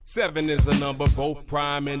7 is a number both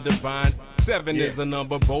prime and divine. 7 is a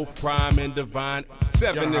number both prime and divine.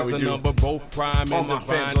 7 is a number both prime and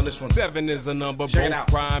divine. 7 is a number both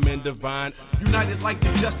prime and divine. United like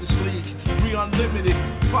the Justice League, we unlimited.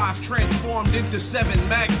 5 transformed into 7,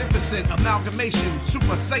 magnificent amalgamation.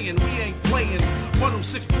 Super Saiyan, we ain't playing.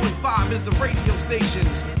 106.5 is the radio station.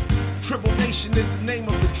 Tribble Nation is the name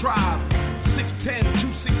of the tribe.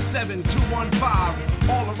 610-267-215.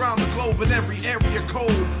 All around the globe in every area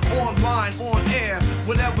code. Online, on air,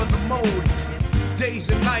 whatever the mode. Days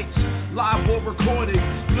and nights, live or recorded.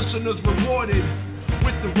 Listeners rewarded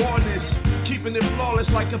with the rawness. Keeping it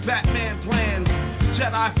flawless like a Batman plan.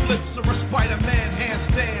 Jedi flips or a Spider-Man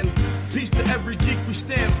handstand. Peace to every geek we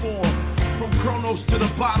stand for. From Kronos to the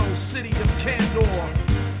bottle, city of Candor.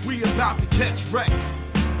 We about to catch wreck.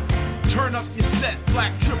 Turn up your set,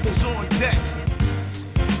 Black Tribbles on deck.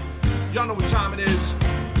 Y'all know what time it is.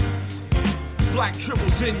 Black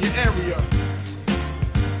Tribbles in your area.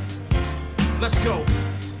 Let's go.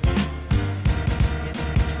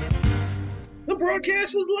 The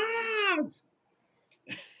broadcast is live.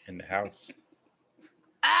 In the house.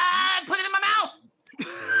 Put it in my mouth.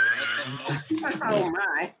 Oh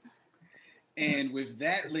my. And with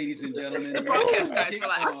that, ladies and gentlemen, the broadcast guys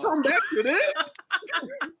relax. I'll come back to this.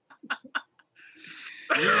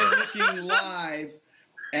 We're looking live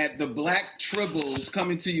at the Black Tribbles,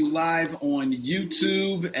 coming to you live on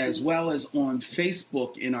YouTube as well as on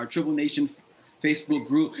Facebook in our Tribble Nation Facebook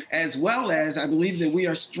group, as well as I believe that we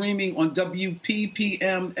are streaming on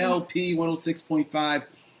WPPM LP 106.5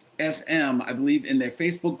 FM. I believe in their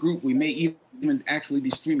Facebook group. We may even actually be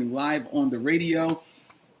streaming live on the radio.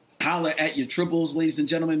 Holla at your Tribbles, ladies and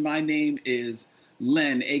gentlemen. My name is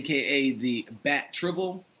Len, a.k.a. the Bat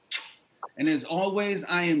Tribble. And as always,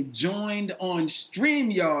 I am joined on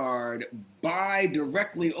StreamYard by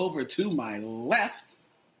directly over to my left.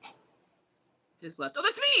 His left. Oh,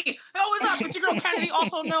 that's me. Oh, what's up? It's your girl Kennedy,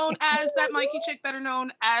 also known as that Mikey chick, better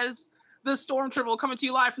known as the Storm Tribble, coming to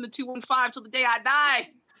you live from the 215 till the day I die.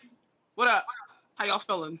 What up? How y'all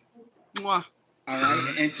feeling? Mwah. All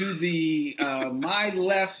right. And to the my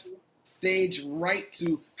left, stage right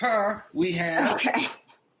to her, we have... Okay.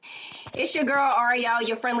 It's your girl, Ariel,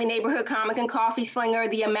 your friendly neighborhood comic and coffee slinger,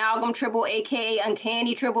 the Amalgam Tribble, a.k.a.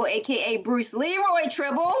 Uncanny Tribble, a.k.a. Bruce Leroy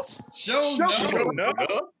Tribble. Show enough.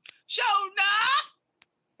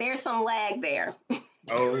 There's some lag there.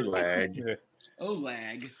 Oh, lag. Oh,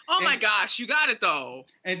 lag. Oh, my gosh. You got it, though.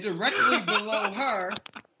 And directly below her,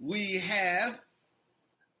 we have...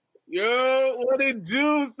 Yo, what it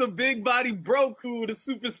do? It's the Big Body Broku, the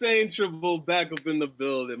Super Saiyan Tribble, back up in the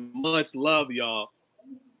building. Much love, y'all.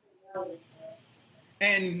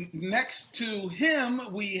 And next to him,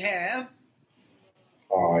 we have...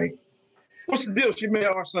 Hi. What's the deal? It's your man,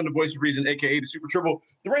 our son, the voice of reason, a.k.a. the Super Tribble.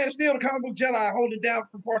 The Reign of Steel, the comic book Jedi, holding down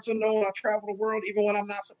from parts unknown. I travel the world even when I'm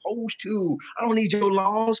not supposed to. I don't need your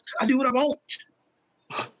laws. I do what I want.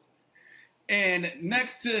 And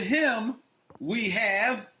next to him, we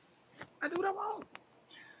have... I do what I want.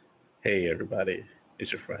 Hey, everybody.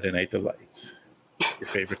 It's your Friday Night Delights. Your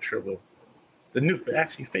favorite Tribble.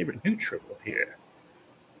 Favorite new Tribble here.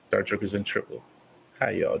 Dark Jokers and Tribble. How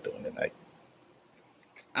y'all doing tonight?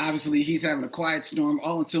 Obviously, he's having a quiet storm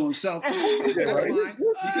all unto himself. That's right. fine.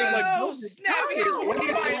 Oh, snap. He's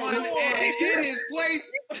on and in his place.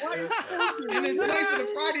 And in place of the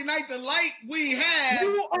Friday Night Delight, we have...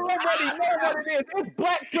 You already know what it is. It's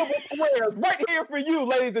Black Tribble Squares right here for you,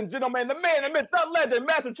 ladies and gentlemen. The man, the myth, the legend,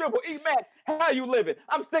 Master Tribble, E-Mac. How you living?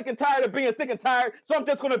 I'm sick and tired of being sick and tired, so I'm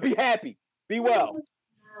just going to be happy. Be well.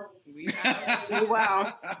 Be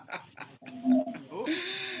well.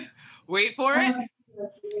 Wait for it.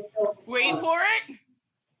 Wait for it.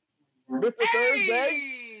 Mr.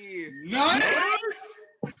 Thursday. Night.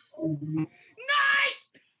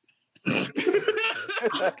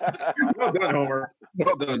 Well done, Homer.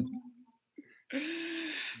 Well done.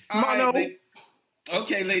 All right,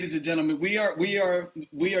 okay, ladies and gentlemen, we are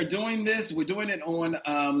doing this. We're doing it on.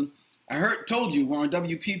 Told you we're on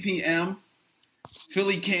WPPM,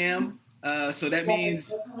 Philly Cam. So that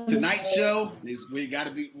means tonight's show is we're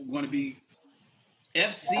going to be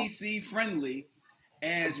FCC friendly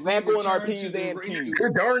as we return to the radio.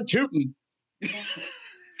 You're darn tootin'.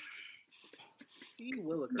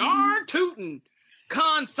 Darn tootin'.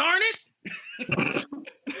 Consarn it.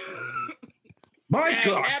 My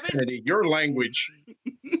gosh, Kennedy, your language.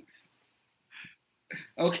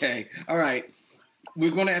 Okay, all right.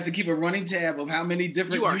 We're going to have to keep a running tab of how many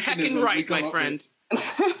different. You are heckin' right, my friend.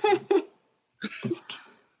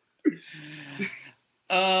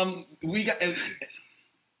 We got.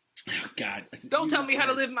 Oh, God. Don't tell me how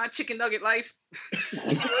to live my chicken nugget life.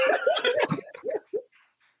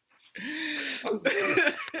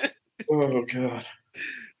 Oh, God.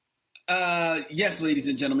 Yes, ladies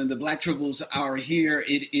and gentlemen, the Black Tribbles are here.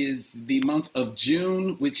 It is the month of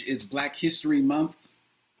June, which is Black History Month.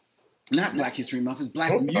 Not Black History Month, it's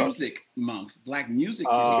Black Music Month. Black Music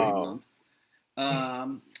History Month.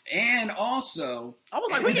 And also... I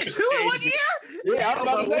was like, we get 2 in 1 year? Yeah, I was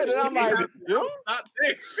about to say that. I'm like, June? Not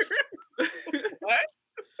there. What?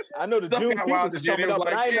 I know the June is coming up,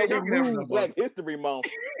 but I ain't know we moved Black History Month.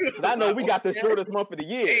 I know we got the shortest month of the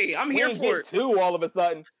year. Hey, I'm here for it. 2 all of a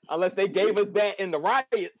sudden, unless they gave us that in the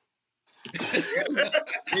riots. All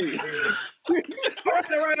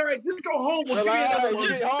right. Just go home. We'll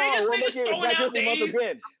They just throwing out days.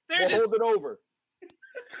 They're hold it over.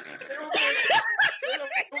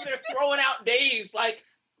 They're throwing out days like.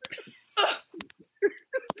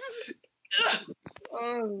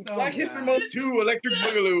 Black History Month 2, Electric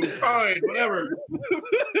Boogaloo. Fine, whatever.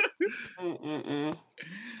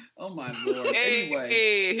 Oh my Lord. Hey,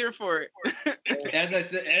 anyway, here for it. As I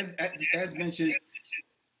said, as mentioned,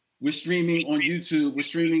 we're streaming on YouTube. We're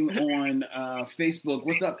streaming on Facebook.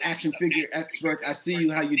 What's up, Action Figure Expert? I see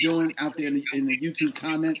you. How you doing out there in the YouTube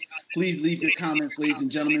comments? Please leave your comments, ladies and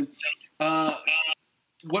gentlemen.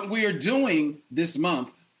 What we are doing this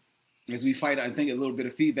month, as we fight, I think a little bit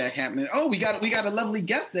of feedback happening. Oh, we got a lovely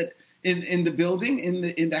guest that in the building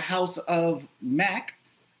in the house of Mac.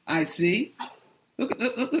 I see. Look,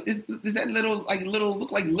 is that little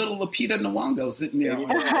look like little Lupita Nyong'o sitting there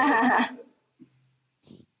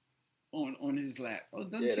on his lap? Oh,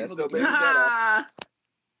 doesn't she look good?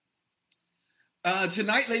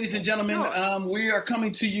 Tonight, ladies and gentlemen, we are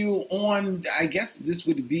coming to you on, I guess this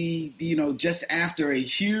would be, just after a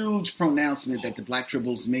huge pronouncement that the Black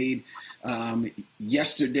Tribbles made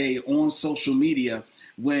yesterday on social media,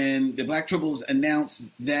 when the Black Tribbles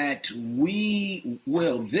announced that we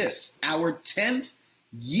will, our 10th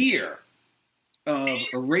year of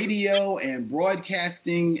radio and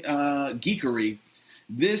broadcasting geekery,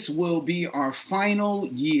 this will be our final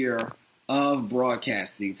year of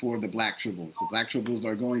broadcasting for the Black Tribbles. The Black Tribbles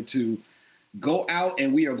are going to go out,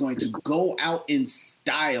 and we are going to go out in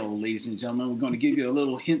style, ladies and gentlemen. We're going to give you a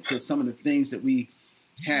little hints of some of the things that we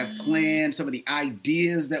have planned, some of the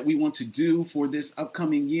ideas that we want to do for this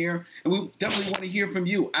upcoming year. And we definitely want to hear from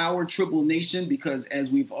you, our Tribble Nation, because as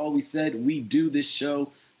we've always said, we do this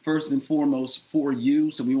show first and foremost for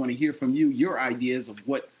you. So we want to hear from you, your ideas of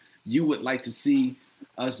what you would like to see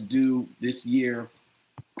us do this year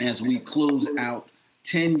as we close out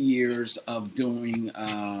 10 years of doing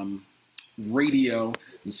radio.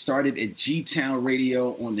 We started at G-Town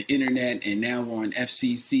Radio on the internet, and now we're on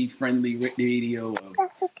FCC-friendly radio of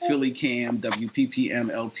Philly Cam,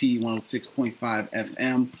 WPPM LP 106.5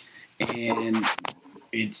 FM, and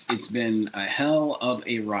it's been a hell of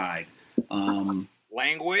a ride.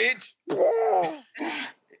 Language.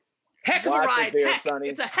 Heck of a ride.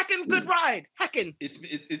 It's a heckin' good ride. Heckin'. It's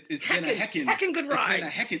been a heckin'. Heckin' good ride.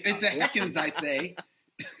 It's a heckins, I say.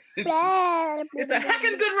 It's a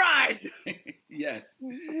heckin' good ride. Yes,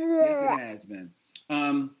 it has been.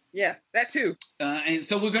 Yeah, that too. And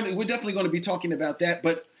so we're definitely going to be talking about that.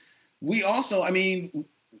 But we also,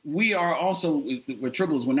 we are also, we're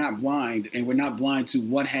Tribbles. We're not blind, and we're not blind to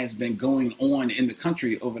what has been going on in the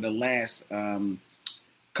country over the last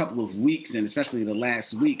couple of weeks, and especially the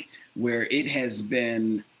last week, where it has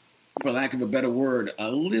been, for lack of a better word, a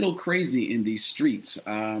little crazy in these streets.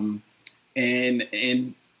 And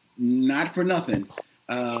not for nothing,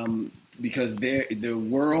 because the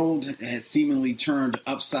world has seemingly turned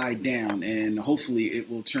upside down, and hopefully it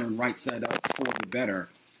will turn right side up for the better.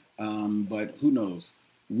 But who knows?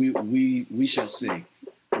 We shall see.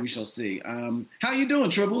 We shall see. How you doing,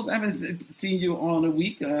 Tribbles? I haven't seen you all in a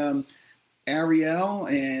week. Ariel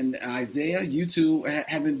and Isaiah, you two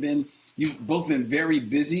you've both been very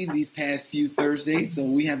busy these past few Thursdays, so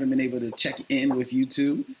we haven't been able to check in with you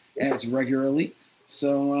two as regularly.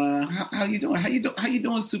 So how you doing? How you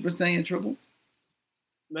doing, Super Saiyan Tribble?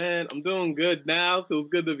 Man, I'm doing good now. Feels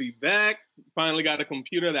good to be back. Finally got a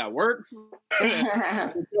computer that works.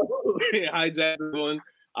 Hijacked this one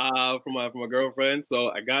from my girlfriend. So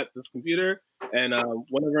I got this computer, and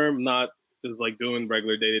whenever I'm not just like doing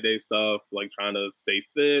regular day-to-day stuff, like trying to stay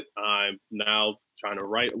fit, I'm now trying to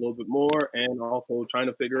write a little bit more, and also trying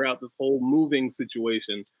to figure out this whole moving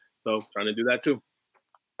situation. So trying to do that too.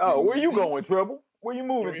 Oh, where you going, Tribble? Where you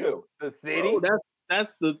moving to? The city? Oh,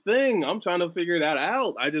 that's the thing. I'm trying to figure that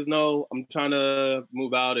out. I just know I'm trying to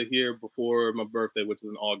move out of here before my birthday, which is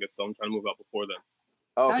in August. So I'm trying to move out before then.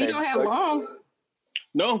 Okay. Oh, you don't have long.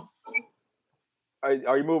 No.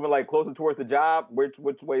 Are you moving like closer towards the job? Which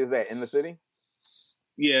way is that? In the city?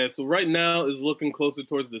 Yeah, so right now is looking closer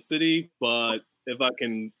towards the city, but if I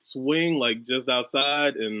can swing like just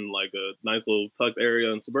outside in like a nice little tucked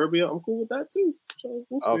area in suburbia, I'm cool with that too. So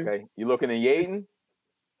we'll see. Okay. You looking in Yaden?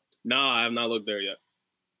 No, I have not looked there yet.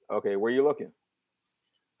 Okay, where you looking?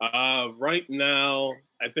 Right now,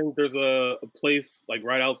 I think there's a place like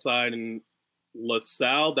right outside in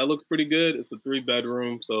LaSalle that looks pretty good. It's a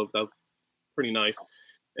 3-bedroom, so that's pretty nice.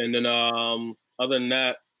 And then other than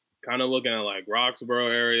that, kind of looking at like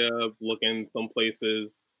Roxborough area, looking some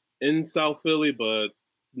places in South Philly, but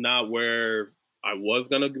not where I was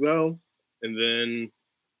gonna go. And then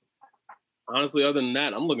honestly, other than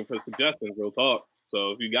that, I'm looking for suggestions, real talk.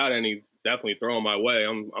 So if you got any, definitely throw them my way.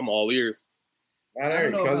 I'm all ears. I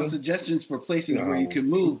don't know about suggestions for places where you can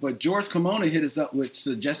move, but George Kimona hit us up with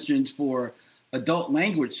suggestions for adult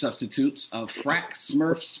language substitutes of Frack,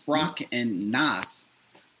 Smurf, Sprock, and Nas.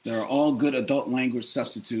 They're all good adult language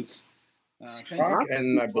substitutes. Sprock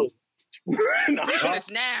and I believe. Pretty sure that's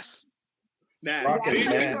Nas. Pretty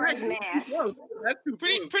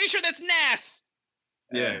sure that's Nas.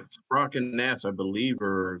 Yeah, Sprock and Nas, I believe,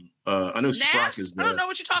 or I know Nas? Sprock is. I don't know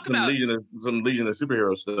what you're talking about. Some Legion of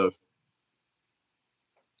Superhero stuff.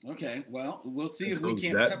 Okay, well, we'll see if we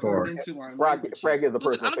can't that pepper far. it into our Sprock is a Listen,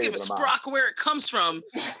 personal I don't give a favorite of mine. Sprock where it comes from.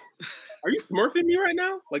 Are you smurfing me right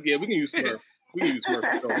now? Like, yeah, we can use Smurf. We can use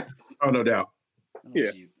Smurf. For sure. Oh, no doubt.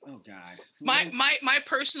 Yeah. Oh God. My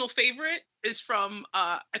personal favorite is from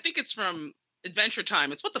I think it's from Adventure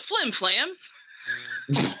Time. It's what the Flim Flam.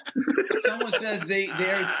 Someone says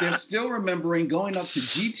they're still remembering going up to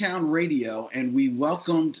G-Town Radio, and we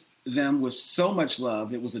welcomed them with so much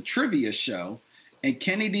love. It was a trivia show, and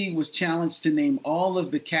Kennedy was challenged to name all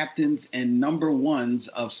of the captains and number ones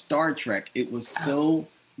of Star Trek. It was so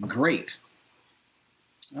great.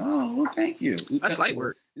 Oh, well, thank you. That's light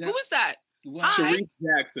work. Yeah. Who is that? Wow. Hi. Sharif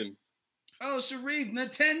Jackson. Oh, Sharif, the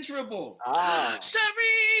 10 triple.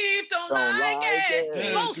 Sharif, don't like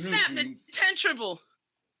it. Mo snap the 10 triple.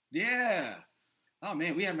 Yeah. Oh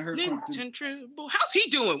man, we haven't heard from him. 10 triple. How's he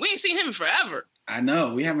doing? We ain't seen him in forever. I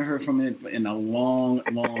know. We haven't heard from him in a long,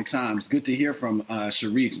 long time. It's good to hear from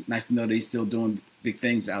Sharif. Nice to know that he's still doing big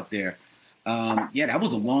things out there. Yeah, that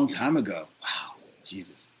was a long time ago. Wow.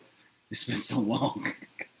 Jesus. It's been so long.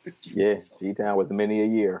 Yeah, G-Town was many a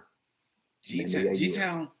year.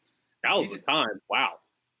 G-Town. That was the time. Wow.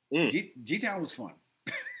 G-Town was fun.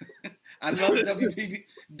 I love WPBM.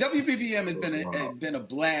 WPBM has been a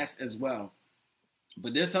blast as well.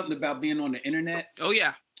 But there's something about being on the internet. Oh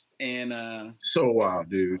yeah. And so wild,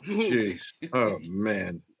 dude. Jeez. Oh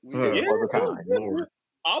man. Yeah, it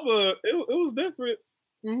was different.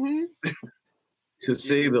 Mm-hmm. To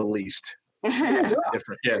say the least.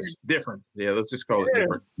 Different. Yes, different. Yeah, let's just call it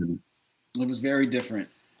different. It was very different.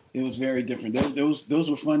 It was very different. Those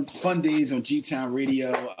were fun days on G-Town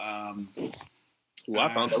Radio. Well,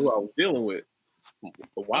 I found out who I was dealing with.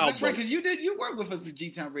 A while that's right, because you worked with us at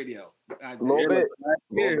G-Town Radio. A little bit.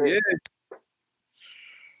 Yeah.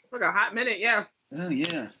 Like a hot minute, yeah. Oh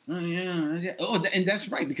yeah. Oh, and that's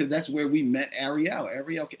right, because that's where we met Ariel.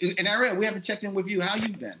 And Ariel, we haven't checked in with you. How you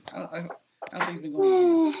been? How things been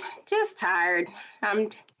going? Just tired.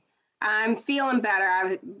 I'm feeling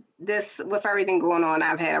better. With everything going on,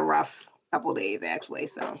 I've had a rough couple days actually.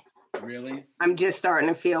 So really, I'm just starting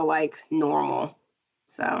to feel like normal.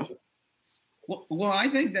 So. Well, I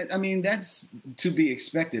think that's to be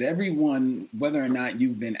expected. Everyone, whether or not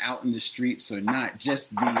you've been out in the streets or not, there's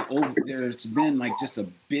been like just a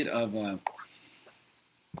bit of a,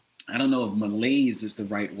 I don't know if malaise is the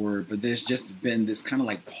right word, but there's just been this kind of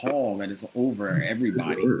like pall that is over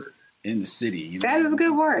everybody in the city. You know? That is a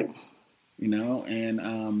good word. You know,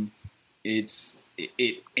 and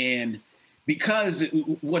and because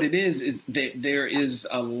what it is that there is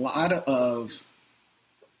a lot of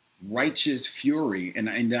righteous fury, and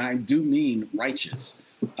I do mean righteous,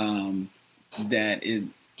 that is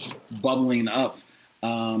bubbling up.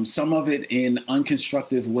 Some of it in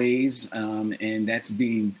unconstructive ways, and that's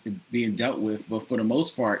being dealt with. But for the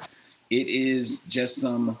most part, it is just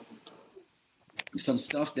some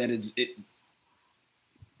stuff that is it.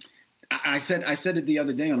 I said it the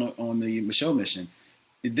other day on the Michelle Mission.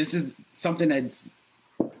 This is something that's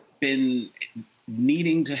been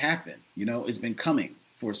needing to happen. You know, it's been coming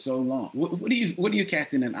for so long. What are you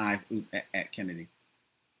casting an eye at, Kennedy?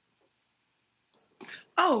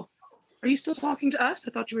 Oh, are you still talking to us?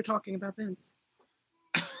 I thought you were talking about Vince.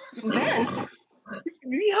 Vince?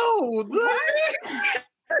 Yo,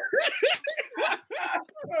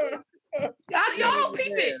 y'all don't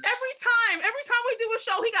peep it. Every time we do a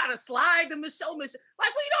show, he gotta slide the Michelle Mission. Like,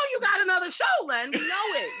 we know you got another show, Len. We know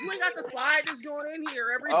it. You ain't got to slide this joint in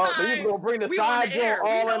here every time. So you gonna bring the we side on the air. joint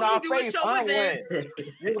all in our do a face, show with Vince.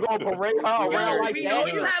 You gonna parade her around like we that? know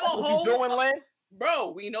you have a whole. What you doing, Len?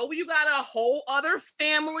 Bro, we know you got a whole other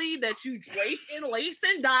family that you drape in lace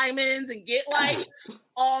and diamonds and get like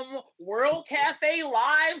World Cafe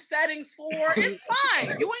live settings for. It's fine.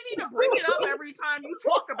 You ain't need to bring it up every time you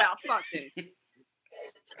talk about something.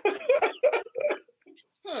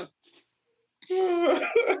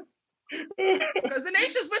 Because the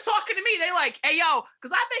nation's been talking to me. They like, hey yo,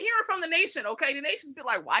 because I've been hearing from the nation. Okay, the nation's been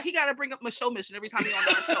like, why he got to bring up Michelle Mission every time he's on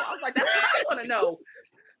our show? I was like, that's what I want to know.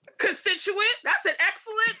 Constituent, that's an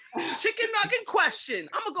excellent chicken nugget question.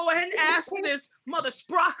 I'm gonna go ahead and ask this mother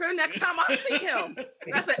Sprocker next time I see him.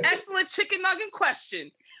 That's an excellent chicken nugget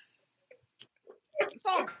question. It's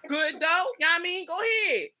all good though. You know what I mean? Go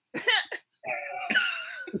ahead.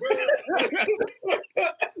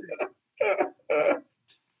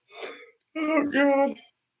 Oh God.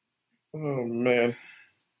 Oh man.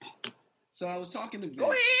 So I was talking to Vince.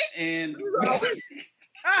 Go ahead. And we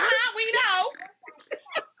know.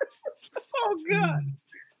 Oh God.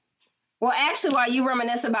 Well, actually, while you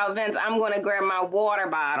reminisce about Vince, I'm going to grab my water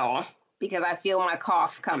bottle because I feel my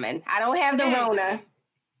cough's coming. I don't have the Rona,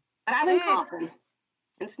 but I've been coughing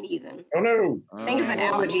and sneezing. Oh no! I think it's an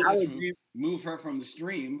allergy. Move her from the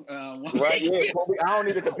stream. Right, yeah, Kobe, I don't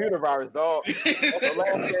need a computer virus, dog. That's the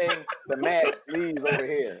last thing the Matt leaves over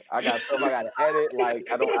here. I got stuff I got to edit. Like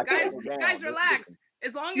I don't. Guys, relax.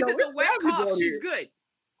 As long as it's a wet cough, she's good.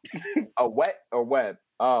 A wet or web?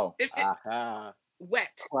 Oh, wet.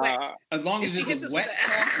 As long as it's a wet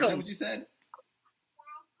cough, is that what you said?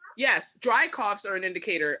 Yes, dry coughs are an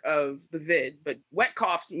indicator of the vid, but wet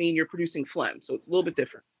coughs mean you're producing phlegm, so it's a little bit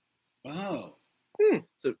different. Oh.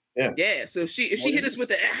 So yeah. So if she hit us with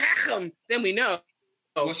the then we know.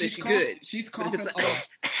 Oh, well, she's good. She's coughing off.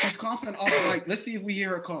 She's coughing off. Like, let's see if we hear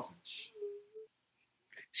her coughing.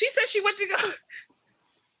 She said she went to go.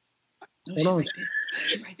 No,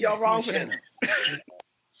 y'all wrong for this.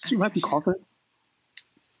 She might be coughing.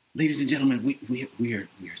 Ladies and gentlemen, we are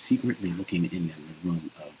secretly looking in the room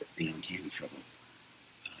of the Uncanny Trouble.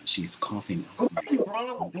 She is coughing. No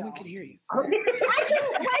one can hear you. I can hear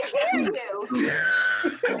you.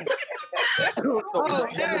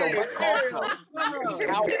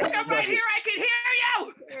 I'm right here. I can hear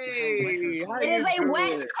you. Hey, it is a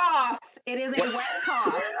wet cough. It is a wet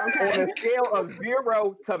cough. Okay. On a scale of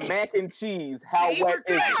 0 to mac and cheese, how wet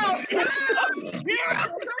is it?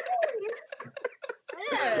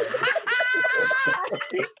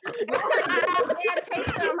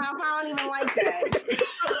 I don't even like that.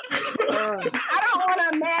 I don't want to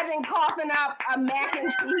imagine coughing up a mac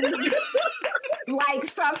and cheese like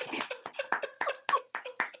substance.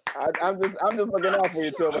 I'm just looking out for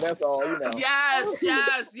you, too, but that's all, you know. Yes.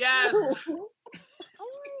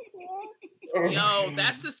 Yo,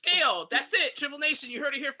 that's the scale. That's it. Triple Nation, you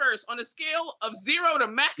heard it here first. On a scale of 0 to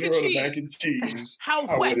mac and cheese, how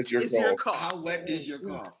wet is your cough? How wet is your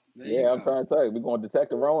cough? Yeah, I'm trying to tell you, we're going to detect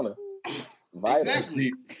the Rona.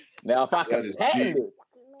 Exactly. Now, if I can patent it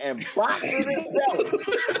and box it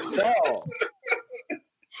itself,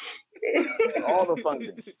 all the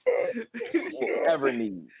funding we'll ever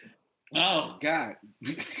need. Oh, God.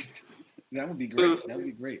 That would be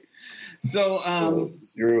great. So,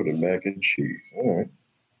 0 to mac and cheese. All right.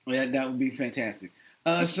 Yeah, that would be fantastic.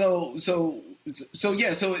 So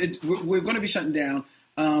we're going to be shutting down.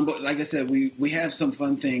 But like I said, we have some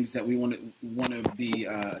fun things that we want to be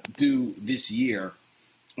do this year.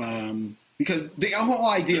 Because the whole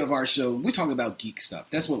idea of our show, we talk about geek stuff.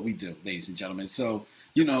 That's what we do, ladies and gentlemen. So,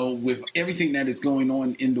 with everything that is going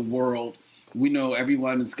on in the world, we know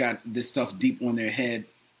everyone's got this stuff deep on their head.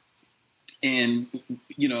 And,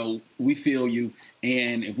 we feel you.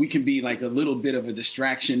 And if we can be like a little bit of a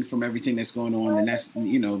distraction from everything that's going on, then that's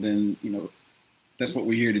what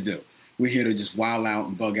we're here to do. We're here to just wild out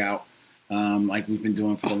and bug out like we've been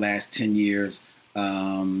doing for the last 10 years,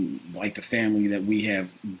 like the family that we have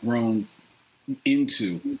grown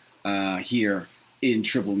into here in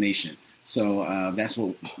Triple Nation. So that's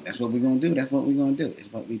what we're going to do. That's what we're going to do.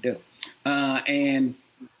 It's what we do. And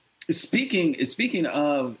speaking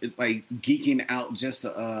of like geeking out just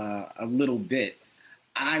a little bit,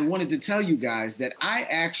 I wanted to tell you guys that I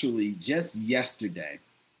actually just yesterday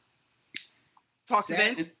talked to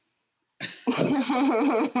Vince.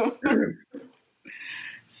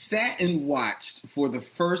 Sat and watched for the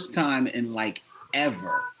first time in like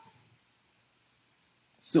ever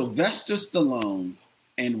Sylvester Stallone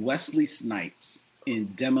and Wesley Snipes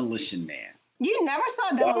in Demolition Man. You never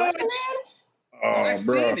saw Demolition Man? I've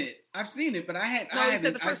seen it. I've seen it, but I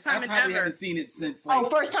said the first time I in probably ever. haven't seen it since.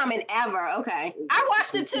 First time in ever. Okay, I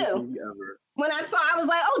watched it too. When I saw, I was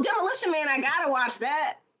like, "Oh, Demolition Man! I gotta watch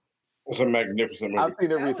that." It's a magnificent movie. I've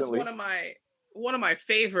seen it That recently. was one of my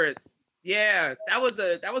favorites. Yeah, that was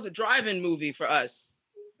a drive-in movie for us.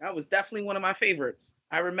 That was definitely one of my favorites.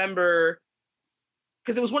 I remember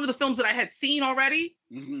because it was one of the films that I had seen already,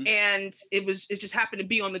 and it just happened to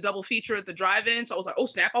be on the double feature at the drive-in. So I was like, "Oh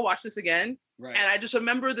snap! I'll watch this again." Right. And I just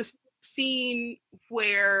remember the scene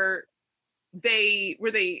where they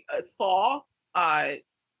thaw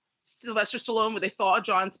Sylvester Stallone, where they thaw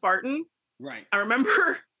John Spartan. Right. I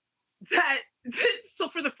remember that. So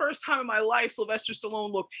for the first time in my life, Sylvester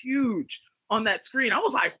Stallone looked huge on that screen. I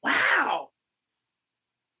was like, wow.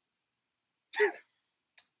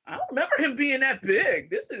 I don't remember him being that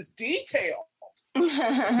big. This is detail.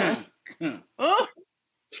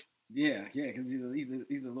 Yeah, because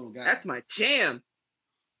he's a little guy. That's my jam.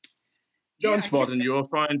 John Spartan, you'll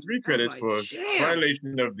find 3 credits for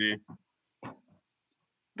violation of the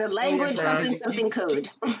language something code.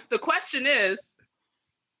 The question is,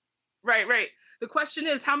 right. The question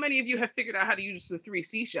is, how many of you have figured out how to use the 3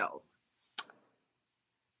 seashells?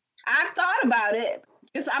 I've thought about it.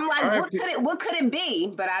 I'm like, what could it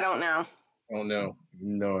be? But I don't know. Oh no,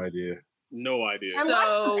 no idea. No idea.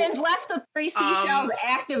 Unless the 3 seashells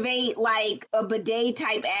activate like a bidet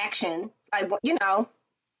type action, like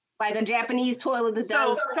like a Japanese toilet that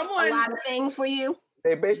does a lot of things for you.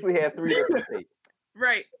 They basically have 3 different states.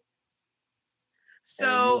 Right.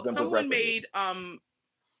 So someone made an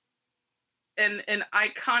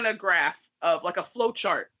iconograph of like a flow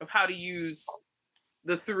chart of how to use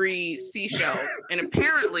the 3 seashells, and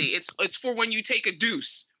apparently it's for when you take a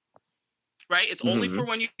deuce, right? It's only for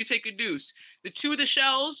when you take a deuce. The 2 of the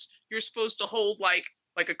shells you're supposed to hold like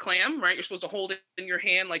a clam, right? You're supposed to hold it in your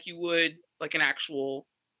hand like you would like an actual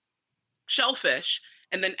shellfish,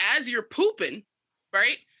 and then as you're pooping,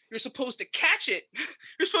 right? You're supposed to catch it.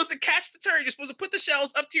 You're supposed to catch the turd. You're supposed to put the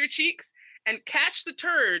shells up to your cheeks and catch the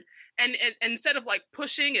turd, and instead of like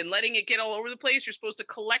pushing and letting it get all over the place, you're supposed to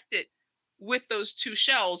collect it with those 2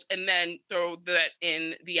 shells and then throw that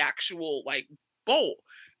in the actual like bowl.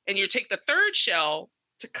 And you take the 3rd shell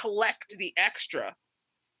to collect the extra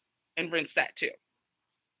and rinse that too.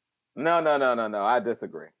 No. I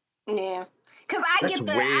disagree. Yeah. Because I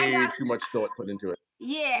got too much thought put into it.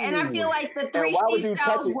 Yeah, and I feel like the 3 why would you touch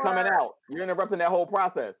seashells it coming out? You're interrupting that whole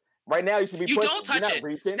process. Right now, you should be pushing. Don't touch you're not it.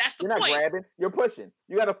 Reaching. That's the you're point. Not grabbing. You're pushing.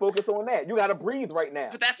 You got to focus on that. You got to breathe right now.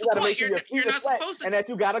 But that's you the gotta point. make sure You're not supposed to. And that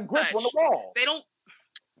you got a grip touch. on the wall. They don't.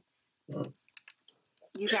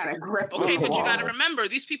 You got a grip. Okay, but you got to remember,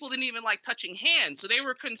 these people didn't even like touching hands, so they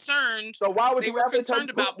were concerned. So why would they you were rather concerned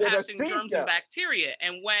touch about with a passing germs seashell? and bacteria?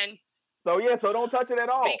 And when so don't touch it at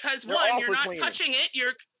all. Because They're one, all you're for not cleaning. touching it.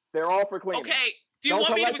 They're all for cleaning. Okay. Do you Don't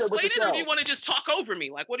want me to collect it with explain the it, or do you shell. want to just talk over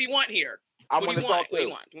me? Like, what do you want here? I What do you want to want? talk What do you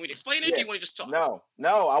too. want? Do you want me to explain it? Or do you want to just talk?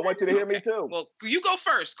 No, I want you to hear me too. Well, you go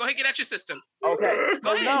first. Go ahead, get out your system. Okay.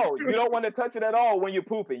 Go ahead. No, you don't want to touch it at all when you're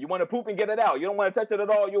pooping. You want to poop and get it out. You don't want to touch it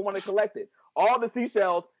at all. You want to collect it. All the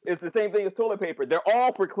seashells is the same thing as toilet paper. They're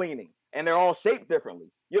all for cleaning, and they're all shaped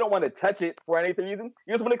differently. You don't want to touch it for any reason.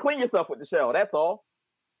 You just want to clean yourself with the shell. That's all.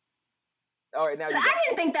 All right, now I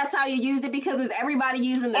didn't think that's how you used it because it's everybody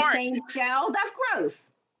using the same shell. That's gross.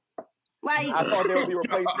 Like I thought they would be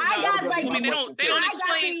replaced. I got like they don't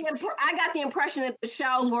explain. I got the impression that the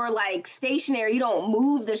shells were like stationary. You don't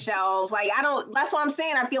move the shells. Like I don't. That's what I'm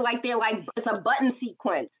saying. I feel like they're like it's a button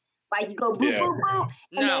sequence. Like you go boop boop boop,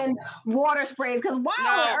 and then water sprays. Because why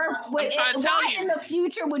on earth would why in the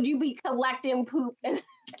future would you be collecting poop in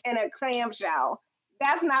a clamshell?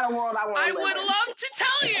 That's not a world I want to live in. I would love to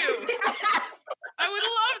tell you. I would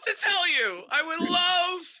love to tell you. I would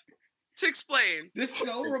love to explain. This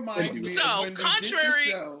so reminds me of when they did the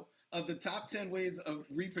show of the top 10 ways of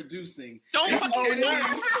reproducing. Don't fucking bring it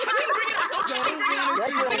up.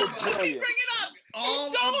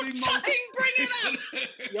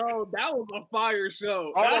 Yo, that was a fire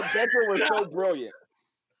show. All of Decker was so brilliant.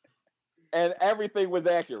 And everything was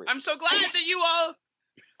accurate. I'm so glad that you all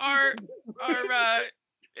are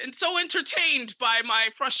and so entertained by my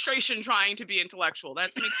frustration trying to be intellectual. That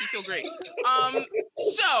makes me feel great.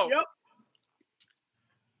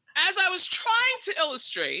 As I was trying to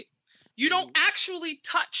illustrate, you don't actually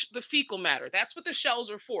touch the fecal matter. That's what the shells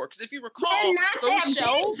are for. Because if you recall, those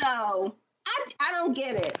shells. Though. I don't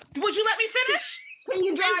get it. Would you let me finish? Can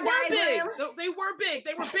you draw a diagram? They were big.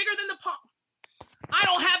 They were bigger than the palm. I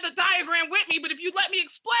don't have the diagram with me, but if you let me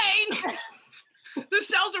explain, the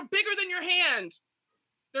shells are bigger than your hand.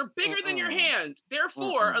 They're bigger than your hand.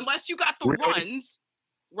 Therefore, unless you got the runs,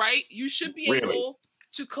 right? You should be able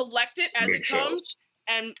to collect it as it comes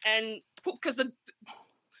and because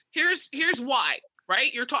here's why,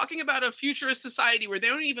 right? You're talking about a futurist society where they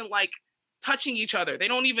don't even like touching each other. They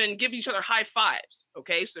don't even give each other high fives,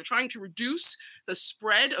 okay? So they're trying to reduce the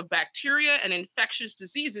spread of bacteria and infectious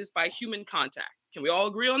diseases by human contact. Can we all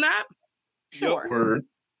agree on that? Sure.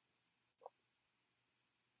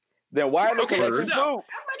 Then why are they collecting food?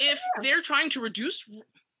 If they're trying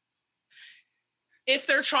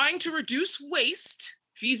to reduce waste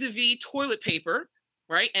vis-a-vis toilet paper,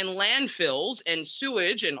 right, and landfills and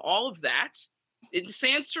sewage and all of that, it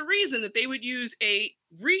stands to reason that they would use a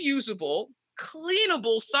reusable,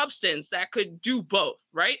 cleanable substance that could do both,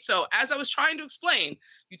 right? So as I was trying to explain,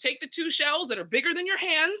 you take the 2 shells that are bigger than your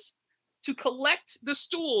hands to collect the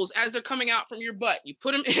stools as they're coming out from your butt. You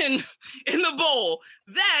put them in the bowl.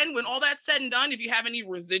 Then when all that's said and done, if you have any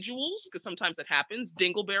residuals, because sometimes it happens,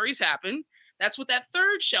 dingleberries happen, that's what that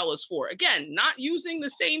 3rd shell is for. Again, not using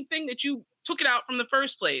the same thing that you took it out from the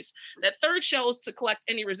first place. That 3rd shell is to collect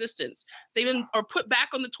any resistance. They then are put back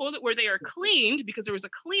on the toilet where they are cleaned because there was a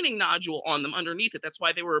cleaning nodule on them underneath it. That's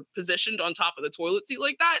why they were positioned on top of the toilet seat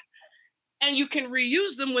like that. And you can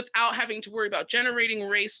reuse them without having to worry about generating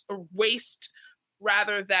waste,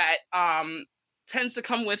 rather that tends to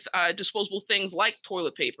come with disposable things like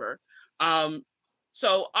toilet paper.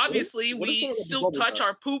 So obviously we still touch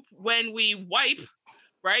our poop when we wipe,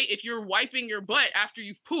 right? If you're wiping your butt after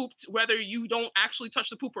you've pooped, whether you don't actually touch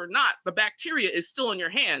the poop or not, the bacteria is still in your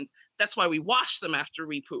hands. That's why we wash them after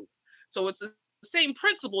we poop. So it's the same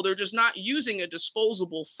principle. They're just not using a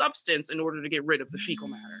disposable substance in order to get rid of the fecal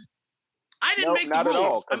matter. I didn't make the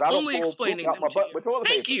rules. I'm only explaining them to you.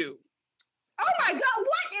 Thank you. Oh my God,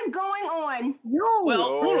 what is going on?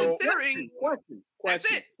 Considering that's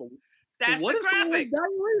it. That's the graphic.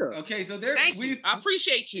 Okay, so there. I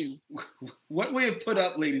appreciate you. What we have put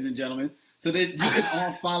up, ladies and gentlemen, so that you can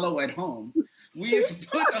all follow at home. We have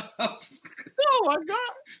put up. Oh my God.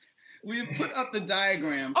 We have put up the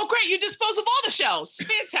diagram. Oh, great! You dispose of all the shells.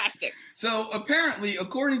 Fantastic. So apparently,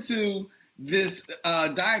 according to this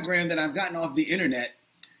diagram that I've gotten off the internet,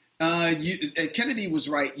 Kennedy was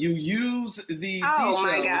right. You use the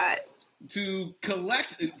seashells to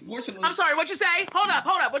collect. Fortunately, I'm sorry. What you say? Hold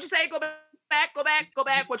up. What you say? Go back.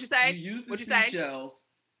 What you say? You use the seashells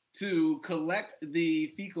to collect the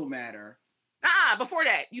fecal matter. Before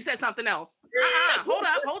that, you said something else. Hold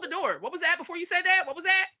up. Hold the door. What was that before you said that? What was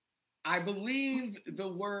that? I believe the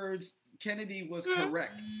words Kennedy was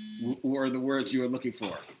correct were the words you were looking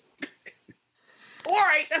for. All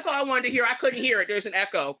right, that's all I wanted to hear. I couldn't hear it. There's an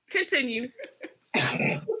echo. Continue.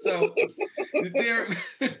 So there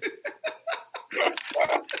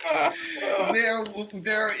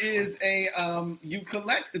is a you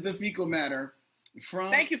collect the fecal matter from.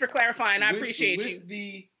 Thank you for clarifying. I appreciate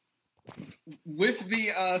you. With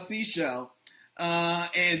the seashell,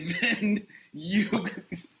 and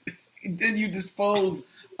then you dispose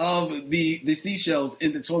of the seashells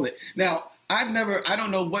in the toilet. Now, I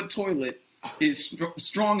don't know what toilet is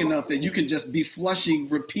strong enough that you can just be flushing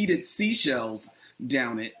repeated seashells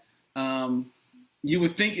down it. You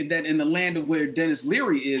would think that in the land of where Dennis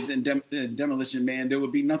Leary is in Demolition Man, there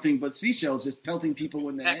would be nothing but seashells just pelting people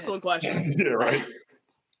in the head. Excellent question. Yeah, right.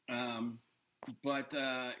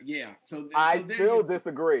 So I still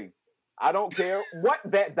disagree. I don't care what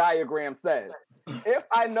that diagram says. If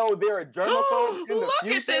I know there are germaphobes in the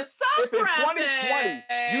future, at this if in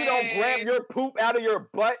 2020 you don't grab your poop out of your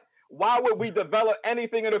butt, why would we develop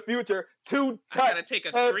anything in the future to touch take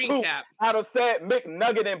a screen cap out of said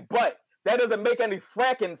McNugget and butt? That doesn't make any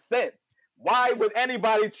fracking sense. Why would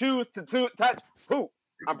anybody choose to touch poop?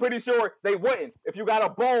 I'm pretty sure they wouldn't. If you got a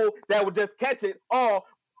bowl that would just catch it all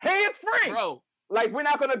hands-free. Bro. Like, we're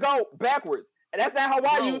not going to go backwards. And that's not how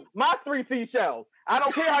I use my 3 seashells. I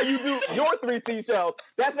don't care how you do your 3 seashells.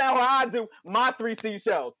 That's not how I do my 3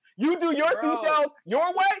 seashells. You do your seashells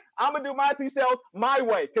your way, I'm going to do my seashells my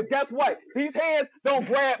way. Because guess what? These hands don't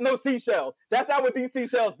grab no seashells. That's not what these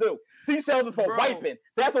seashells do. Seashells is for wiping.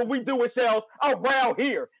 That's what we do with shells around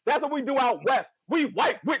here. That's what we do out west. We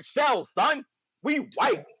wipe with shells, son. We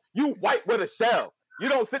wipe. You wipe with a shell. You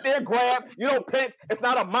don't sit there and grab. You don't pinch. It's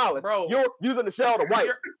not a mollusk. Bro. You're using the shell to wipe.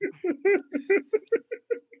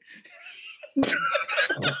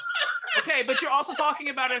 Okay, but you're also talking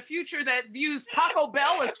about a future that views Taco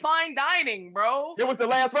Bell as fine dining, bro. It was the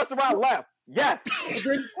last restaurant left. Yes.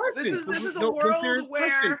 This is a world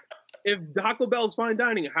where if Taco Bell's fine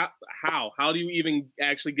dining, how do you even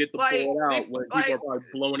actually get the pull out when people are probably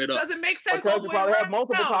blowing it up? Doesn't make sense. Because you probably have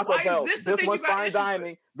multiple Taco Bells. This one's fine dining.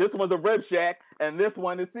 dining. This one's a rib shack, and this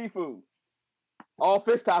one is seafood. All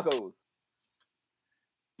fish tacos.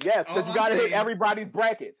 Yes, because you got to hit everybody's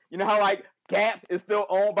bracket. You know how like Gap is still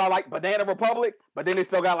owned by like Banana Republic, but then they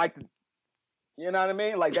still got like, you know what I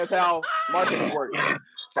mean? Like that's how marketing works.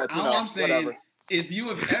 But, All I'm saying, if you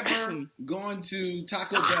have ever gone to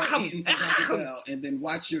Taco Bell, eaten from Taco Bell, and then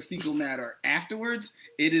watched your fecal matter afterwards,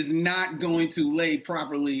 it is not going to lay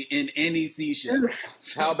properly in any seashells.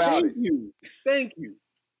 So, how about it? Thank you.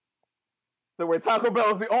 So where Taco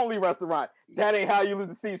Bell is the only restaurant, that ain't how you lose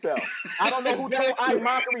the seashell. I don't know who told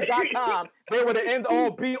iMockery.com they were the end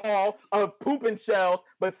all be all of pooping shells,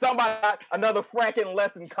 but somebody got another fracking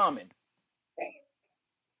lesson coming.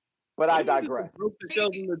 But I digress.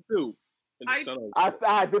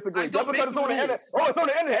 I disagree. Just because it's on the internet, it's on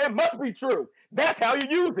the internet, it must be true. That's how you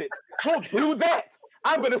use it. Don't do that.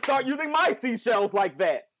 I'm going to start using my seashells like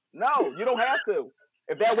that. No, you don't have to.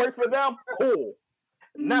 If that works for them, cool.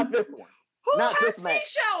 Not this one. Who Not has this man.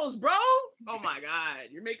 seashells, bro? Oh my God,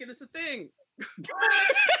 you're making this a thing.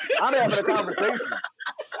 I'm having a conversation.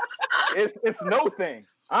 It's no thing,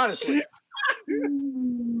 honestly.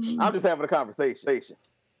 I'm just having a conversation.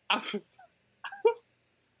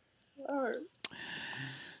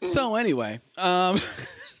 So anyway,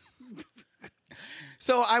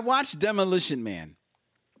 so I watched Demolition Man,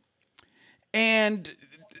 and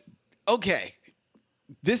okay,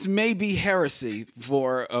 this may be heresy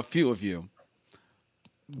for a few of you,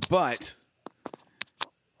 but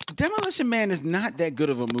Demolition Man is not that good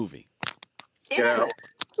of a movie. No,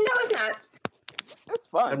 it's not. It's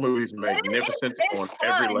fun. That movie's magnificent on fun,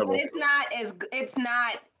 every level. It's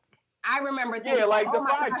not. I remember thinking, like oh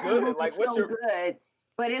my gosh, good. the movie's Like, so good,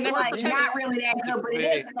 but it's like not really that good, but it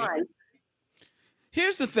is fun.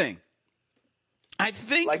 Here's the thing. I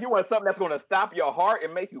think like you want something that's going to stop your heart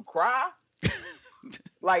and make you cry.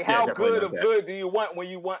 Like how good of good do you want when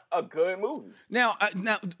you want a good movie? Now,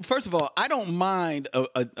 first of all, I don't mind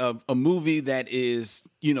a movie that is,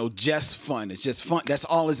 you know, just fun. It's just fun. That's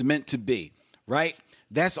all it's meant to be, right?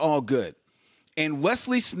 That's all good. And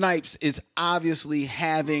Wesley Snipes is obviously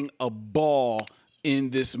having a ball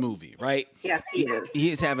in this movie, right? Yes, he is.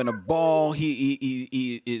 He is having a ball.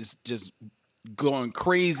 He is just going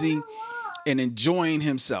crazy and enjoying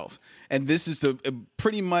himself. And this is the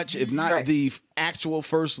pretty much, if not the actual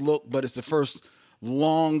first look, but it's the first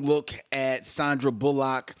long look at Sandra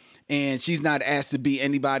Bullock. And she's not asked to be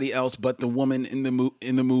anybody else but the woman in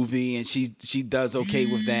the movie, and she does okay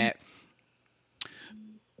with that.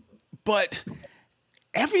 But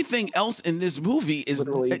everything else in this movie is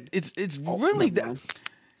it's really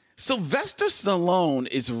Sylvester Stallone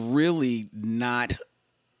is really not.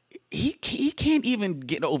 He can't even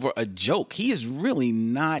get over a joke. He is really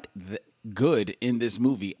not good in this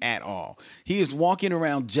movie at all. He is walking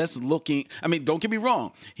around just looking. I mean, don't get me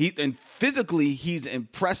wrong. And physically, he's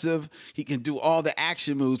impressive. He can do all the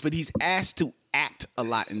action moves, but he's asked to act a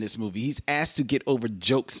lot in this movie. He's asked to get over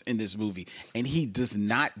jokes in this movie, and he does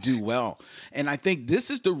not do well. And I think this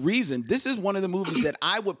is the reason. This is one of the movies that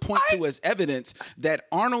I would point to as evidence that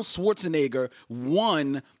Arnold Schwarzenegger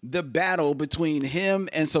won the battle between him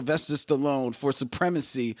and Sylvester Stallone for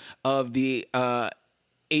supremacy of the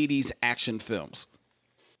 80s action films.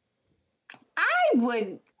 I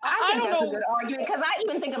think that's a good argument because I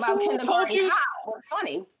even think about Kindergarten Cop. What's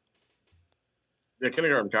funny? Yeah,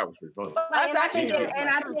 Kindergarten Cop was pretty funny. I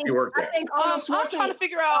think Arnold Schwarzenegger, I'm trying to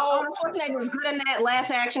figure out. Arnold Schwarzenegger was good in that.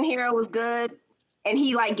 Last Action Hero was good, and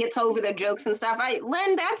he like gets over the jokes and stuff.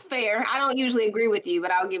 Lynn, that's fair. I don't usually agree with you,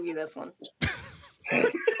 but I'll give you this one.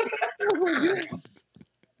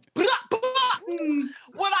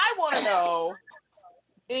 What I want to know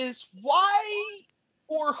is why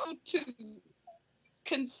or who to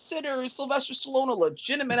consider Sylvester Stallone a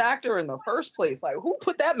legitimate actor in the first place. Like, who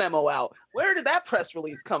put that memo out? Where did that press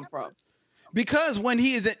release come from? Because when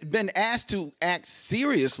he has been asked to act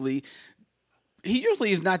seriously, he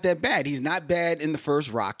usually is not that bad. He's not bad in the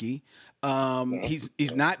first Rocky.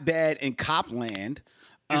 He's not bad in Copland.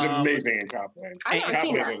 He's amazing in Copland.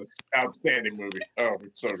 Copland is an outstanding movie. Oh,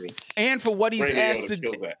 it's so good. And for what he's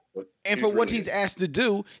asked to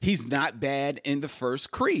do, he's not bad in the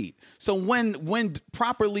first Creed. So when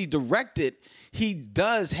properly directed, he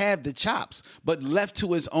does have the chops. But left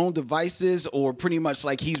to his own devices, or pretty much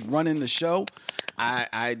like he's running the show,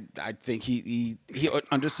 I think he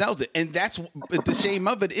undersells it. And that's the shame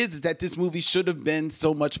of it is that this movie should have been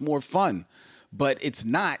so much more fun. But it's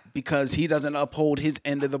not, because he doesn't uphold his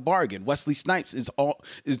end of the bargain. Wesley Snipes is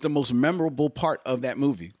the most memorable part of that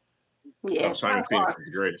movie. Yeah, Simon Phoenix is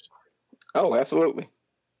the greatest. Oh, absolutely.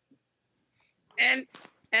 And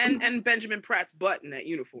Benjamin Pratt's butt in that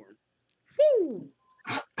uniform. Woo!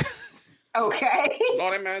 Okay.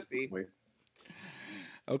 Lord have mercy.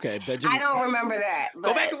 Okay, Benjamin. I don't remember that.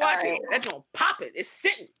 Go back and watch right. it. That joint popping. It's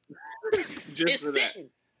sitting. It's sitting.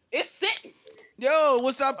 It's sitting. Yo,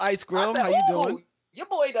 what's up, Ice Grill? How you doing? Your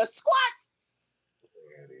boy does squats.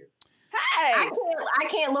 Hey. I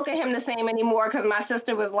can't look at him the same anymore because my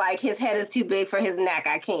sister was like, his head is too big for his neck.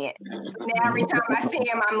 I can't. Now every time I see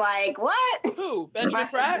him, I'm like, what? Who? Benjamin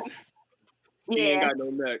Pratt? Yeah. He ain't got no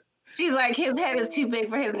neck. She's like, his head is too big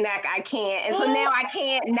for his neck. I can't. And so now I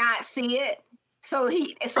can't not see it. So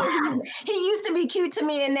he used to be cute to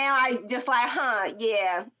me, and now I just like,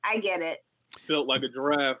 yeah, I get it. Built like a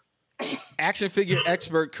giraffe. Action figure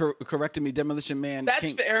expert corrected me. Demolition Man.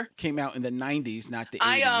 That's fair. Came out in the 90s, not the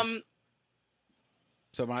 80s.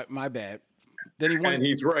 So my bad. Then he won. And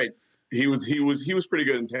he's right. He was pretty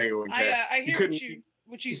good in Tango and Cash. I hear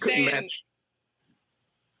what you saying. Match.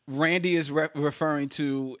 Randy is referring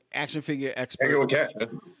to action figure expert. Tango and Cash.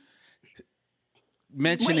 Man.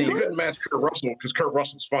 Mentioning. He couldn't match Kurt Russell because Kurt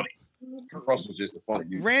Russell's funny. Kurt Russell's just a funny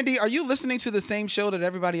dude. Randy, are you listening to the same show that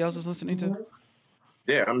everybody else is listening to?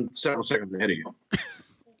 Yeah, I'm several seconds ahead of you.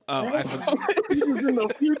 Oh, He was in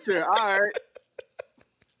the future. All right.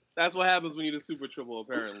 That's what happens when you're the Super Triple,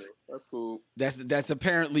 apparently. That's cool. That's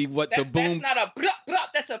apparently what the boom. That's not a blup, blup,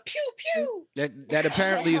 that's a pew pew. That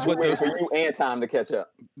apparently is what Wait for you and time to catch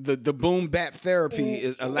up. The boom bap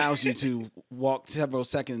therapy allows you to walk several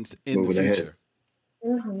seconds in the future.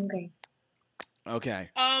 Okay.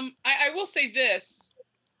 I will say this.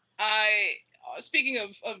 Speaking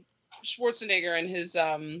of Schwarzenegger and his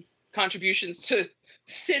contributions to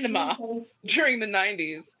cinema during the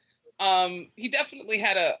 90s. He definitely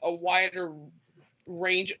had a wider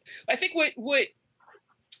range. I think what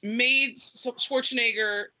made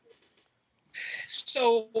Schwarzenegger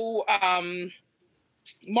so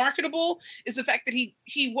marketable is the fact that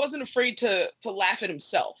he wasn't afraid to laugh at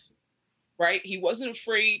himself, right? He wasn't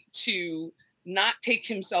afraid to not take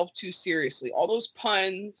himself too seriously. All those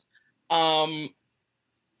puns,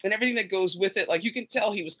 and everything that goes with it. Like, you can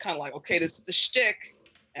tell he was kind of like, okay, this is the shtick,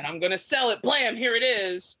 and I'm gonna sell it. Blam, here it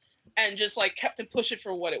is. And just like kept to push it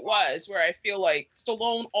for what it was, where I feel like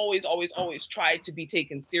Stallone always tried to be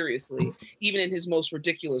taken seriously, even in his most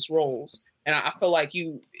ridiculous roles. And I feel like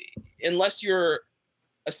unless you're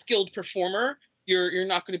a skilled performer, you're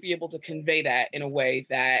not going to be able to convey that in a way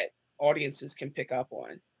that audiences can pick up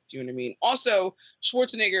on. Do you know what I mean? Also,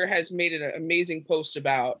 Schwarzenegger has made an amazing post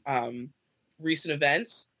about recent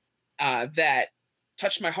events that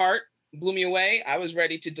touched my heart. Blew me away. I was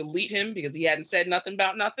ready to delete him because he hadn't said nothing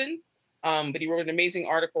about nothing. But he wrote an amazing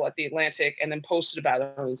article at The Atlantic and then posted about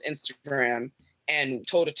it on his Instagram and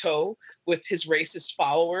toe-to-toe with his racist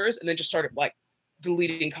followers, and then just started like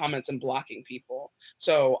deleting comments and blocking people.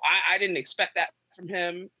 So I didn't expect that from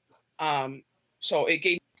him. So it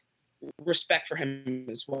gave respect for him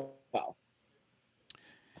as well.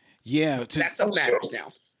 Yeah. That stuff matters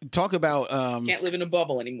now. Talk about can't live in a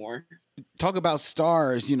bubble anymore. Talk about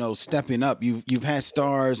stars, stepping up. You've had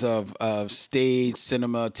stars of stage,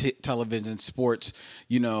 cinema, television, sports,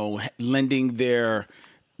 lending their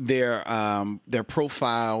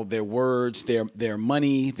profile, their words, their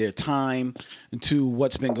money, their time to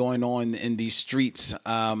what's been going on in these streets.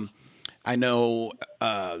 I know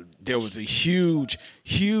there was a huge,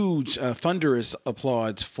 thunderous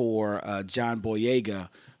applause for John Boyega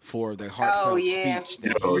for the heartfelt speech.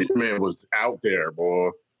 This man was out there, boy.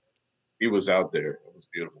 He was out there. It was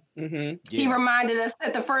beautiful. Mm-hmm. Yeah. He reminded us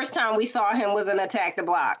that the first time we saw him was in Attack the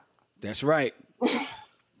Block. That's right.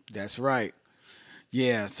 That's right.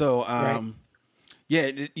 Yeah. So, and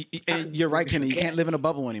you're right, Kenny. You can't live in a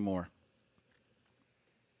bubble anymore.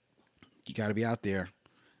 You got to be out there.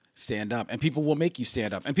 Stand up, and people will make you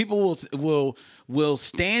stand up, and people will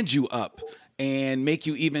stand you up and make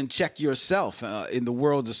you even check yourself in the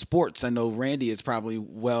world of sports. I know Randy is probably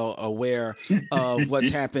well aware of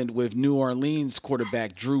what's happened with New Orleans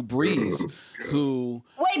quarterback Drew Brees, who...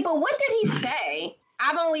 Wait, but what did he say?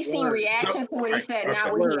 I've only seen reactions to what he said,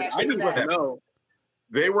 not what he actually said.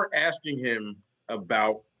 They were asking him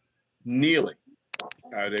about kneeling.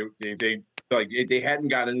 They hadn't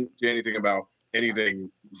gotten into anything about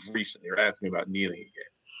anything recently. They were asking about kneeling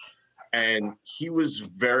again. And he was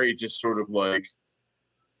very just sort of like,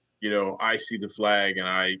 I see the flag and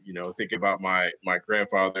I, think about my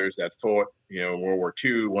grandfathers that fought, in World War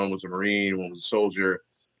II. One was a Marine, one was a soldier.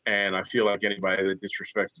 And I feel like anybody that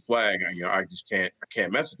disrespects the flag, I just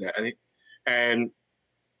can't mess with that. And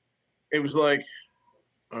it was like,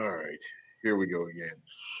 all right, here we go again.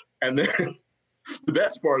 And then the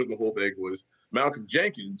best part of the whole thing was Malcolm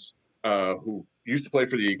Jenkins, who used to play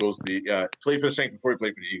for the Eagles, played for the Saints before he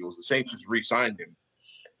played for the Eagles. The Saints just re-signed him.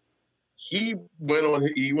 he went on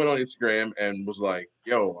Instagram and was like,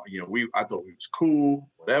 "Yo, I thought we was cool,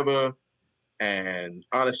 whatever." And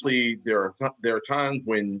honestly, there are times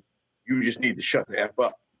when you just need to shut the F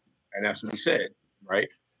up, and that's what he said, right?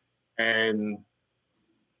 And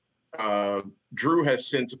Drew has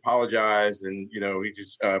since apologized, and he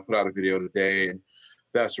just put out a video today and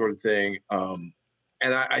that sort of thing. And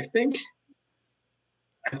I think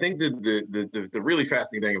the really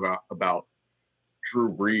fascinating thing about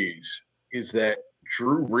Drew Brees is that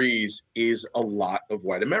Drew Brees is a lot of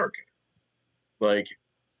white America. Like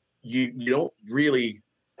you don't really.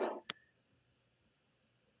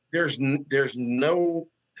 There's no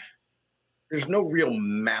real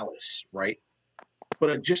malice, right?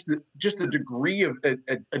 But just a degree of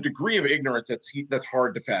ignorance that's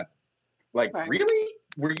hard to fathom. Like, right. Really?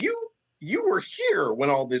 Were you were here when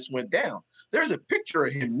all this went down? There's a picture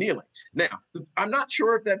of him kneeling. Now, I'm not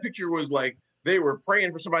sure if that picture was like they were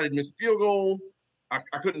praying for somebody to miss a field goal. I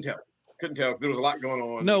couldn't tell. Couldn't tell because there was a lot going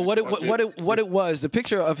on. No, what it was, the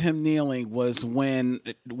picture of him kneeling was when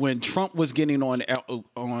Trump was getting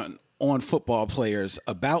on football players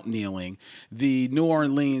about kneeling. The New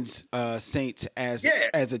Orleans Saints as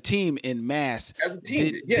a team in mass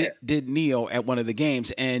did kneel at one of the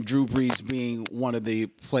games, and Drew Brees, being one of the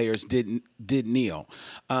players, did kneel.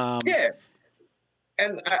 And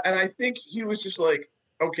I think he was just like,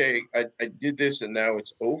 okay, I did this and now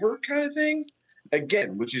it's over, kind of thing.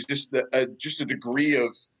 Again, which is just a degree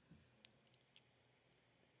of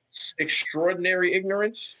extraordinary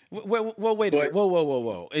ignorance. Well, wait a minute.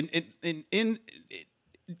 Whoa. And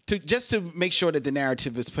to make sure that the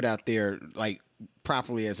narrative is put out there like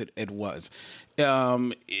properly as it was.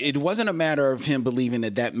 It wasn't a matter of him believing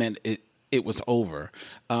that meant it was over.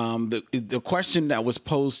 The question that was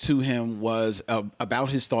posed to him was about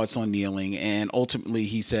his thoughts on kneeling, and ultimately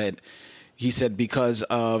he said because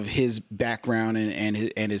of his background and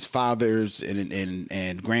his father's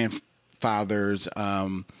and grandfather's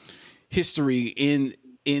history in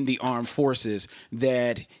the armed forces,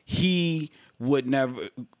 that he could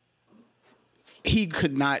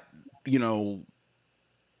not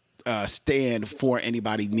stand for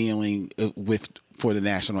anybody kneeling for the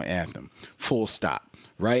national anthem. Full stop.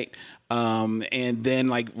 Right. And then,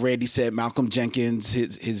 like Randy said, Malcolm Jenkins,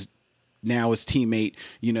 his teammate,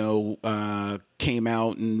 came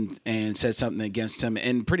out and said something against him,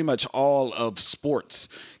 and pretty much all of sports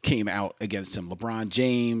came out against him. LeBron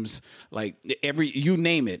James, like you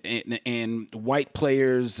name it, and white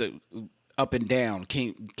players up and down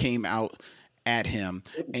came out at him,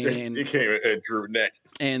 and it came at Drew neck.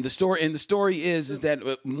 And the story is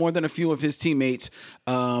that more than a few of his teammates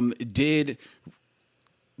did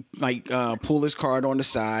pull his card on the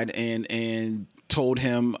side and told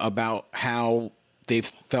him about how they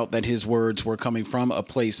felt that his words were coming from a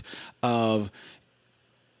place of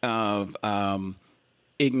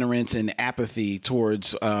ignorance and apathy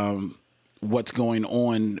towards what's going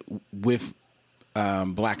on with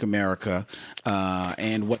Black America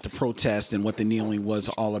and what the protest and what the kneeling was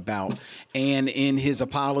all about. And in his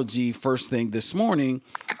apology first thing this morning,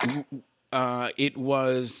 it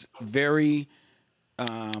was very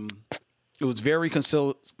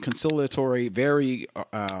conciliatory, very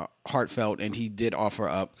heartfelt, and he did offer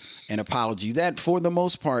up an apology that, for the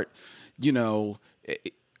most part,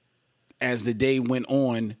 as the day went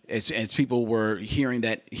on, as people were hearing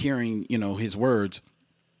his words,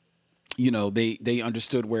 they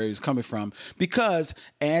understood where he was coming from, because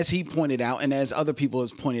as he pointed out, and as other people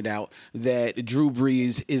have pointed out, that Drew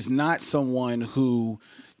Brees is not someone who,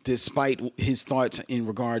 despite his thoughts in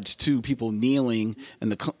regards to people kneeling in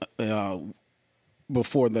the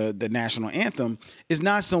before the national anthem, is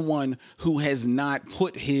not someone who has not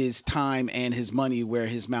put his time and his money where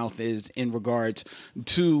his mouth is in regards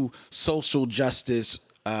to social justice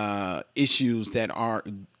issues that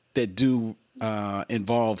do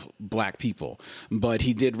involve Black people. But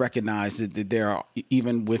he did recognize that there are,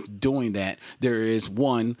 even with doing that, there is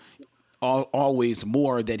always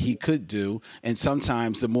more that he could do, and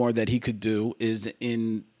sometimes the more that he could do is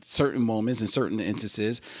in certain moments, in certain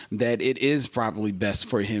instances, that it is probably best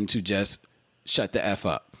for him to just shut the F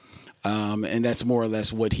up. And that's more or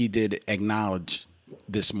less what he did acknowledge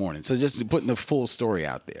this morning. So just putting the full story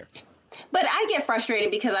out there. But I get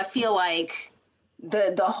frustrated because I feel like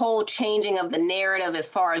the whole changing of the narrative as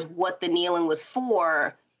far as what the kneeling was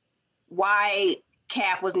for, why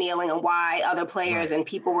Cap was kneeling and why other players and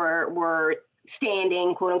people were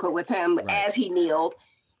standing, quote unquote, with him as he kneeled,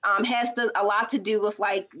 has a lot to do with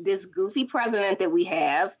like this goofy president that we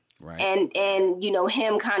have, and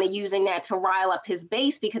him kind of using that to rile up his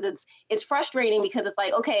base, because it's frustrating, because it's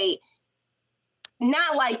like, okay,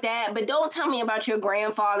 not like that, but don't tell me about your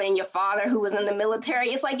grandfather and your father who was in the military.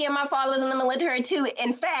 It's like, yeah, my father was in the military too.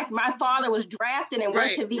 In fact, my father was drafted and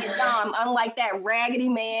went to Vietnam, unlike that raggedy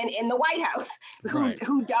man in the White House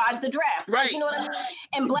who dodged the draft. Right. You know what I mean?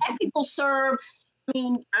 And Black people serve, I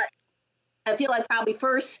mean, I feel like probably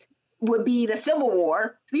first would be the Civil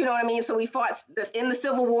War. You know what I mean? So we fought in the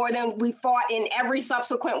Civil War, then we fought in every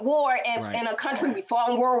subsequent war in a country. We fought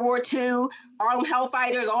in World War II, Harlem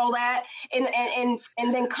Hellfighters, all that, and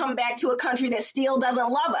then come back to a country that still doesn't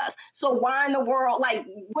love us. So why in the world, like,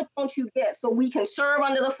 what don't you get? So we can serve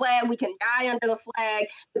under the flag, we can die under the flag,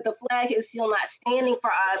 but the flag is still not standing for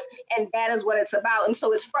us, and that is what it's about. And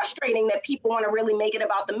so it's frustrating that people want to really make it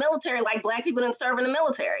about the military, like Black people didn't serve in the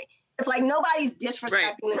military. It's like nobody's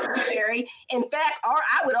disrespecting the military. In fact,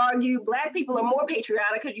 I would argue Black people are more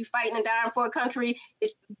patriotic because you're fighting and dying for a country.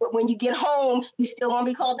 But when you get home, you still want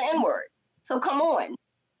to be called the N-word. So come on.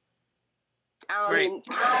 I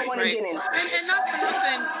don't want to get in. And not for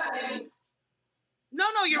nothing. No,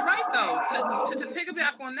 you're right though. To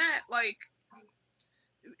piggyback on that, like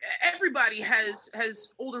everybody has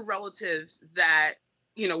older relatives that,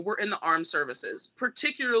 you know, we're in the armed services,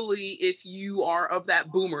 particularly if you are of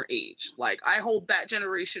that boomer age. Like, I hold that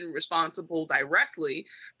generation responsible directly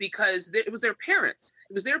because it was their parents.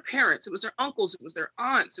 It was their parents. It was their uncles. It was their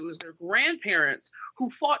aunts. It was their grandparents who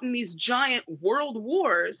fought in these giant world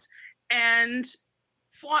wars and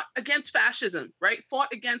fought against fascism, right? Fought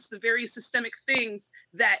against the very systemic things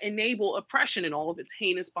that enable oppression in all of its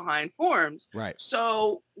heinous behind forms. Right.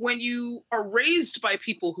 So when you are raised by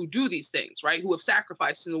people who do these things, right, who have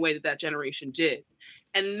sacrificed in the way that generation did,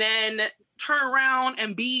 and then turn around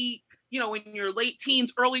and be, you know, in your late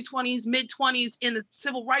teens, early 20s, mid 20s in the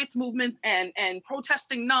civil rights movement and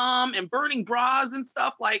protesting NOM and burning bras and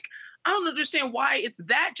stuff, like, I don't understand why it's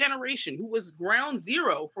that generation who was ground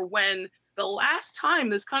zero for when the last time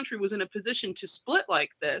this country was in a position to split like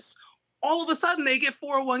this, all of a sudden they get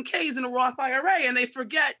 401ks in a Roth IRA and they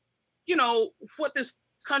forget, you know, what this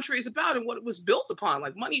country is about and what it was built upon.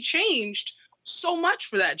 Like, money changed so much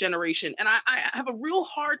for that generation. And I have a real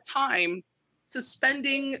hard time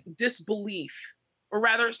suspending disbelief, or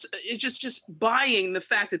rather it's just buying the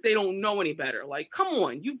fact that they don't know any better. Like, come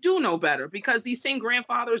on, you do know better, because these same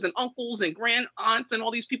grandfathers and uncles and grand aunts and all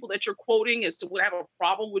these people that you're quoting as to would have a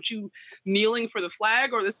problem with you kneeling for the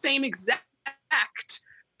flag are the same exact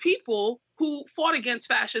people who fought against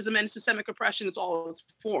fascism and systemic oppression in all its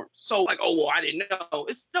forms. So like, oh, well, I didn't know.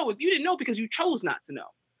 You didn't know because you chose not to know.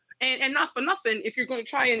 And not for nothing, if you're going to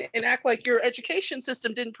try and act like your education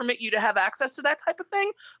system didn't permit you to have access to that type of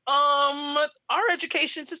thing, our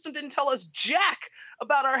education system didn't tell us jack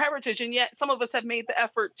about our heritage, and yet some of us have made the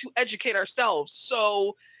effort to educate ourselves.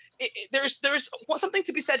 So there's something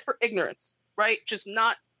to be said for ignorance, right? Just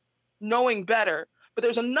not knowing better. But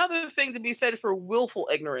there's another thing to be said for willful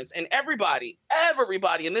ignorance. And everybody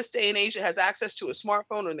in this day and age that has access to a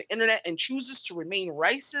smartphone or the internet and chooses to remain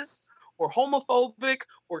racist or homophobic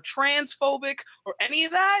or transphobic or any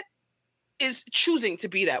of that is choosing to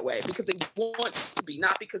be that way because they want to be,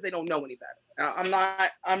 not because they don't know any better.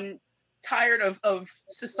 I'm tired of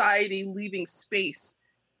society leaving space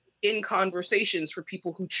in conversations for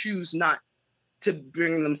people who choose not to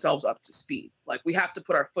bring themselves up to speed. Like, we have to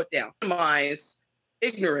put our foot down, minimize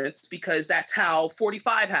ignorance, because that's how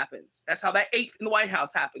 45 happens. That's how that 8th in the White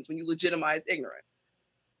House happens, when you legitimize ignorance.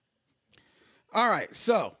 All right,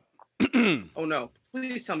 so oh no!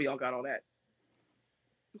 Please tell me y'all got all that.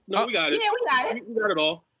 No, we got it. Yeah, we got it. We got it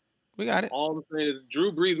all. We got it. All I'm saying is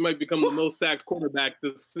Drew Brees might become the most sacked quarterback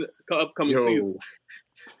this upcoming season.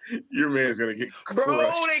 Your man's gonna get crushed. Bro,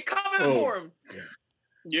 they coming for him.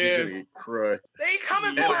 Yeah, gonna get crushed. They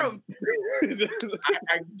coming for him.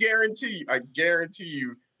 I guarantee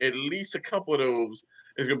you, at least a couple of those.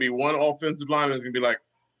 There's gonna be one offensive lineman that's gonna be like,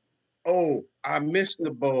 "Oh, I missed the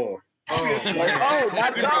ball." Oh, my God.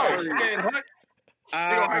 They're gonna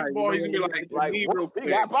hike the ball. He's gonna be like real quick. He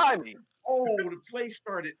got by me. Oh, the play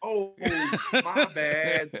started. Oh, my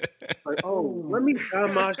bad. Like, oh, let me tie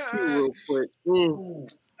my shoe real quick. Oh,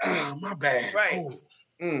 my bad. Right.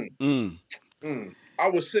 I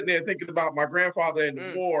was sitting there thinking about my grandfather in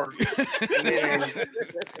the war. And then,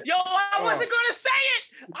 yo, I wasn't gonna say it.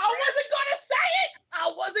 I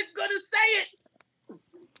wasn't gonna say it.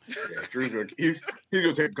 Yeah, Drew's he's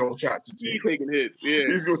gonna take a couple shots. He's taking hits. Yeah,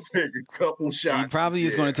 he's gonna take a couple shots. He probably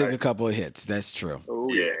is going to take a couple of hits. That's true. Oh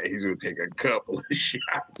yeah, he's gonna take a couple of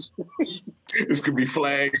shots. This could be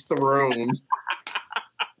flags thrown.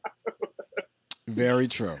 Very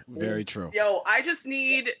true. Very true. Yo, I just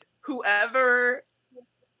need whoever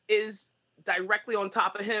is directly on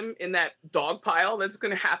top of him in that dog pile that's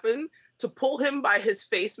going to happen to pull him by his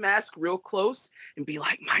face mask real close and be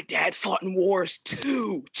like, "My dad fought in wars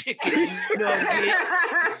too, chicken nugget."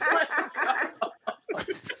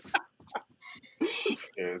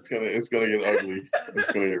 Yeah, it's gonna get ugly.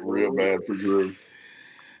 It's gonna get real bad for Drew.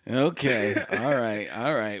 Okay.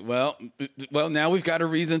 All right. Well, now we've got a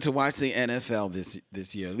reason to watch the NFL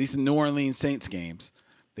this year. At least the New Orleans Saints games.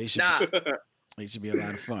 They should be a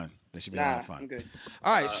lot of fun. I'm good.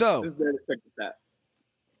 All right, so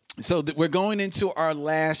we're going into our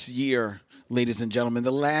last year, ladies and gentlemen,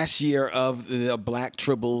 the last year of the Black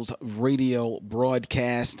Tribbles radio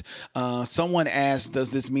broadcast. Someone asked,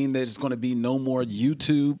 does this mean that it's going to be no more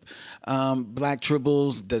YouTube Black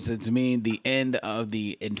Tribbles? Does it mean the end of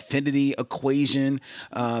the Infinity Equation,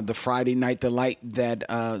 the Friday Night Delight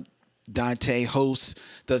that Dante hosts?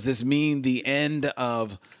 Does this mean the end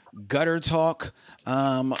of Gutter Talk,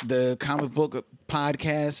 the comic book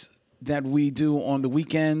podcast that we do on the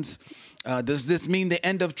weekends? Does this mean the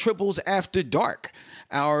end of Tribbles After Dark,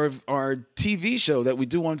 our TV show that we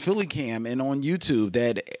do on Philly Cam and on YouTube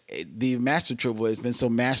that the Master Tribble has been so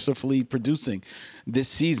masterfully producing this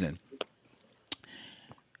season?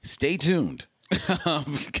 Stay tuned.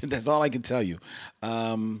 That's all I can tell you.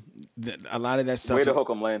 A lot of that stuff. Way to hook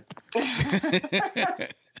 'em, Lynn.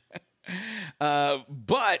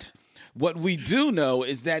 But what we do know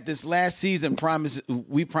is that this last season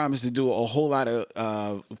we promised to do a whole lot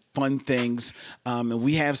of fun things, and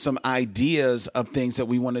we have some ideas of things that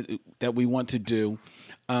we want to do,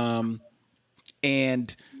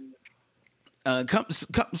 and a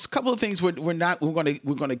couple of things we're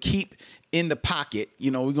going to keep in the pocket.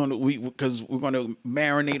 You know, because we're going to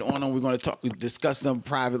marinate on them. We're going to discuss them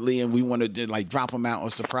privately, and we want to like drop them out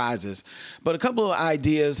as surprises. But a couple of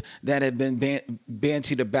ideas that have been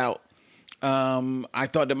bantied about, I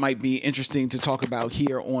thought that might be interesting to talk about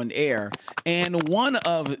here on air. And one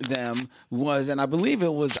of them was, and I believe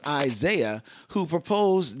it was Isaiah, who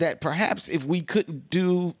proposed that perhaps if we couldn't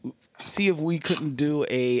do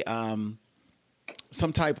a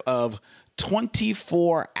some type of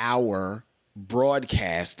 24-hour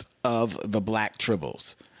broadcast of the Black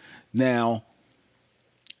Tribbles. Now,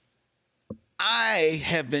 I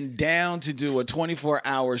have been down to do a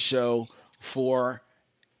 24-hour show forever.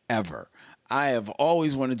 I have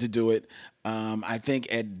always wanted to do it. I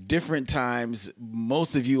think at different times,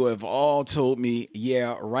 most of you have all told me,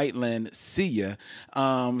 yeah, right, Len, see ya.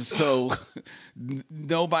 So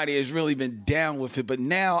nobody has really been down with it. But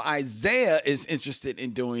now Isaiah is interested in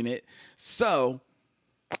doing it. So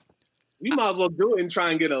we might as well do it and try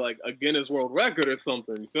and get a Guinness World Record or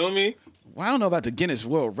something. You feel me? Well, I don't know about the Guinness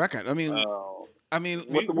World Record. I mean,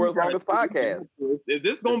 what's the world's longest podcast? Is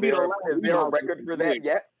this going to be the last? Is there a record for that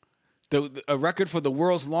yet? A record for the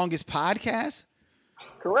world's longest podcast?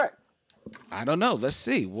 Correct. I don't know. Let's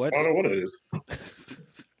see. I don't know what it is.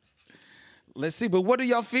 Let's see. But what do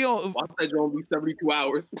y'all feel? I said you're going to be 72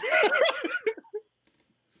 hours.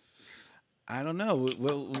 I don't know.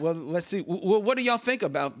 Well, let's see. Well, what do y'all think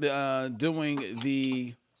about doing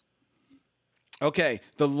the... Okay.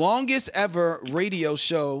 The longest ever radio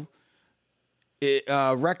show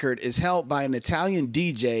record is held by an Italian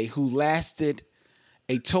DJ who lasted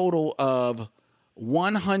a total of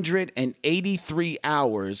 183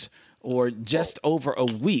 hours, or just over a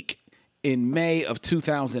week, in May of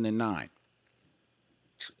 2009.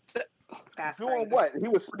 That's doing what? He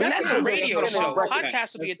was. And that's a radio show.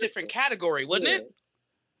 Podcast would be a different category, wouldn't it?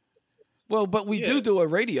 Well, but we do a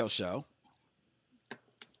radio show.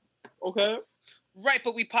 Okay. Right,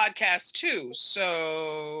 but we podcast too,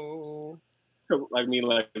 so. I mean,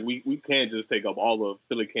 we can't just take up all the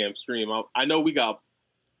Philly Cam stream. I know we got.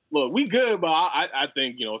 Look, we good, but I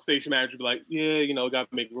think, station manager be like, yeah, got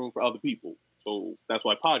to make room for other people. So that's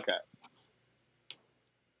why podcast.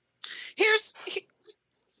 Here's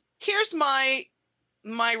my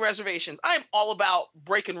reservations. I'm all about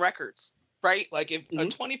breaking records, right? Like if a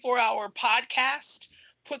 24-hour podcast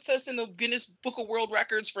puts us in the Guinness Book of World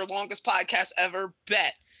Records for longest podcast ever,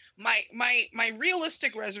 bet. My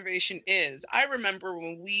realistic reservation is, I remember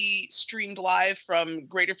when we streamed live from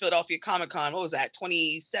Greater Philadelphia Comic Con, what was that,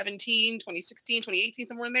 2017, 2016, 2018,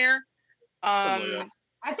 somewhere in there? I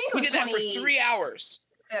think we did that for 3 hours.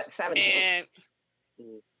 17. And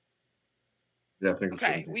yeah, I think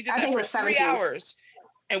okay, we did that for 3 hours,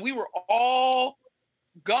 and we were all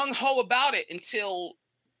gung-ho about it until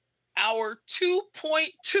hour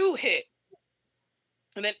 2.2 hit.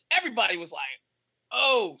 And then everybody was like,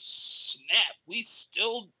 oh, snap, we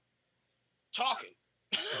still talking.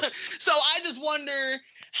 So I just wonder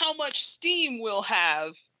how much steam we'll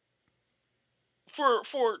have for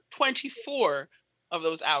 24. of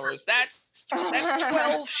those hours. That's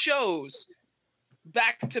 12 shows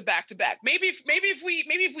back to back to back. Maybe if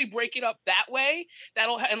we break it up that way,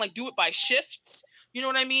 and like do it by shifts. You know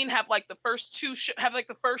what I mean? Have like the first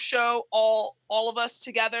the first show all of us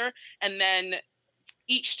together, and then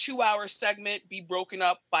each 2-hour segment be broken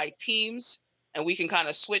up by teams, and we can kind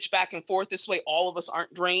of switch back and forth. This way, all of us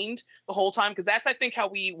aren't drained the whole time, because that's, I think, how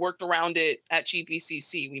we worked around it at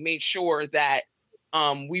GPCC. We made sure that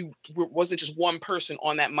wasn't just one person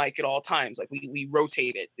on that mic at all times. Like we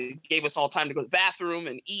rotated. It gave us all time to go to the bathroom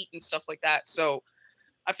and eat and stuff like that. So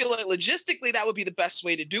I feel like logistically that would be the best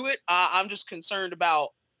way to do it. I'm just concerned about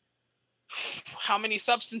how many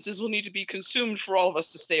substances will need to be consumed for all of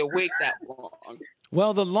us to stay awake that long.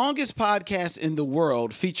 Well, the longest podcast in the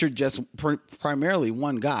world featured just primarily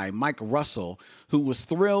one guy, Mike Russell, who was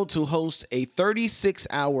thrilled to host a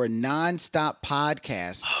 36-hour nonstop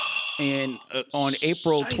podcast on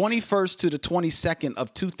April 21st to the 22nd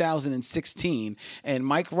of 2016. And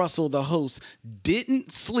Mike Russell, the host,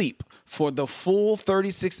 didn't sleep for the full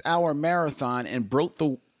 36-hour marathon and broke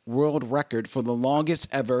the world record for the longest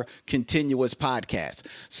ever continuous podcast.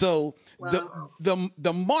 So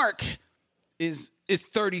the mark is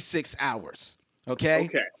 36 hours. Okay.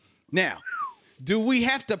 Now, do we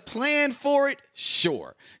have to plan for it?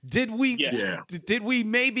 Sure. Did we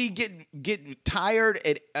maybe get tired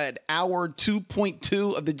at hour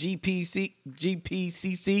 2.2 of the GPCC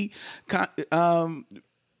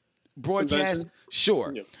broadcast?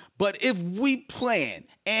 Sure. Yeah. But if we plan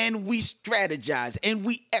and we strategize and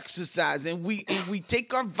we exercise and we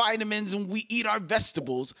take our vitamins and we eat our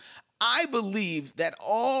vegetables, I believe that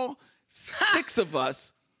all 6 of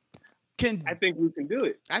us can. I think we can do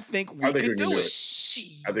it. I think we can do it.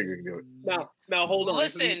 I think we can do it. Now hold on.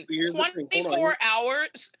 Listen, 24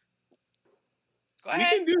 hours. Go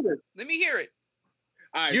ahead. We can do this. Let me hear it.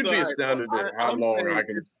 All right, you'd be astounded at how long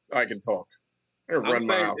I can talk. I'm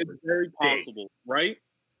saying it's very possible, right?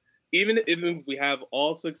 Even if we have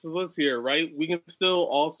all 6 of us here, right? We can still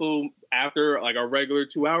also, after like our regular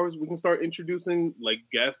 2 hours, we can start introducing like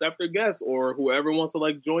guest after guest, or whoever wants to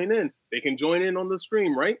like join in. They can join in on the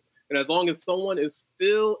stream, right? And as long as someone is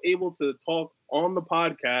still able to talk on the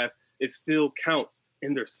podcast, it still counts.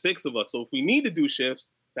 And there's 6 of us. So if we need to do shifts,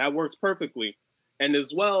 that works perfectly. And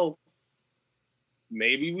as well,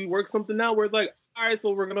 maybe we work something out where it's like, all right,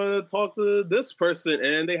 so we're going to talk to this person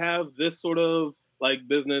and they have this sort of like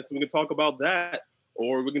business, and we can talk about that,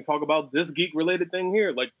 or we can talk about this geek related thing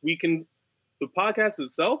here. Like the podcast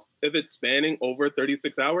itself, if it's spanning over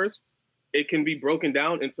 36 hours, it can be broken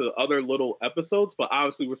down into other little episodes, but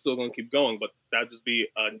obviously we're still going to keep going, but that'd just be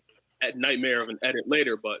a nightmare of an edit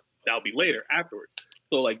later, but that'll be later afterwards.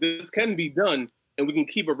 So like this can be done, and we can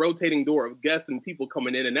keep a rotating door of guests and people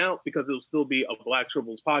coming in and out, because it'll still be a Black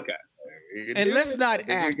Tribbles podcast. And let's not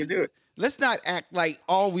act like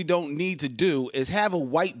all we don't need to do is have a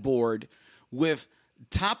whiteboard with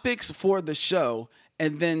topics for the show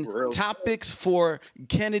and then topics for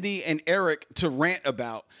Kennedy and Eric to rant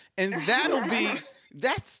about. And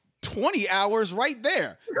that's 20 hours right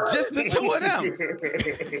there. Just the 2 of them.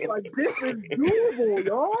 Like, this is doable,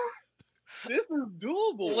 y'all. This is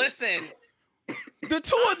doable. Listen. The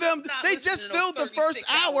 2 of them, they just filled the first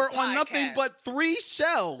hour on nothing but 3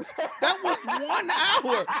 shells. That was 1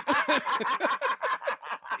 hour.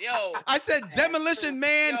 Yo, I said Demolition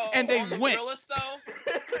Man, and they went.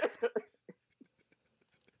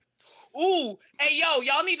 Ooh, hey,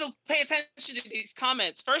 y'all need to pay attention to these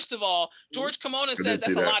comments. First of all, George Kimona says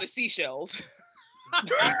that's a lot of seashells.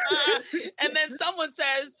 And then someone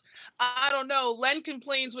says, I don't know, Len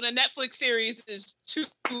complains when a Netflix series is too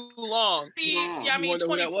long. I mean,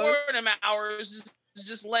 24 of them hours is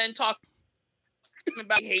just Len talking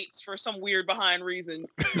about hates for some weird behind reason.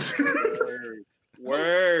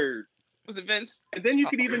 Word. Was it Vince? And then you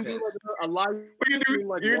could even do like a live. You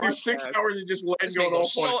can do 6 hours and just Len going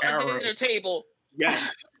off on arrow. Dinner table. Yeah.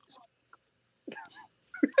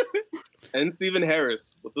 And Stephen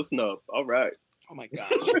Harris with the snub. All right. Oh my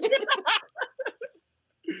gosh.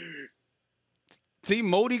 See,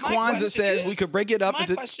 Modi Kwanzaa says we could break it up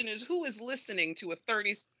into. My question is, who is listening to a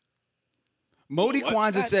 30? Modi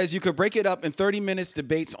Kwanzaa says you could break it up in 30 minutes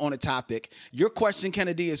debates on a topic. Your question,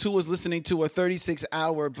 Kennedy, is who is listening to a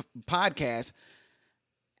 36-hour podcast?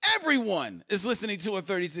 Everyone is listening to a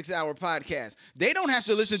 36-hour podcast. They don't have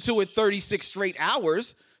to listen to it 36 straight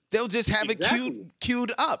hours. They'll just have it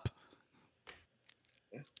queued up.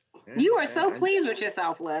 You are so pleased with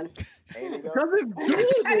yourself, Len. I'm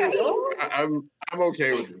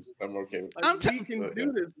okay with this. I'm okay with this. We can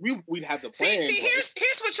do this. We'd have to plan. See, here's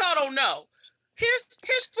what y'all don't know.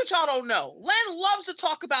 Here's what y'all don't know. Len loves to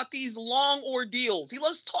talk about these long ordeals. He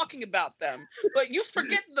loves talking about them. But you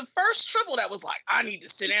forget the first Tribble that was like, I need to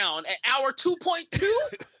sit down at hour 2.2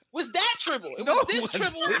 was that Tribble. It was this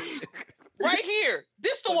Tribble right here.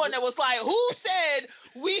 This the one that was like, who said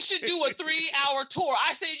we should do a 3-hour tour?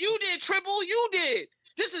 I said, you did, Tribble. You did.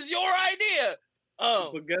 This is your idea. Oh,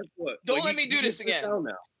 but guess what? Don't let me do this again.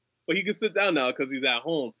 But he can sit down now because he's at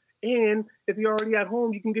home. And if you're already at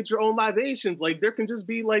home, you can get your own libations. Like there can just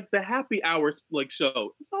be like the happy hours like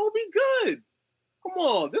show. That'll be good. Come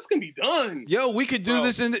on, this can be done. Yo, we could do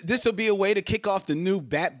this, and this will be a way to kick off the new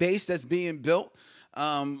Bat base that's being built.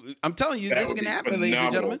 I'm telling you, this can happen, ladies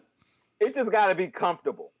and gentlemen. It just got to be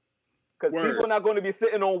comfortable, because people are not going to be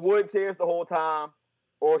sitting on wood chairs the whole time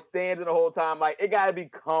or standing the whole time. Like it got to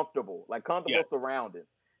be comfortable, like comfortable surroundings.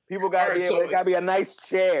 People got to be able. It got to be a nice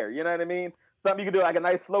chair. You know what I mean? Something you can do like a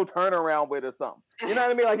nice slow turnaround with or something. You know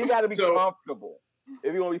what I mean? Like you got to be comfortable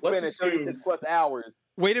if you want to be spending 36 plus hours.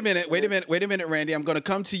 Wait a minute, Randy. I'm going to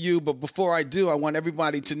come to you, but before I do, I want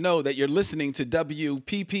everybody to know that you're listening to WPPM-LP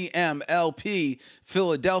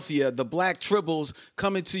Philadelphia, the Black Tribbles,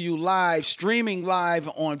 coming to you live, streaming live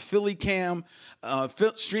on Philly Cam,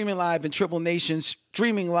 streaming live in Tribble Nation,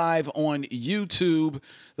 streaming live on YouTube.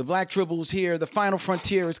 The Black Tribbles here. The Final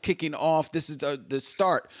Frontier is kicking off. This is the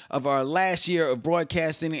start of our last year of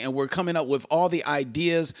broadcasting, and we're coming up with all the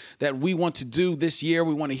ideas that we want to do this year.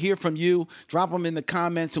 We want to hear from you. Drop them in the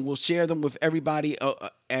comments, and we'll share them with everybody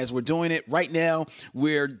as we're doing it. Right now,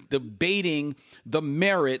 we're debating the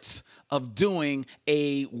merits of doing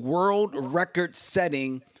a world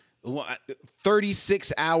record-setting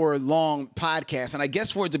 36-hour long podcast. And I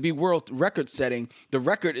guess for it to be world record setting, the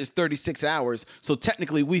record is 36 hours. So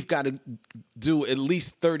technically we've got to do at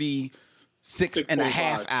least 36 and a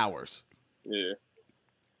half hours. Yeah.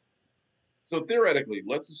 So theoretically,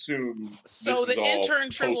 let's assume. So the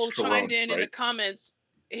intern Tribble chimed in the comments.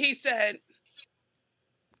 He said,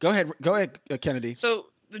 Go ahead, Kennedy. So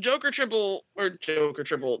the the Tribble,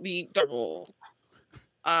 the double,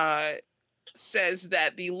 says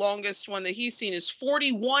that the longest one that he's seen is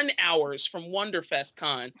 41 hours from Wonderfest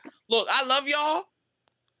Con. Look, I love y'all,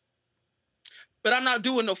 but I'm not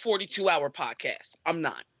doing no 42-hour podcast. I'm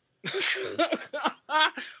not.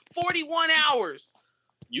 41 hours.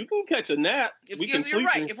 You can catch a nap. You're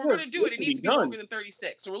right. If we're going to do it, it needs to be longer than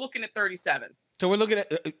 36. So we're looking at 37. So we're looking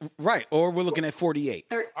at, or we're looking at 48.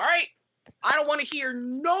 All right. I don't want to hear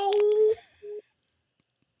no...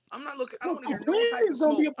 I'm not looking. I don't want to hear no type of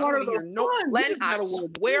smoke. I don't want to hear no. Len, I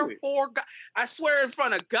swear for God, I swear in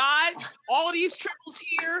front of God, all these Tribbles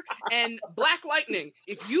here and Black Lightning.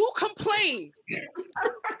 If you complain, even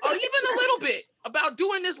a little bit about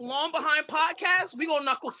doing this long behind podcast, we gonna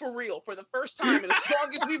knuckle for real for the first time. And as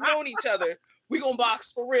long as we've known each other, we gonna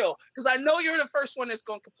box for real. Because I know you're the first one that's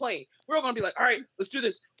gonna complain. We're all gonna be like, all right, let's do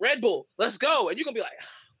this. Red Bull, let's go. And you're gonna be like,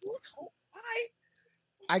 why?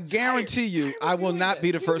 I guarantee you, I will not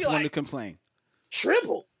be the first one to complain.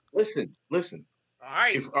 Tribble. Listen. All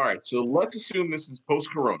right. All right. So let's assume this is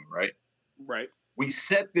post-corona, right? Right. We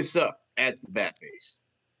set this up at the Bat Base,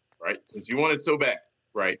 right? Since you want it so bad,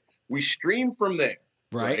 right? We stream from there,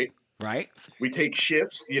 right? We take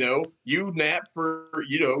shifts. You nap for,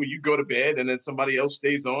 you go to bed, and then somebody else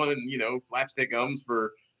stays on and flaps their gums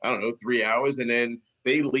for 3 hours, and then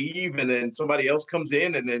they leave, and then somebody else comes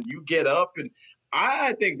in, and then you get up and.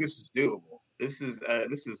 I think this is doable. This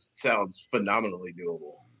sounds phenomenally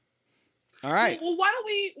doable. All right. Well, why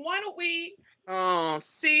don't we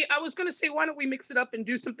see, I was gonna say, why don't we mix it up and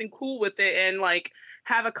do something cool with it and like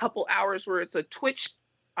have a couple hours where it's a Twitch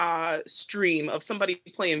stream of somebody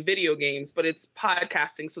playing video games, but it's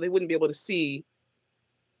podcasting, so they wouldn't be able to see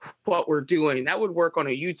what we're doing. That would work on a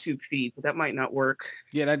YouTube feed, but that might not work.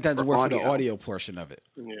 Yeah, that doesn't work for the audio portion of it.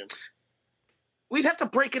 Yeah. We'd have to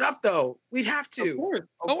break it up, though. We'd have to.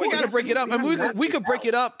 We got to break it up. I mean, we could break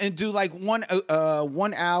it up and do like 1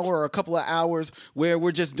 hour or a couple of hours where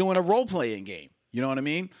we're just doing a role playing game. You know what I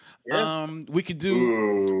mean? Yeah. We could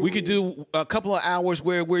do a couple of hours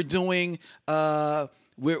where we're doing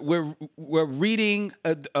we're reading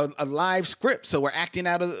a live script, so we're acting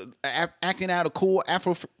out a cool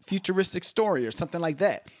Afro-futuristic story or something like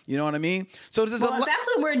that. You know what I mean? So if that's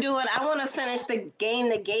what we're doing, I want to finish the game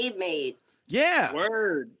that Gabe made. Yeah.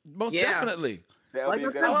 Word. Most definitely. I want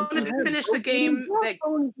to finish the game that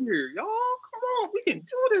here. Y'all, come on, we can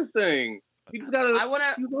do this thing. You just gotta. I want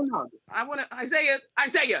to.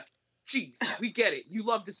 Isaiah. Jeez, we get it. You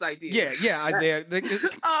love this idea. Yeah, Isaiah.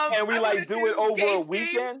 And we do it over a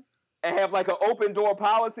weekend and have like an open door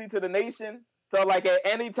policy to the nation. So like at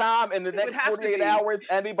any time in the next 48 hours,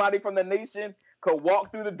 anybody from the nation could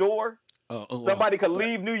walk through the door. Somebody could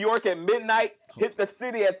leave New York at midnight, hit the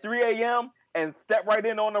city at 3 a.m., and step right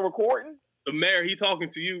in on the recording. The mayor, he talking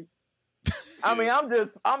to you. I mean, I'm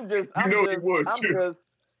just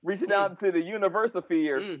reaching out into the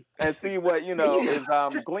universosphere and see what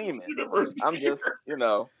is gleaming. I'm just,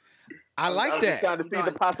 I like I'm that. just trying to see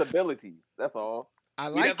the possibilities. That's all. I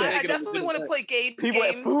like that. I definitely want to play Gabe's people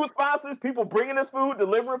game. Food sponsors, people bringing us food,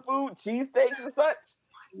 delivering food, cheesesteaks and such.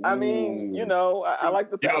 I mean, I like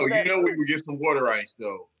the we would get some water ice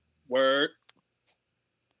though. Word.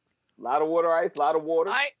 A lot of water ice, a lot of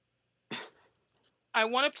water. I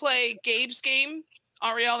want to play Gabe's game,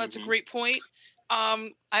 Ariel. That's a great point.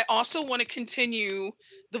 I also want to continue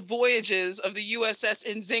the voyages of the USS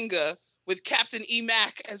Nzinga with Captain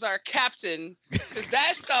E-Mac as our captain, because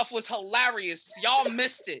that stuff was hilarious. Y'all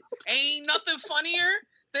missed it. Ain't nothing funnier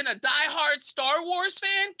than a diehard Star Wars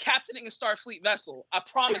fan captaining a Starfleet vessel. I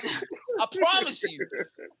promise you. I promise you.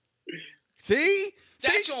 See?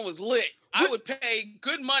 That joint was lit. I would pay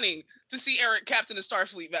good money to see Eric captain a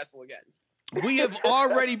Starfleet vessel again. We have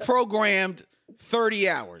already programmed 30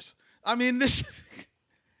 hours. I mean, this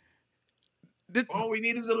all we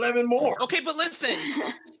need is 11 more. Okay, but listen.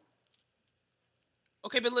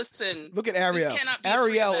 Look at Ariel.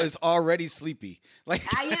 Ariel is already sleepy. Like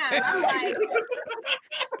I am. I'm like,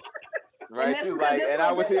 right? She's like, and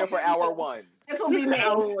I was here for hour 1. This will be me.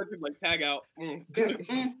 Like tag out.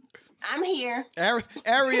 I'm here.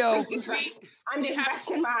 Ariel. I'm just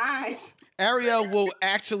resting my eyes. Ariel will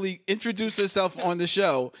actually introduce herself on the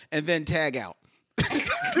show and then tag out.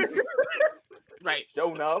 Right.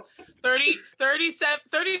 Show enough.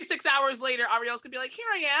 36 hours later, Ariel's gonna be like, here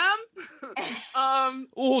I am.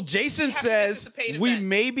 Oh, Jason says we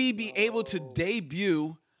maybe be able to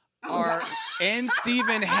debut our N.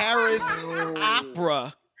 Stephen Harris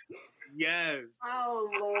opera. Yes. Oh,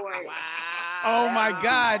 Lord. Wow. Oh, my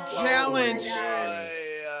God. Challenge.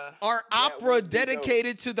 Our opera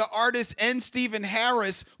dedicated to the artist N. Stephen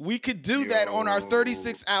Harris. We could do that on our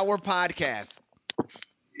 36-hour podcast.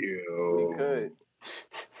 We could.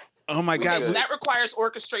 Oh, my God. So that requires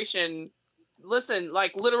orchestration. Listen,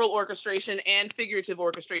 like literal orchestration and figurative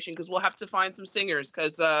orchestration, because we'll have to find some singers,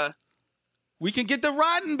 because we can get the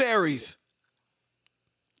Roddenberries.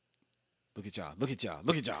 Look at y'all.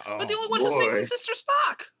 Oh, but the only one who sings is Sister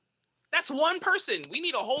Spock. That's one person. We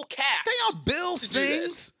need a whole cast. Bill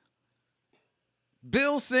sings.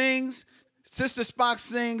 Bill sings. Sister Spock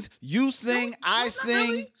sings. You sing. I sing.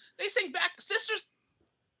 Really. They sing back. Sisters.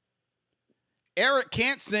 Eric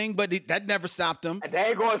can't sing, but that never stopped him. They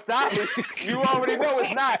ain't gonna stop me. You already know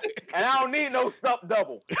it's not. And I don't need no stunt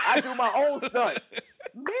double. I do my own stunt.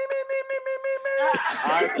 Me.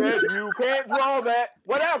 I said you can't draw that.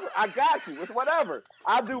 Whatever. I got you. It's whatever.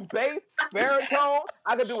 I do bass, baritone.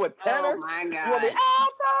 I can do a tenor. Oh my God. You want me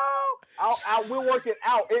alto? We'll work it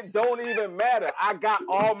out. It don't even matter. I got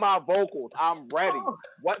all my vocals. I'm ready.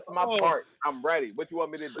 What's my part? I'm ready. What you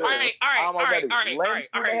want me to do? All right.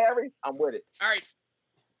 Harry, I'm with it. All right.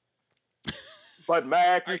 But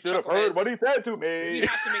Mac, you should have heard what he said to me.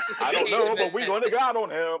 I don't know, but we're going to God on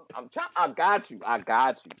him. I got you.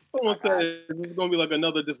 Someone said it's going to be like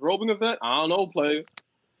another disrobing event. I don't know, play.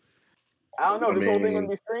 I don't know. This whole thing going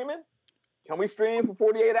to be streaming? Can we stream for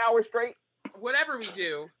 48 hours straight? Whatever we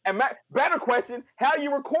do. And Mac, better question, how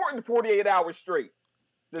you recording 48 hours straight?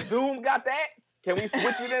 The Zoom got that? Can we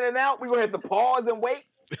switch it in and out? We're going to have to pause and wait?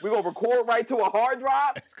 We're going to record right to a hard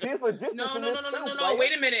drive? No.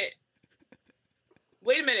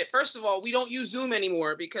 Wait a minute. First of all, we don't use Zoom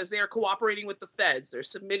anymore because they are cooperating with the feds. They're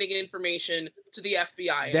submitting information to the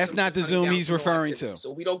FBI. That's not the Zoom he's referring to.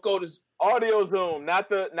 So we don't go to audio Zoom, not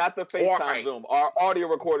the FaceTime Zoom. Our audio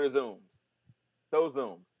recorder Zoom. Those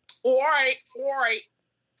Zooms. All right.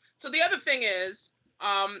 So the other thing is,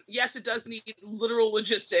 yes, it does need literal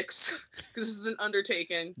logistics because this is an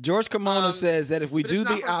undertaking. George Kimona says that if we do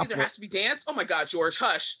the opera, there has to be dance. Oh my God, George,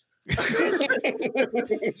 hush.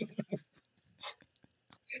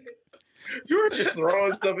 You're just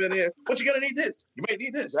throwing stuff in here. But you're gonna need this. You might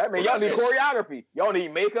need this. That means y'all need choreography. Y'all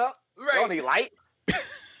need makeup. Right. Y'all need light.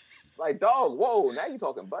 Like, dog, whoa, now you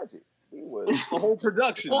talking budget. He was the whole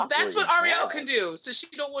production. Well, that's what Ariel can do. Since you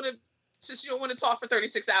don't want to talk for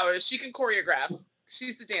 36 hours, she can choreograph.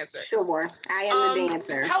 She's the dancer. Sure, I am the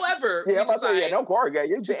dancer. However, we decided no choreograph.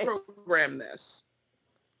 You to program this.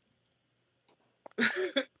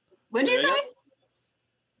 What'd you say?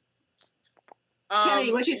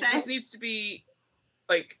 Kennedy, what'd you say? This needs to be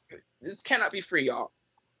this cannot be free, y'all.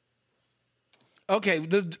 Okay,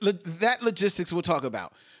 that logistics we'll talk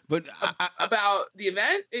about, but about the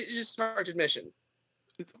event, it's just charge admission.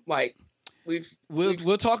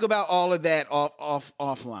 We'll talk about all of that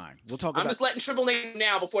offline. We'll talk. I'm just letting Triple name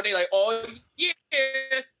now before they like, oh yeah.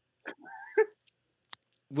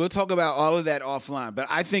 We'll talk about all of that offline. But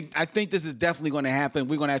I think this is definitely going to happen.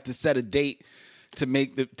 We're going to have to set a date to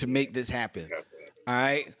make this happen. All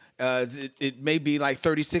right. It may be like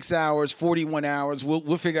 36 hours, 41 hours.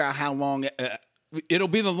 We'll figure out how long. It'll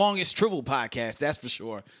be the longest Tribble podcast, that's for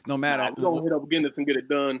sure. No matter. I'm going to hit up Guinness and get it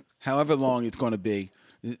done. However long it's going to be.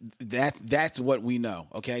 That's what we know.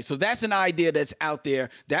 Okay, so that's an idea that's out there.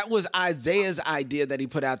 That was Isaiah's idea that he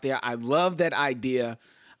put out there. I love that idea.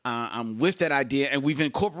 I'm with that idea, and we've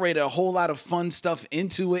incorporated a whole lot of fun stuff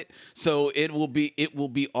into it. So it will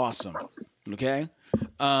be awesome. Okay.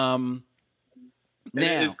 Now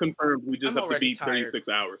it's confirmed. We just have to beat 36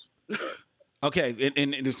 hours. Okay,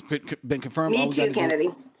 and it's been confirmed. Me too, Kennedy.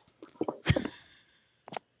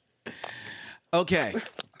 Okay.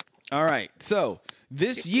 All right. So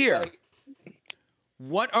this year,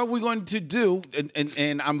 what are we going to do?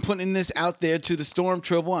 And I'm putting this out there to the Storm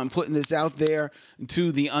Tribble. I'm putting this out there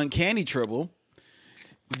to the Uncanny Tribble.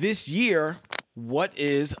 This year, what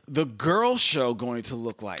is the girl show going to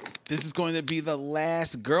look like? This is going to be the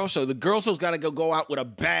last girl show. The girl show's got to go out with a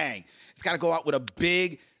bang. It's got to go out with a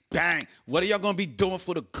big bang. What are y'all going to be doing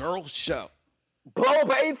for the girl show? Blow up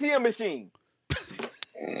an ATM machine.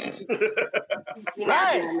 You're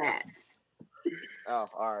not doing that. Oh,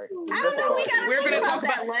 all right. I don't know. We're going to talk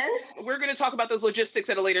about Len. We're going to talk about those logistics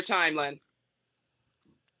at a later time, Len.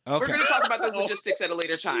 Okay. We're going to talk about those logistics at a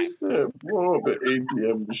later time. Yeah, blow up an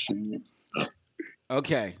ATM machine.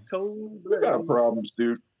 Okay. We got problems,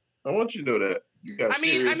 dude. I want you to know that. You got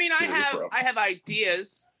I have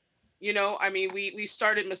ideas. You know, I mean, we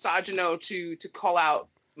started Misogyno to call out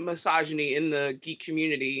misogyny in the geek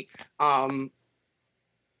community. And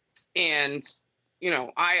you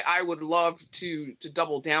know, I would love to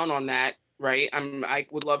double down on that, right? I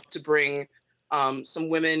would love to bring some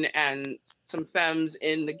women and some femmes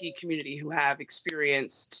in the geek community who have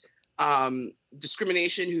experienced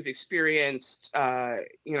discrimination, who've experienced,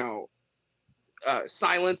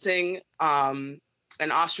 silencing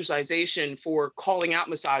and ostracization for calling out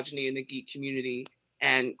misogyny in the geek community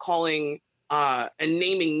and calling and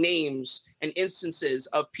naming names and instances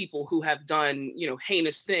of people who have done,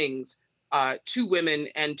 heinous things to women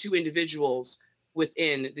and to individuals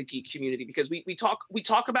within the geek community. Because we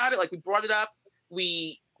talk about it, like we brought it up.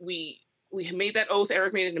 We made that oath.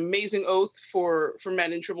 Eric made an amazing oath for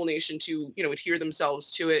men in Tribble Nation to, adhere themselves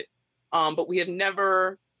to it. But we have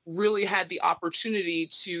never really had the opportunity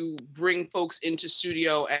to bring folks into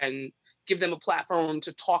studio and give them a platform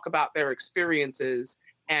to talk about their experiences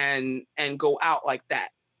and go out like that,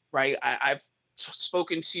 right? I've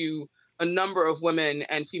spoken to a number of women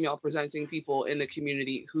and female presenting people in the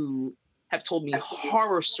community who have told me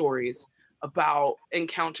horror stories about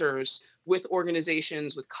encounters with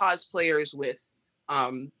organizations, with cosplayers, with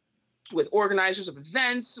organizers of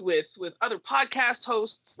events, with other podcast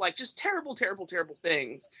hosts, like just terrible, terrible, terrible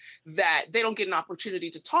things that they don't get an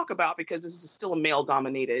opportunity to talk about because this is still a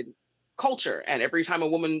male-dominated culture. And every time a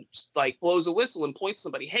woman like blows a whistle and points to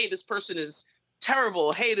somebody, hey, this person is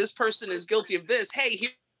terrible. Hey, this person is guilty of this. Hey,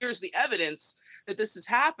 here's the evidence that this has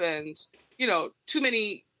happened. Too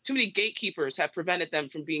many gatekeepers have prevented them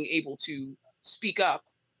from being able to speak up.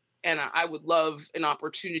 And I would love an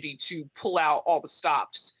opportunity to pull out all the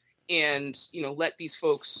stops and, let these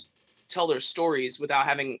folks tell their stories without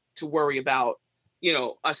having to worry about,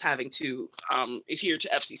 us having to adhere to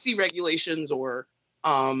FCC regulations or,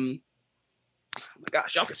 oh my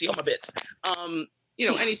gosh, y'all can see all my bits.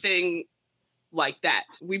 Anything like that.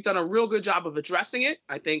 We've done a real good job of addressing it.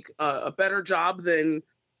 I think a better job than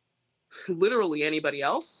literally anybody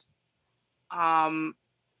else.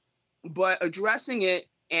 But addressing it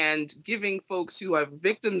and giving folks who are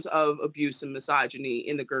victims of abuse and misogyny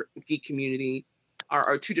in the geek community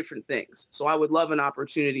are two different things. So I would love an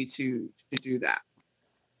opportunity to do that.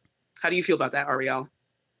 How do you feel about that, Ariel?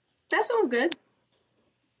 That sounds good.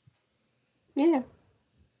 Yeah.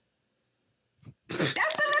 That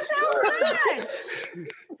sounds good.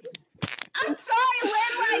 I'm sorry,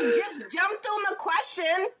 Len, just jumped on the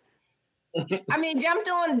question. Jumped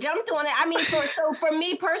on it. So for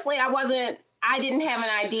me personally, I didn't have an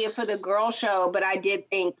idea for the girl show, but I did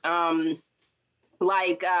think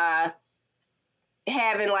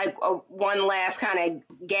having like one last kind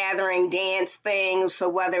of gathering dance thing. So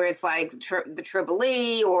whether it's like the Tribble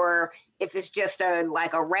or if it's just a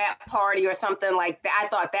rap party or something like that, I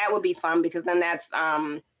thought that would be fun because then that's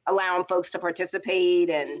allowing folks to participate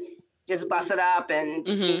and just bust it up and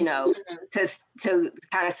to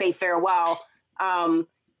kind of say farewell. So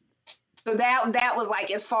that was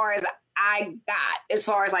like as far as I got as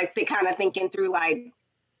far as like kind of thinking through like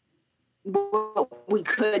what we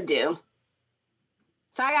could do.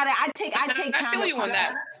 So I take I time. feel you on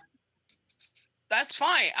that. That's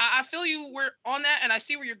fine. I feel you were on that, and I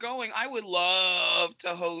see where you're going. I would love to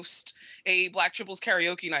host a Black Triples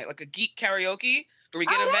karaoke night, like a geek karaoke, where we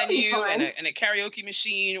get a venue and a karaoke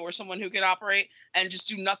machine or someone who can operate and just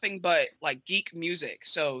do nothing but like geek music.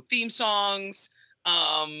 So theme songs,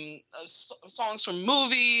 songs from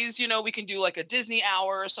movies. You know, we can do like a Disney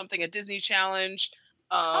hour or something, a Disney challenge.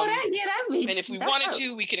 That'd be. And if we wanted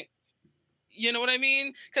to, we can. You know what I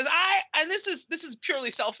mean? Because this is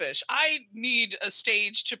purely selfish. I need a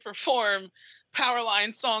stage to perform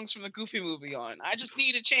Powerline songs from the Goofy movie on. I just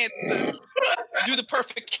need a chance to do the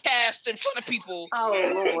perfect cast in front of people. Oh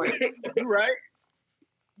Lord, you right?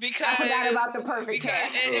 Because I forgot about the perfect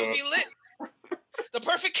cast. And it'd be lit. The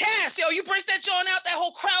perfect cast, yo! You break that joint out, that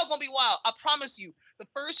whole crowd gonna be wild. I promise you. The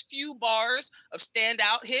first few bars of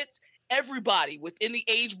standout hits, everybody within the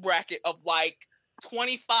age bracket of like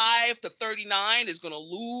 25 to 39 is going to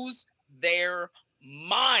lose their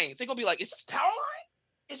minds. They're going to be like, is this Powerline?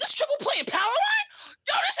 Is this Triple playing Powerline?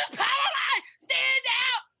 Yo, this is Powerline! Stand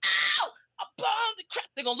out! Ow! I bombed the crap.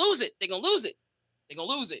 They're going to lose it. They're going to lose it. They're going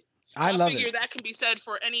to lose it. So I love figure it. that can be said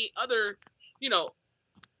for any other,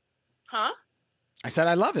 Huh? I said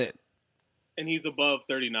I love it. And he's above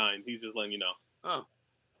 39. He's just letting you know. Oh.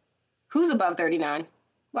 Who's above 39?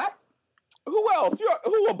 What? Who else?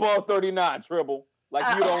 Who above 39, Tribble?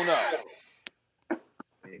 Like you don't know.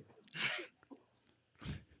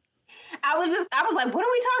 I was like, what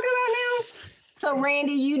are we talking about now? So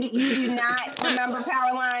Randy, you do not remember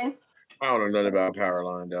Powerline? I don't know nothing about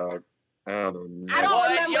Powerline, dog. I don't know. I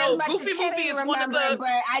don't remember as much Goofy as movie Kennedy is one of the.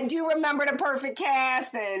 but I do remember the perfect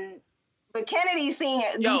cast, but Kennedy's seen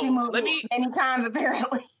it Goofy movie many times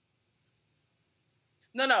apparently.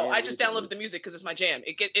 No, I just downloaded the music because it's my jam.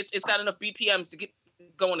 It's got enough BPMs to get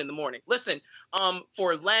going in the morning. Listen,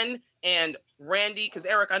 for Len and Randy, because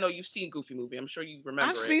Eric, I know you've seen Goofy movie. I'm sure you remember.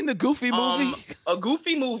 I've seen the Goofy movie. A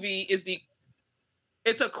Goofy movie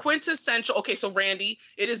it's a quintessential. Okay, so Randy,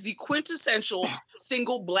 it is the quintessential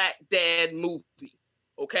single black dad movie.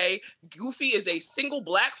 Okay, Goofy is a single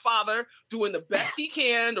black father doing the best he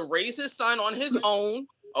can to raise his son on his own.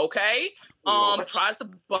 Okay. Tries to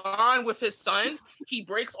bond with his son. He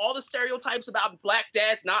breaks all the stereotypes about black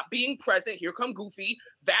dads not being present. Here come Goofy,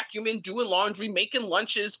 vacuuming, doing laundry, making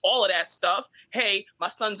lunches, all of that stuff. Hey, my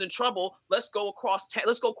son's in trouble. Let's go across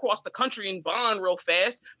the country and bond real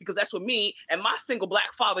fast because that's what me and my single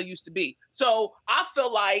black father used to be. So I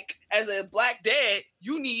feel like as a black dad,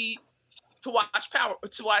 you need to watch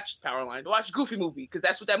Powerline, to watch Goofy movie because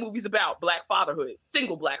that's what that movie's about. Black fatherhood,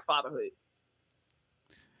 single black fatherhood.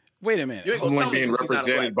 Wait a minute. Someone being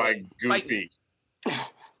represented by Goofy.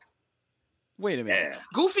 Wait a minute. Yeah.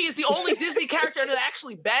 Goofy is the only Disney character that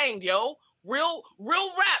actually banged, yo. Real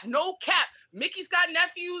rap, no cap. Mickey's got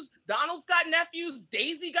nephews. Donald's got nephews.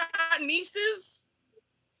 Daisy got nieces.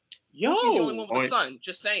 Yo. He's the only one with a son.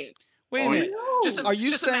 Just saying. Wait a minute. Are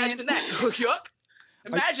you saying imagine that? Yuck.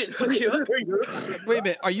 Imagine. Wait a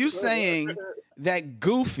minute. Are you saying that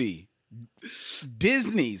Goofy,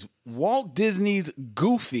 Walt Disney's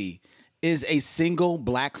Goofy, is a single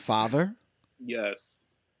black father? Yes.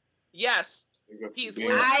 Yes. He's I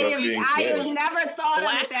have never thought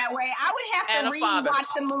of it that way. I would have to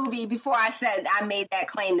rewatch the movie before I said I made that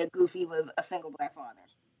claim that Goofy was a single black father.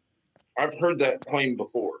 I've heard that claim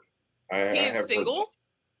before. He is single.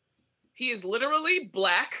 He is literally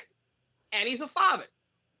black, and he's a father.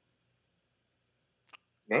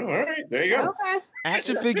 Oh, all right, there you go. Okay.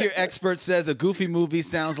 Action figure expert says a Goofy movie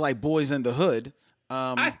sounds like Boys in the Hood.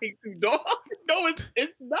 I hate you, dog. No, it's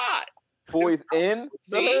not. Boys in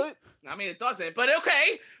the Hood? I mean, it doesn't, but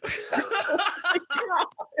okay.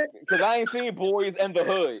 Because I ain't seen Boys in the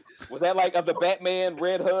Hood. Was that like of the Batman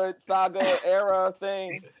Red Hood saga era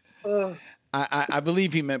thing? I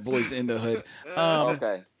believe he meant Boys in the Hood.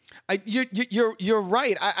 Okay. You're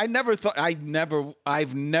right. I've never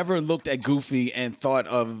looked at Goofy and thought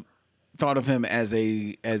of him as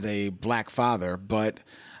a black father, but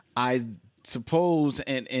I suppose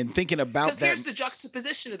and thinking about that. Because here's the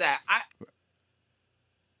juxtaposition of that.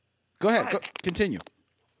 Go ahead. Continue.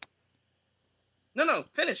 No,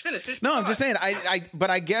 finish. No, I'm just saying. But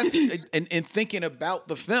I guess in thinking about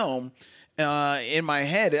the film, in my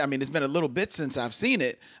head, I mean, it's been a little bit since I've seen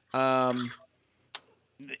it. I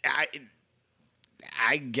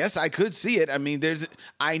guess I could see it. I mean,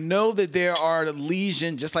 I know that there are a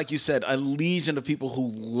legion, just like you said, a legion of people who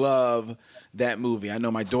love that movie. I know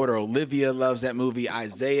my daughter Olivia loves that movie.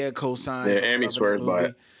 Isaiah co-signs. Yeah, Amy swears by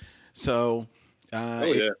it. So,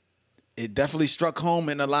 it definitely struck home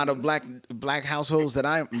in a lot of black households that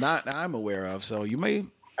I'm aware of. So you may.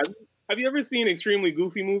 Have you ever seen Extremely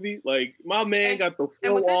Goofy movie? Like, my man got the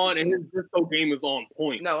full on, and his disco game is on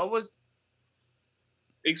point. No, it was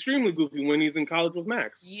Extremely Goofy when he's in college with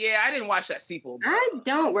Max. Yeah, I didn't watch that sequel. I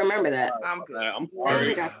don't remember that. I'm good. I'm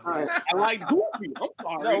sorry. I like Goofy. I'm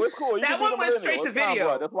sorry. No, it's cool. That one went straight to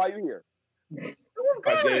video. That's why you're here.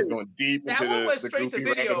 Jay's going deep that into one went the straight to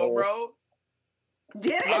Goofy video, rabbit bro.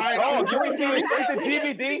 Did it? Oh, you ain't seen the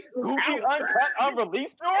DVD? Goofy Uncut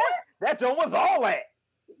Unreleased joint? That joint was all that.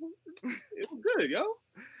 It was good, yo.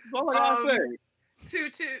 That's all I gotta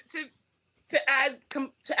say. To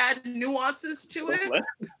add nuances to it,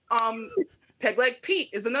 Peg Leg Pete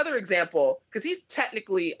is another example because he's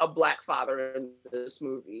technically a black father in this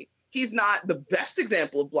movie. He's not the best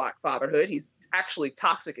example of black fatherhood. He's actually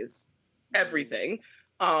toxic as everything.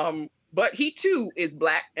 But he too is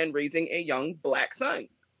black and raising a young black son.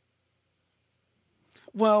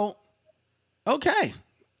 Well, okay.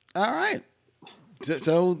 All right.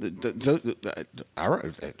 So all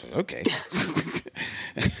right. Okay.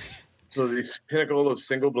 So the pinnacle of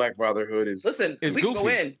single black fatherhood is we can go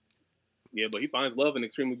in. Yeah, but he finds love in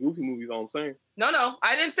Extremely Goofy movies. All I'm saying. No,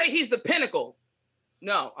 I didn't say he's the pinnacle.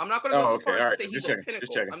 No, I'm not going to go so far as to say he's the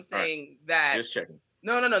pinnacle. I'm saying that. Just checking.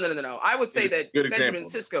 No. I would say that Benjamin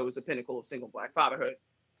example. Sisko is the pinnacle of single black fatherhood.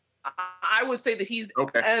 I would say that he's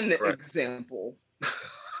an example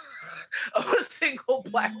of a single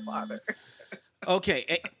black father.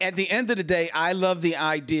 Okay. At the end of the day, I love the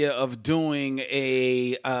idea of doing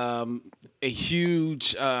a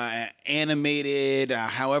huge animated,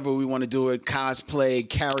 however we want to do it, cosplay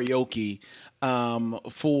karaoke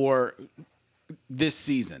for this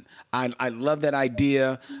season. I love that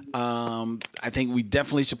idea. I think we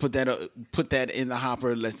definitely should put that in the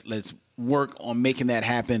hopper. Let's work on making that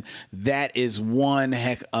happen. That is one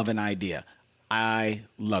heck of an idea. I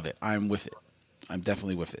love it. I'm with it. I'm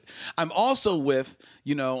definitely with it. I'm also with,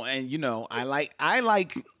 I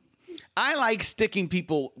like sticking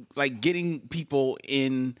people, like getting people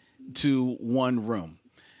into one room.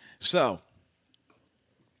 So,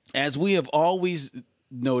 as we have always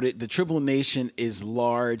noted, the Tribble Nation is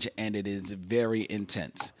large and it is very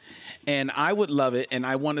intense. And I would love it, and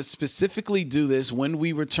I want to specifically do this when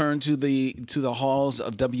we return to the halls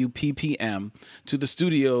of WPPM, to the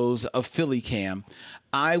studios of Philly Cam.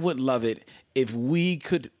 I would love it if we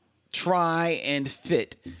could try and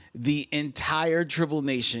fit the entire Tribble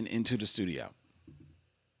Nation into the studio.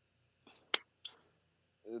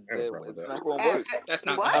 It's not going to work. That's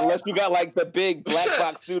not unless you got like the big black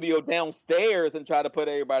box studio downstairs and try to put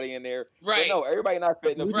everybody in there. Right. But no, everybody not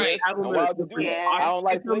fitting them. Right. I don't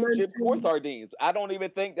like flake chips or sardines. I don't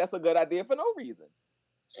even think that's a good idea for no reason.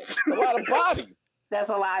 It's a lot of bodies. That's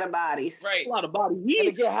a lot of bodies. Right. A lot of bodies. And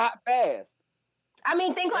it get hot fast. I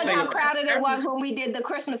mean, think like how crowded it was when we did the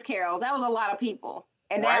Christmas carols. That was a lot of people.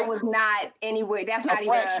 And that was not anywhere. That's not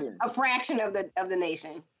even a fraction of the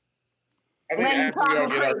nation. I think after we all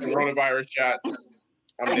get our coronavirus shots,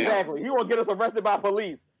 Exactly. You won't get us arrested by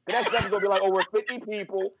police. That's definitely going to be like over 50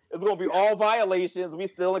 people. It's going to be all violations. We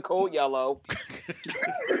still in code yellow.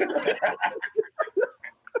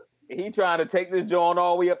 He trying to take this joint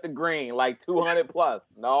all the way up to green, like 200 plus.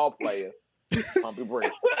 No, player. Pump your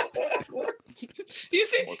brakes. You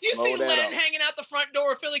see Len hanging out the front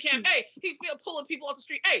door of Philly Camp. Hey, he's pulling people off the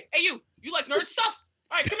street. Hey, you like nerd stuff?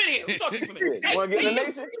 All right, come in here. We'll talk to you for a minute. Hey, you want to get in the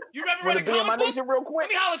nation? You ever read a comic book? Nation real quick? Let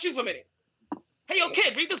me holler at you for a minute. Hey, yo,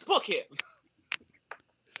 kid, read this book here.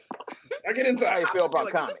 I get inside. How you feel about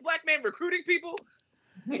Is comics? this black man recruiting people?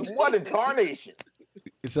 What in tarnation?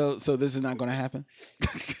 So this is not going to happen?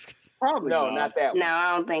 Probably not that one. No,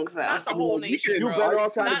 I don't think so. Not the whole nation, You bro. better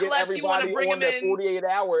off trying Not to get unless you want to everybody bring on him that in.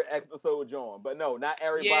 48-hour episode, John. But no, not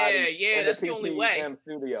everybody. Yeah, in that's the the only way. PPM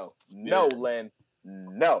studio. No, Len.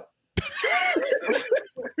 No.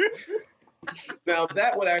 Now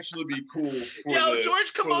that would actually be cool. Yo,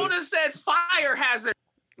 George Kimona said fire hazard.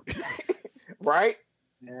 Right?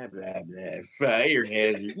 Blah, blah, blah. Fire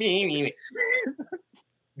hazard.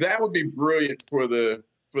 That would be brilliant for the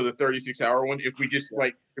 36-hour one. If we just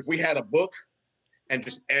if we had a book and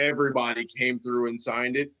just everybody came through and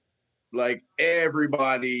signed it, like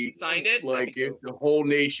everybody signed it, like if the whole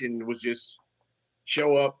nation was just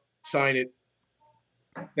show up, sign it.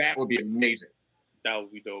 That would be amazing. That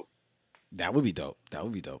would be dope. That would be dope.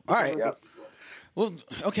 All right. Yep. Well,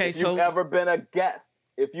 okay. If So you've ever been a guest,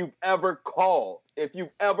 if you've ever called, if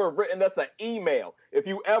you've ever written us an email, if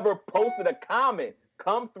you ever posted a comment,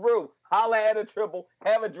 come through, holla at a Tribble,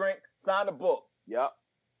 have a drink, sign a book. Yep.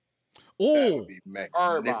 Oh,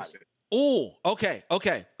 magnificent. Oh, okay.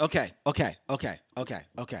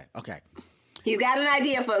 He's got an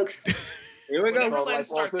idea, folks. Here we go. Let's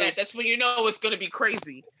start that. That's when you know it's going to be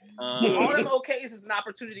crazy. All them OKs is an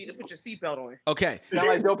opportunity to put your seatbelt on. Okay. Sound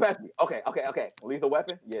like Joe Pesci. Okay. Lethal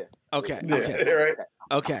Weapon? Yeah. Okay.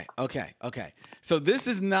 So this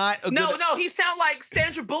is not a No, he sound like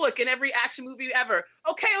Sandra Bullock in every action movie ever.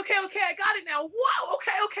 Okay, I got it now. Whoa,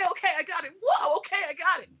 okay, I got it. Whoa, okay, I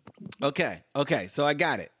got it. Okay, so I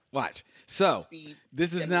got it. Watch. So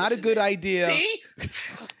this is not a good idea. See?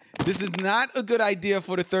 This is not a good idea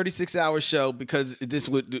for the 36-hour show because it's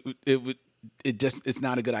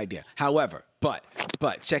not a good idea. However, but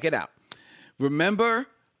check it out. Remember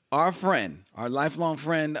our lifelong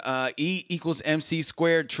friend, E = MC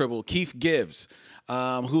squared Tribble, Keith Gibbs,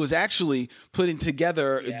 who is actually putting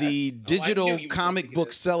together the digital comic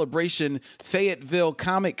book celebration Fayetteville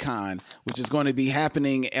Comic Con, which is going to be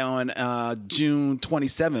happening on June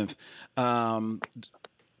 27th.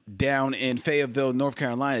 Down in Fayetteville, North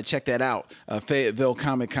Carolina. Check that out. Fayetteville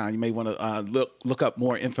Comic Con. You may want to look up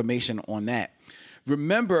more information on that.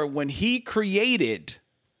 Remember when he created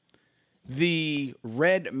the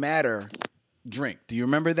Red Matter drink? Do you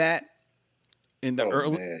remember that? In the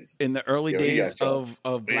early days of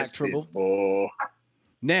Black Tribble?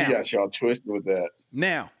 Now you got y'all twisted with that.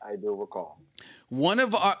 Now I do recall. One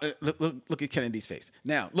of our look at Kennedy's face.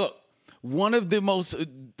 Now look. One of the most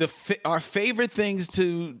our favorite things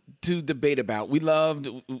to debate about. We loved.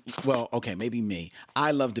 Well, okay, maybe me.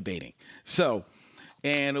 I love debating. So,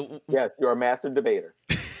 and yes, you're a master debater.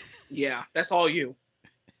 Yeah, that's all you.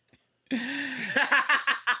 I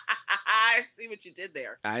see what you did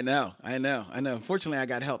there. I know. Fortunately, I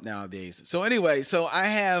got help nowadays. So anyway, I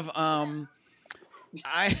have none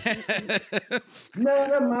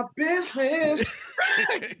of my business.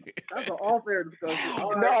 That's an off-air discussion.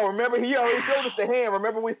 No, remember he already showed us the hand.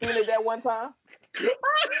 Remember we seen it that one time?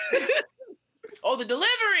 Oh, the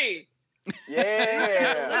delivery.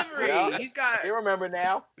 Yeah. Delivery. Yeah. He's got. You remember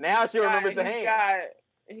now. Now she remembers the hand.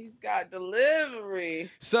 He's got delivery.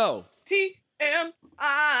 So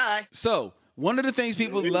TMI. So one of the things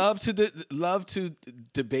people love to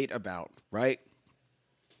debate about, right,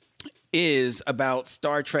 is about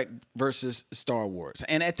Star Trek versus Star Wars.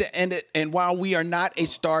 And at the end, and while we are not a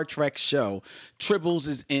Star Trek show, Tribbles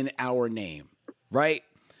is in our name, right?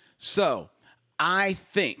 So I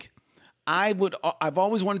think I've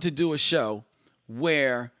always wanted to do a show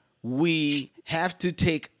where we have to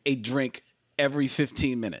take a drink every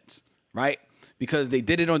 15 minutes, right? Because they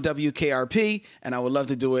did it on WKRP, and I would love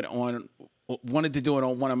to do it on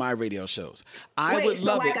one of my radio shows. I would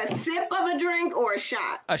love it. A sip of a drink or a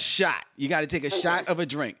shot? A shot. You got to take a shot of a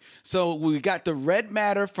drink. So we got the Red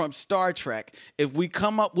Matter from Star Trek. If we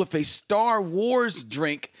come up with a Star Wars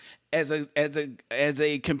drink as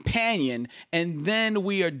a companion, and then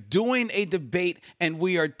we are doing a debate and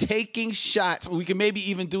we are taking shots. We can maybe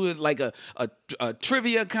even do it like a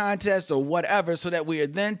trivia contest or whatever, so that we are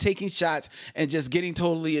then taking shots and just getting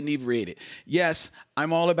totally inebriated. Yes,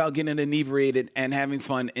 I'm all about getting inebriated and having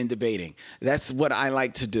fun in debating. That's what I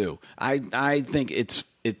like to do. I think it's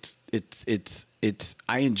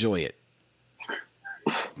I enjoy it.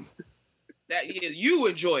 You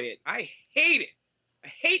enjoy it. I hate it. I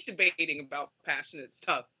hate debating about passionate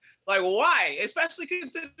stuff. Like, why? Especially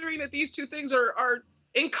considering that these two things are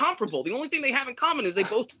incomparable. The only thing they have in common is they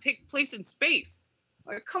both take place in space.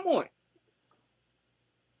 Like, come on.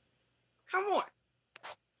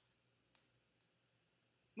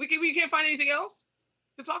 We can't find anything else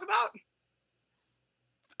to talk about?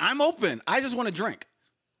 I'm open. I just want to drink.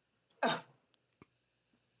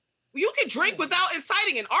 You can drink without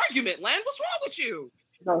inciting an argument, Len. What's wrong with you?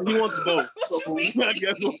 No, he wants both. He's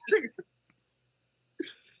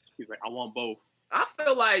like, I want both. I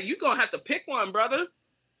feel like you're going to have to pick one, brother.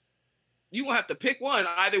 You're going to have to pick one.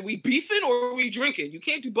 Either we beefing or we drinking. You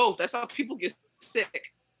can't do both. That's how people get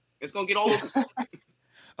sick. It's going to get all over.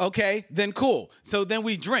 Okay, then cool. So then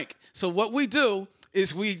we drink. So what we do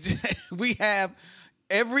is we have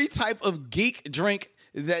every type of geek drink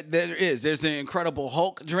that there is. There's an Incredible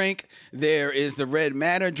Hulk drink. There is the Red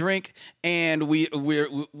Matter drink, and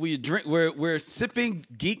we're sipping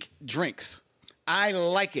geek drinks. I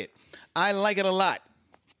like it. I like it a lot.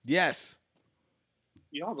 Yes.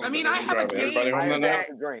 I mean, I have a game that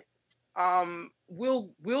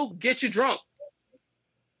we'll get you drunk.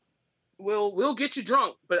 We'll get you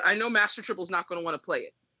drunk, but I know Master Tribble's not going to want to play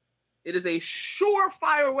it. It is a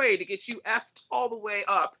surefire way to get you effed all the way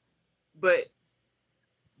up, but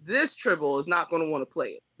this Tribble is not going to want to play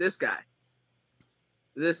it. This guy.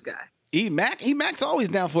 E-Mac's always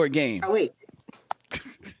down for a game. Oh, wait.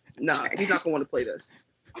 Nah, he's not going to want to play this.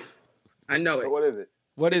 I know it. So what is it?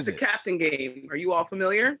 What It's is the it? Captain game. Are you all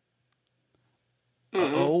familiar?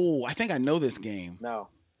 Oh, I think I know this game. No.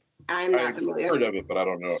 I'm not familiar. I've heard of it, but I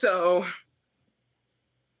don't know.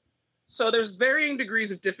 So there's varying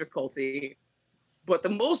degrees of difficulty, but the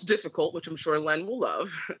most difficult, which I'm sure Len will love,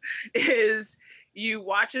 is you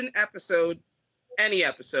watch an episode, any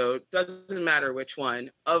episode, doesn't matter which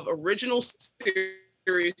one, of original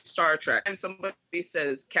series Star Trek, and somebody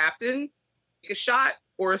says, Captain, take a shot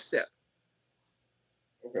or a sip.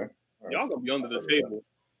 Okay. Y'all gonna be under the table.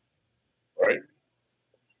 Right.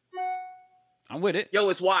 I'm with it. Yo,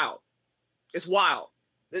 it's wild. It's wild.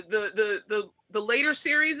 The later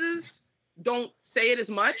series don't say it as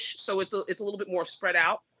much, so it's a little bit more spread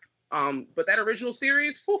out. But that original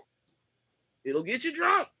series, whew, it'll get you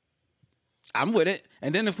drunk. I'm with it.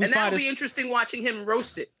 And then if we that'll find be interesting watching him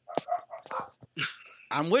roast it.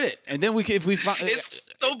 I'm with it. And then if we find It's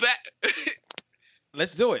so bad.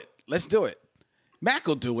 let's do it. Let's do it. Mac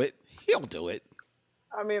will do it. He'll do it.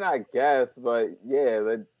 I mean, I guess, but yeah,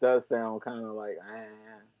 that does sound kind of like,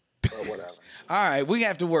 but whatever. All right, we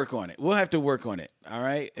have to work on it. We'll have to work on it. All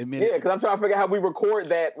right. Yeah, because I'm trying to figure out how we record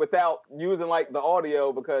that without using like the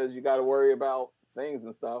audio, because you got to worry about things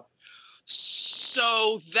and stuff.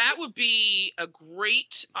 So that would be a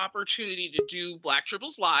great opportunity to do Black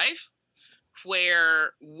Tribbles Live,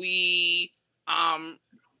 where we go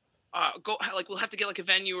like we'll have to get like a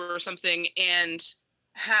venue or something and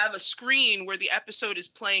have a screen where the episode is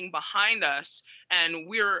playing behind us, and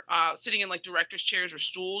we're sitting in like director's chairs or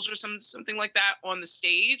stools or something like that on the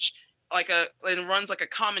stage, and it runs like a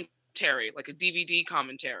commentary, like a DVD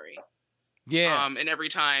commentary. Yeah. And every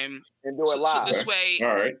time, and do it live. So this way,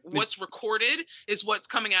 all right, what's recorded is what's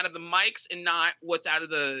coming out of the mics and not what's out of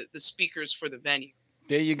the speakers for the venue.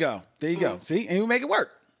 There you go. There you go. See, and we make it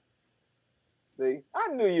work. See, I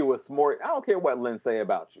knew you were smart. I don't care what Lynn say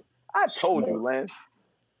about you. I told you, Lynn.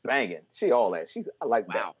 Banging. She all that. I like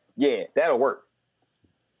that. Yeah, that'll work.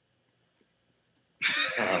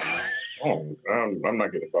 I'm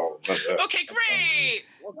not getting involved with that. Okay, great.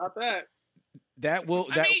 What about that? That will.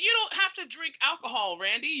 I mean, you don't have to drink alcohol,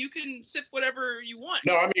 Randy. You can sip whatever you want.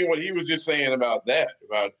 No, I mean what he was just saying about that,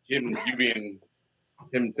 about him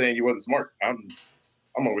saying you wasn't smart. I'm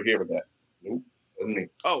over here with that. Nope, wasn't me.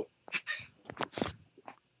 Oh,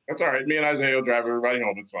 that's all right. Me and Isaiah will drive everybody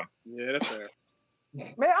home. It's fine. Yeah, that's fair.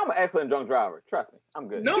 Man, I'm an excellent drunk driver. Trust me, I'm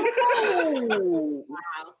good. No.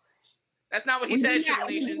 Wow. That's not what he said.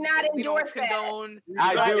 We do not endorse that.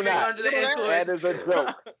 I do not. Under the influence. That is a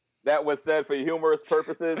joke. That was said for humorous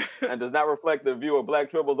purposes and does not reflect the view of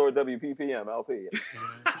Black Tribbles or WPPM LP.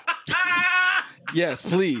 Yes,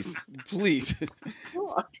 please, please,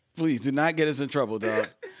 please do not get us in trouble, dog.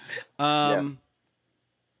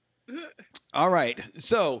 All right,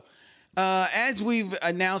 so as we've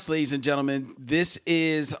announced, ladies and gentlemen, this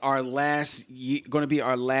is our going to be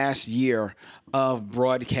our last year of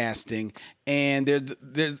broadcasting, and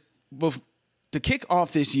there's to kick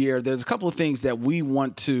off this year, there's a couple of things that we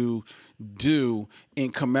want to do in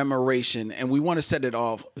commemoration, and we want to set it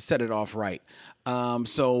off right.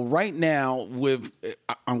 So right now,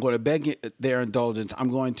 I'm going to beg their indulgence. I'm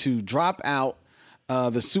going to drop out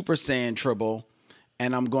the Super Saiyan Tribble,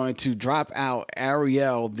 and I'm going to drop out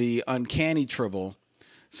Ariel, the Uncanny Tribble,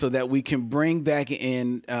 so that we can bring back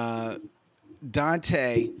in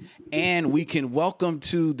Dante, and we can welcome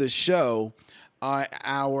to the show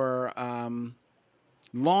our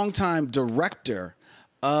longtime director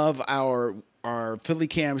of our Philly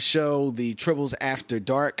Cam show, the Tribbles After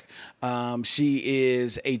Dark. She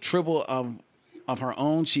is a Tribble of her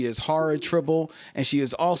own. She is Horror Tribble, and she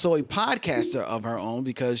is also a podcaster of her own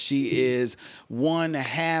because she is one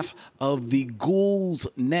half of the Ghouls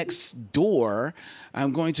Next Door.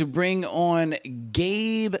 I'm going to bring on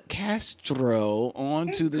Gabe Castro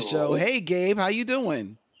onto the show. Hey, Gabe, how you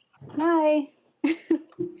doing? Hi. Thanks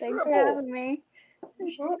for having me.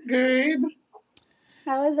 What's up, Gabe?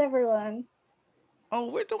 How is everyone? Oh,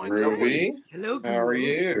 we're doing great. Hello, Gabe. How are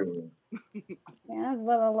you? Yeah, it's been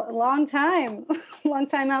a long time. Long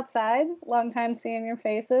time outside. Long time seeing your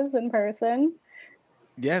faces in person.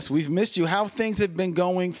 Yes, we've missed you. How things have been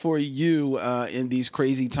going for you in these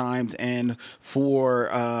crazy times and for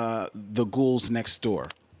the Ghouls Next Door?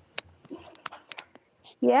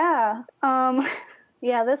 Yeah.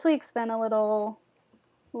 Yeah, this week's been a little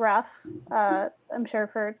rough, I'm sure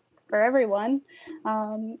for everyone,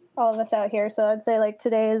 all of us out here. So I'd say like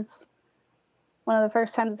today is one of the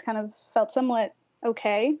first times it's kind of felt somewhat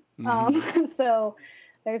okay. So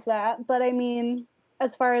there's that. But I mean,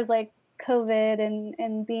 as far as like COVID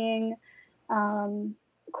and being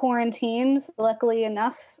quarantined. Luckily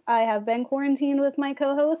enough, I have been quarantined with my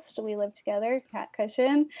co-host. We live together, Kat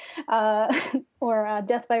Cushion, or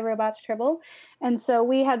Death by Robots Tribble. And so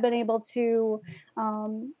we had been able to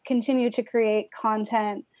continue to create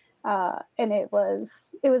content, and it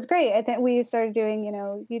was great. I think we started doing,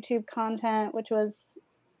 YouTube content, which was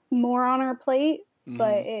more on our plate,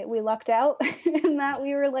 but we lucked out in that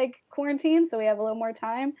we were like quarantined, so we have a little more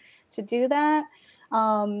time to do that.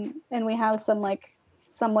 And we have some like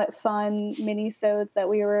somewhat fun mini-sodes that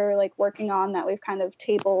we were like working on that we've kind of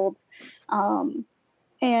tabled. And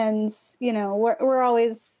we're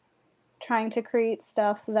always trying to create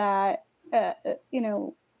stuff that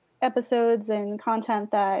episodes and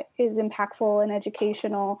content that is impactful and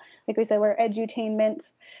educational. Like we said, we're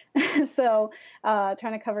edutainment. So trying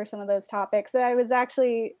to cover some of those topics. So I was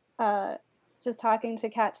actually just talking to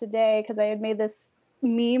Kat today because I had made this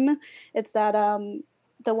meme. It's that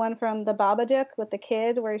the one from the Babadook with the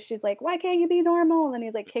kid where she's like, why can't you be normal? And then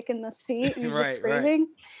he's like kicking the seat and he's just screaming. Right.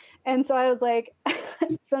 And so I was like,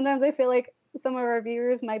 sometimes I feel like some of our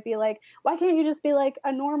viewers might be like, why can't you just be like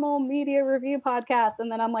a normal media review podcast?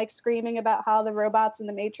 And then I'm like screaming about how the robots in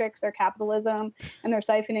the Matrix are capitalism and they're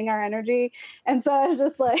siphoning our energy. And so I was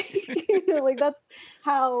just like, like that's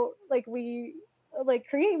how like we like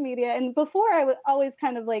create media. And before I would always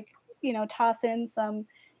kind of like, toss in some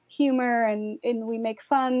humor and we make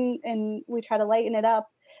fun and we try to lighten it up.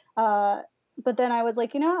 But then I was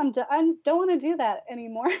like, I don't want to do that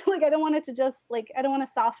anymore. Like, I don't want it to just like, I don't want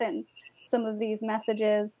to soften some of these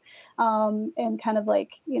messages and kind of like,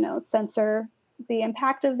 censor the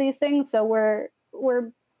impact of these things. So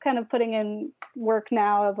we're kind of putting in work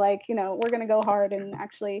now of like, we're going to go hard and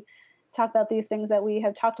actually talk about these things that we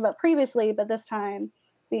have talked about previously, but this time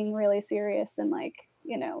being really serious and like,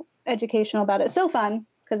 educational about it. So fun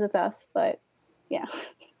because it's us, but yeah.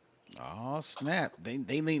 Oh snap! They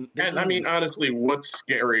lean. And I mean, honestly, what's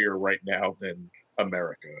scarier right now than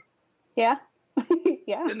America? Yeah,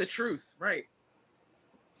 yeah. Than the truth, right?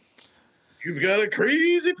 You've got a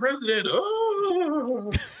crazy president.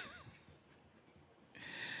 Oh.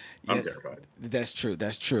 I'm terrified. That's true.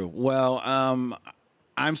 That's true. Well,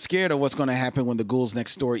 I'm scared of what's going to happen when the Ghouls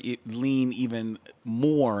Next Door lean even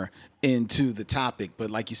more into the topic.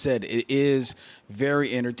 But like you said, it is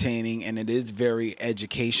very entertaining and it is very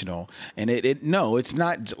educational. And it's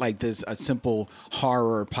not like this a simple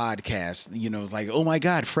horror podcast, like, oh my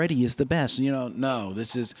God, Freddy is the best. No,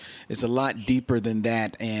 it's a lot deeper than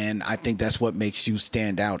that. And I think that's what makes you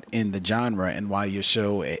stand out in the genre and why your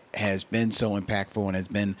show has been so impactful and has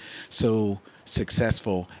been so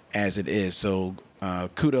successful as it is. So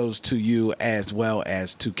kudos to you as well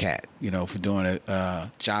as to Kat, for doing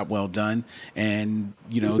a job well done and,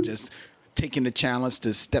 just taking the challenge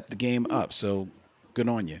to step the game up. So good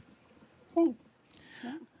on you. Thanks.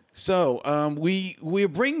 So we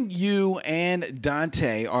bring you and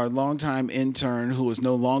Dante, our longtime intern, who is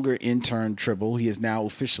no longer intern Tribble. He is now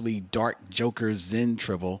officially Dark Joker Zen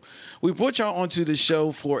Tribble. We brought y'all onto the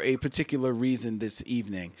show for a particular reason this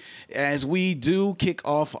evening. As we do kick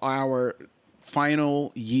off our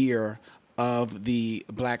final year of the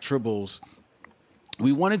Black Tribbles,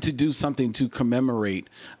 we wanted to do something to commemorate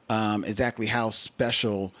exactly how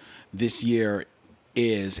special this year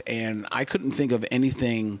is. And I couldn't think of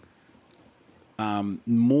anything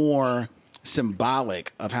more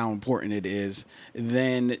symbolic of how important it is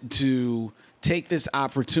than to take this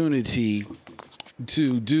opportunity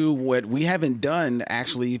to do what we haven't done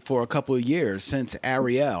actually for a couple of years since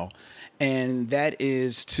Ariel. And that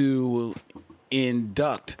is to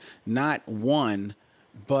induct not one,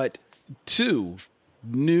 but two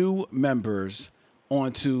new members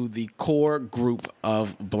onto the core group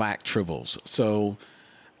of Black Tribbles. So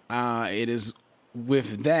it is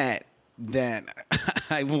with that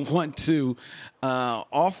I want to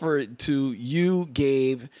offer it to you,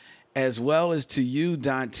 Gabe, as well as to you,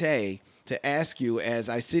 Dante, to ask you as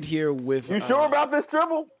I sit here with... You sure about this,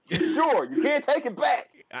 Tribble? You sure? You can't take it back.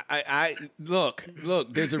 I look,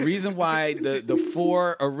 there's a reason why the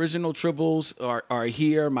four original Tribbles are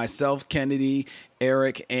here, myself, Kennedy,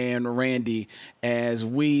 Eric, and Randy, as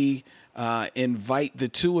we invite the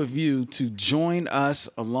two of you to join us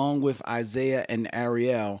along with Isaiah and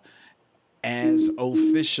Ariel as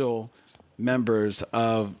official members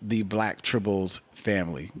of the Black Tribbles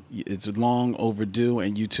family. It's long overdue,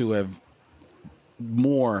 and you two have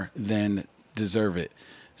more than deserve it.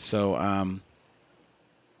 So,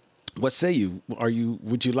 what say you?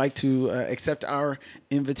 Would you like to accept our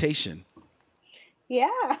invitation?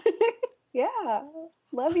 Yeah. Yeah.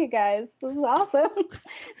 Love you guys. This is awesome.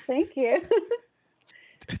 Thank you.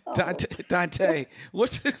 Dante,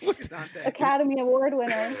 what's Academy Award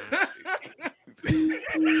winner.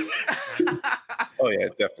 Oh yeah,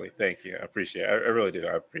 definitely. Thank you. I appreciate it. I really do.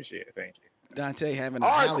 I appreciate it. Thank you. Dante having a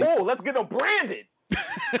All right, cool. Let's get them branded.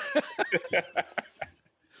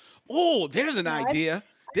 Oh, there's an idea.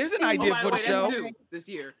 There's an idea for the show. This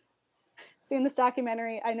year. Seen this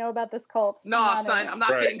documentary. I know about this cult. No, son, I'm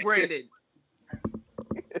not getting branded.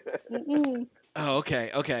 Oh,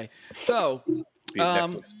 okay. So,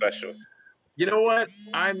 special. You know what?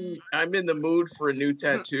 I'm in the mood for a new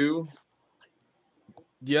tattoo.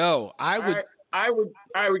 Yo, I would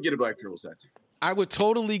get a Black Tribbles tattoo. I would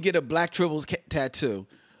totally get a Black Tribbles tattoo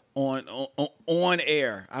on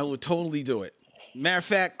air. I would totally do it. Matter of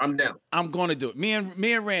fact, I'm down. I'm gonna do it. Me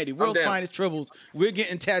and Randy, World's Finest Tribbles, we're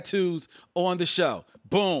getting tattoos on the show.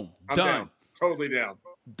 Boom, I'm done. Down. Totally down.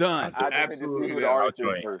 Done. Absolutely. I'll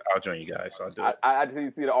join you guys. I'll do it. I just need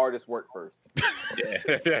to see the artist work first.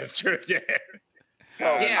 Yeah, that's true. Yeah.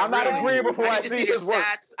 Yeah, I'm not agreeing before I need to see their his work.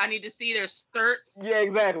 stats. I need to see their skirts. Yeah,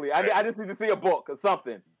 exactly. I just need to see a book or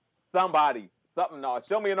something. Somebody. Something. No,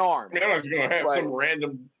 show me an arm. You're not gonna have some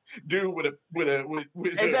random dude with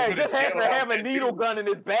exactly. Just have a needle gun in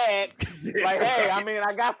his bag. Like, hey, I mean,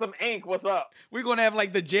 I got some ink. What's up? We're gonna have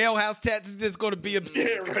like the jailhouse tattoo. Just gonna be a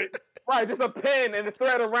right, just a pen and a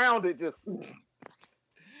thread around it. Just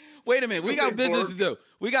wait a minute. We got business to do.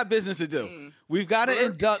 We've got to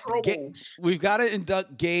induct. We've got to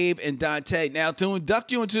induct Gabe and Dante. Now to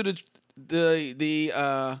induct you into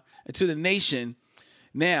the nation.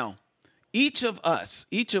 Now, each of us,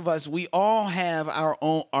 we all have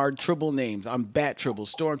our tribble names. I'm Bat Tribble,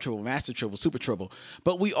 Storm Tribble, Master Tribble, Super Tribble.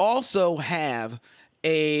 But we also have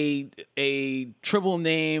a tribble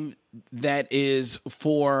name that is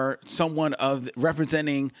for someone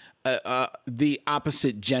representing the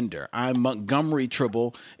opposite gender. I'm Montgomery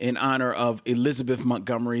Tribble in honor of Elizabeth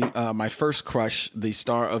Montgomery, my first crush, the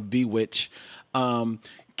star of Bewitch.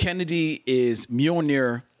 Kennedy is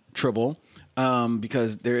Mjolnir Tribble.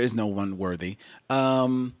 Because there is no one worthy.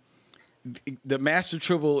 The Master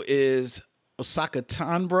Tribble is Osaka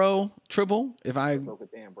Tanbro Tribble.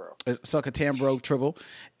 Osaka Tanbro Tribble,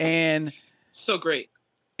 and so great.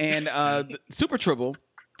 And the Super Tribble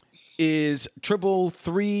is Tribble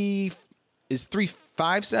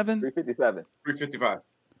 357. 357. 355.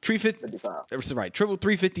 355. That's right. Tribble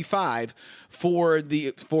 355 for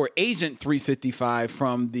Agent 355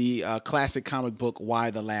 from the classic comic book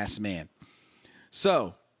Y: The Last Man.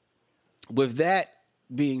 So, with that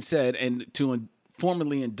being said, and to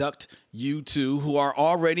formally induct you two who are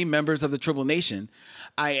already members of the Tribble Nation,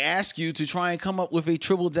 I ask you to try and come up with a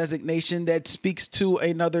Tribble designation that speaks to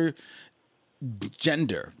another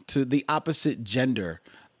gender, to the opposite gender,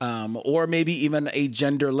 or maybe even a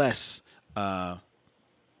genderless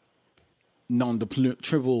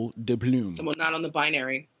Tribble de plume. Someone not on the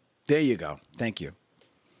binary. There you go. Thank you.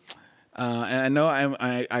 And I know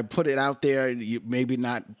I put it out there. You maybe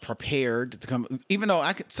not prepared to come, even though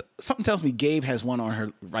something tells me Gabe has one on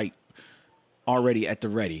her right already at the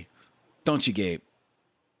ready, don't you, Gabe?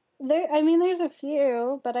 There's a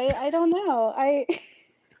few, but I don't know. I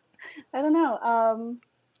don't know.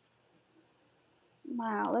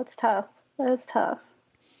 Wow, that's tough. That's tough.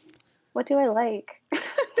 What do I like? I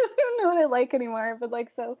don't even know what I like anymore. But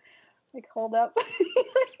hold up.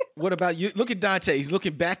 What about you? Look at Dante. He's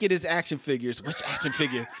looking back at his action figures. Which action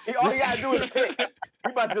figure? All he gotta do is pick. He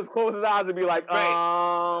about to just close his eyes and be like,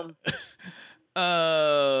 I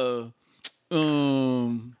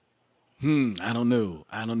don't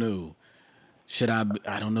know. Should I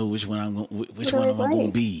don't know which one I'm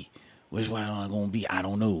gonna be. Which one am I gonna be? I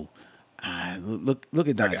don't know. Look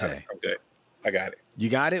at Dante. I'm good. I got it. You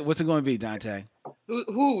got it? What's it gonna be, Dante?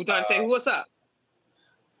 Who Dante? What's up?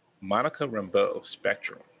 Monica Rambeau,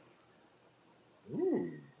 Spectrum.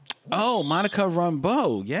 Ooh. Oh, Monica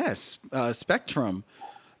Rambeau, yes, Spectrum.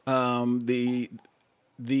 The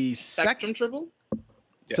Spectrum Tribble.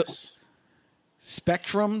 Yes.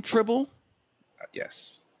 Spectrum Tribble.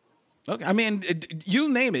 Yes. Okay, I mean, you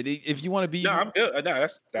name it if you want to be. No, I'm good. No,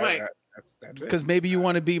 that's right. That's it. Because maybe you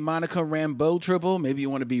want to be Monica Rambeau Tribble. Maybe you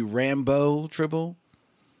want to be Rambo Tribble.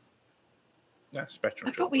 Yeah, Spectrum.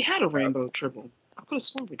 I thought we had a Rambo Tribble. I could have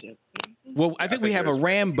sworn we did. Well, I think we have a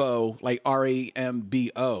Rambo, like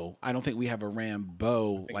Rambo. I don't think we have a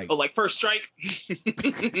Rambo, like. Oh, like First Strike.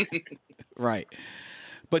 Right,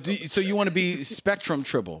 but so you want to be Spectrum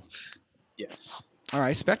Tribble? Yes. All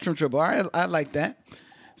right, Spectrum Tribble. All right, I like that.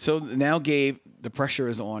 So now, Gabe, the pressure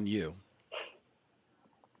is on you.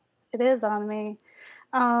 It is on me.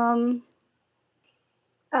 I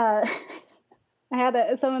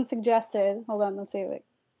had someone suggested. Hold on, let's see. I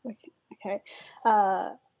Okay.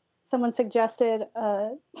 Someone suggested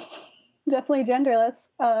definitely genderless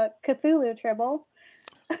Cthulhu Tribble.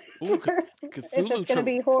 Ooh, if Cthulhu it's going to Tribble.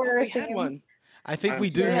 be horror We had themed. one. I think we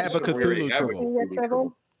do have a Cthulhu Tribble.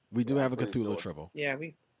 Tribble. We do have a Cthulhu Tribble. Yeah,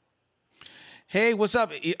 we. Hey, what's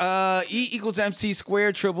up? E equals MC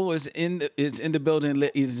squared Tribble is in the building,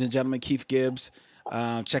 ladies and gentlemen. Keith Gibbs,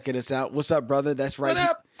 checking us out. What's up, brother? That's right. What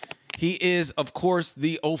up? He is, of course,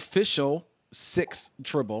 the official 6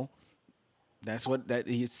 Tribble. That's what that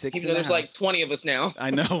he's 6. Even though there's like 20 of us now.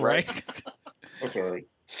 I know, right? I'm sorry.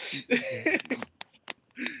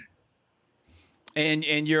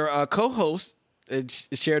 And your co-host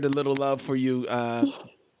shared a little love for you,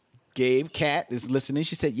 Gabe. Kat is listening.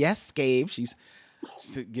 She said, "Yes, Gabe." She's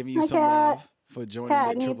giving you Hi, some Kat. love for joining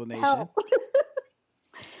Kat the Tribble needs Nation.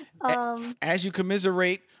 help. As you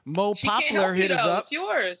commiserate, Mo She can't Poplar help you, hit us though. up. It's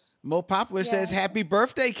yours. Mo Poplar says, "Happy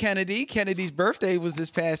birthday, Kennedy." Kennedy's birthday was this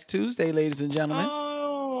past Tuesday, ladies and gentlemen.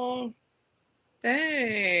 Oh,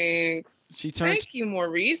 thanks. She turned- Thank you,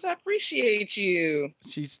 Maurice. I appreciate you.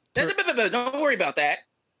 She's Don't worry about that.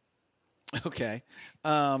 okay.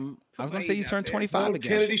 I was gonna say you turned 25 Well,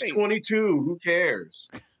 again. Kennedy's 22. Who cares?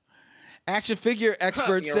 Action figure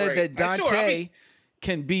expert You're said right. that Sure, I'll Dante be-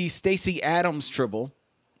 can be Stacey Adams Tribble.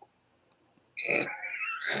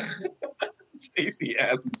 Stacey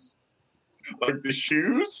Adams. Like the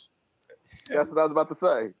shoes? That's what I was about to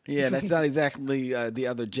say. Yeah, that's not exactly the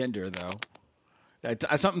other gender, though.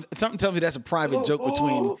 Something tells me that's a private joke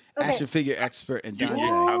between action figure expert and Dante.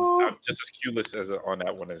 I'm just as clueless on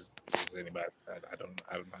that one as anybody. I don't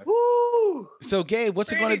know. Woo! So, Gabe,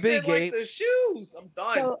 what's it going to be, Said, Gabe? Like the shoes. I'm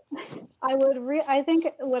done. So I think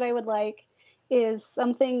what I would like is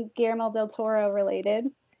something Guillermo del Toro related.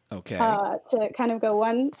 Okay. To kind of go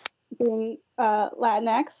one, being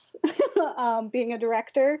Latinx, being a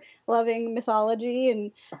director, loving mythology,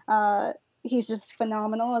 and he's just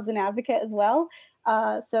phenomenal as an advocate as well.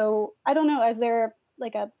 So I don't know, is there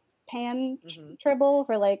like a Pan Tribble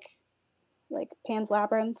for like Pan's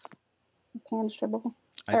Labyrinth, Pan's Tribble,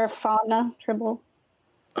 or Fauna Tribble?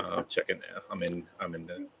 I'm checking now. I'm in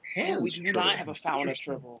the. Yeah, we do not have a Fauna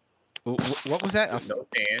Tribble. What was that? No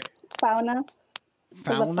Pan. Fauna.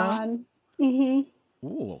 Fauna? Mm-hmm.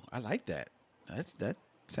 Ooh, I like that. That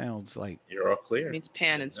sounds like you're all clear. It means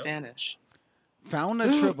pan in Spanish. Fauna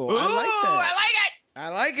Tribble. I like that. I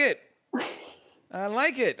like it. I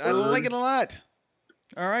like it. I like it a lot.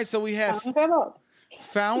 All right, so we have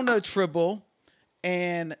Fauna Tribble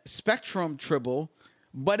and Spectrum Tribble,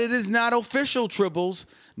 but it is not official Tribbles,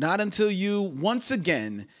 not until you once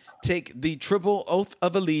again take the Tribble Oath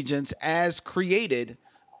of Allegiance as created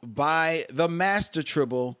by the Master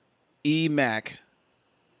Tribble, E. Mac.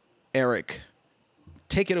 Eric,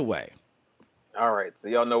 take it away. All right, so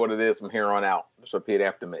y'all know what it is from here on out. Just repeat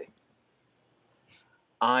after me.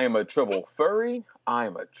 I am a Tribble furry. I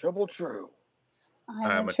am a Tribble true.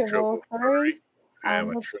 I am a Tribble furry. I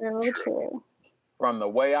am a Tribble true. From the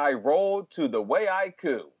way I roll to the way I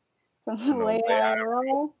coo. From the way I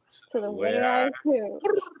roll to the way I coo.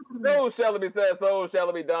 So shall it be said, so shall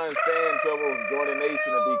it be done. Stand Tribbles, join the nation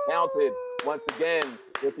and be counted once again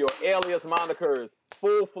with your alias monikers,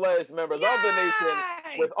 full-fledged members of the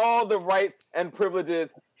nation with all the rights and privileges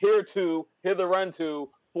hither unto,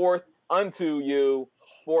 forth unto you,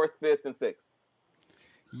 4th, 5th, and 6th.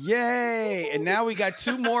 Yay! And now we got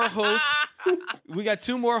 2 more hosts. We got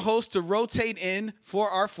 2 more hosts to rotate in for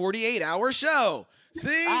our 48-hour show. See,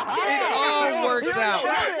 it all works out.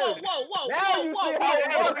 Whoa.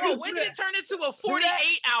 When did it turn into a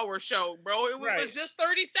 48-hour show, bro? It was just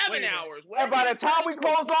 37 hours. And by the time we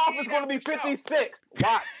close off, it's going to be 56.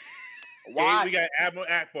 Watch. Hey, we got Admiral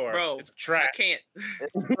Akbar. Bro, it's a trap. I can't.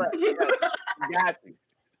 Got you.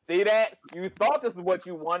 See that? You thought this is what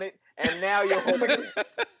you wanted, and now you're hoping.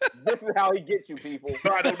 This is how he gets you, people.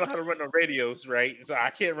 Bro, I don't know how to run the radios, right? So I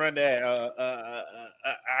can't run that.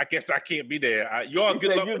 I guess I can't be there. Y'all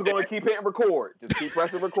good luck. You're going to keep hitting record. Just keep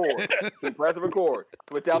pressing record. Keep pressing record.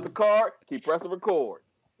 Switch out the card. Keep pressing record.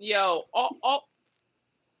 Yo, all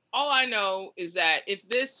I know is that if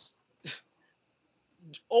this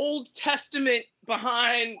Old Testament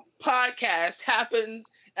behind podcast happens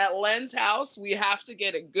at Len's house, we have to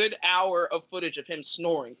get a good hour of footage of him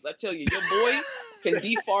snoring. Because I tell you, your boy can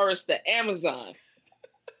deforest the Amazon.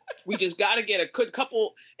 We just got to get a good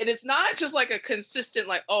couple. And it's not just like a consistent,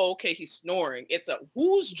 like, oh, okay, he's snoring. It's a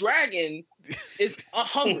whose dragon is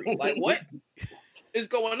hungry? Like, what is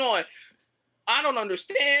going on? I don't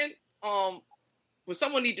understand. But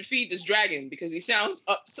someone need to feed this dragon because he sounds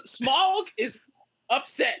up. Smaug is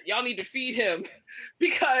upset. Y'all need to feed him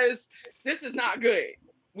because this is not good.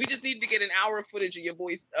 We just need to get an hour of footage of your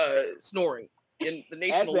boys snoring. And the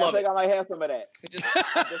nation Actually, will love I think it. I might have some of that.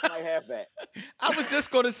 I just might have that. I was just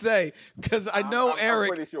going to say, because I know Eric.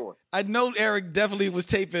 I'm pretty sure. I know Eric definitely was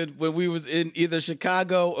taping when we was in either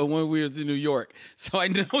Chicago or when we was in New York. So I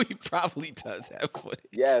know he probably does have footage.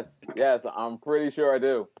 Yes, I'm pretty sure I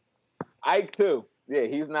do. Ike too. Yeah,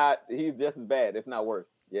 he's just as bad, if not worse.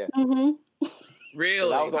 Yeah. Mm-hmm.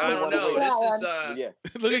 Really? I don't know. This is yeah.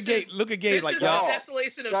 Look at Gabe. This Like, is the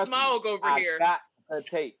desolation of Smaug over here. I got the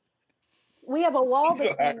tape. We have a wall So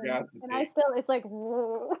between I them, got the and I still, it's like.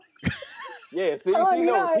 Yeah, see, Oh, she knows.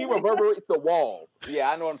 yeah. He reverberates the wall. Yeah,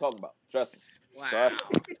 I know what I'm talking about. Trust me. Wow.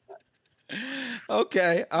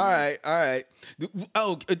 Okay. All right.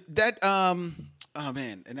 Oh, that oh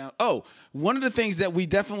man. And now one of the things that we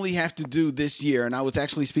definitely have to do this year, and I was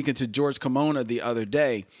actually speaking to George Kimona the other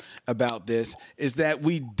day about this, is that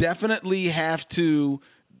we definitely have to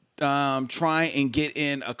try and get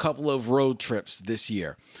in a couple of road trips this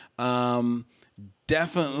year.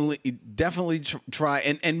 Definitely try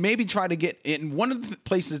and maybe try to get in. One of the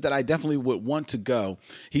places that I definitely would want to go.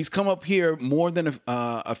 He's come up here more than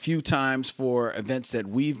a few times for events that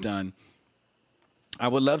we've done. I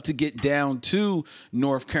would love to get down to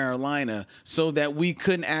North Carolina so that we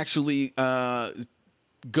couldn't actually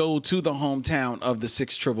go to the hometown of the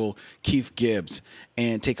Six Triple, Keith Gibbs,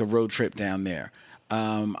 and take a road trip down there.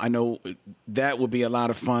 I know that would be a lot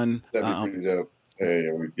of fun. That'd be pretty dope.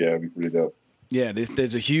 It'd be pretty dope. Yeah,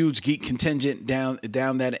 there's a huge geek contingent down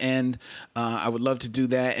that end. I would love to do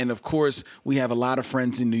that, and of course, we have a lot of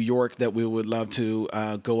friends in New York that we would love to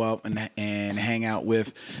go out and hang out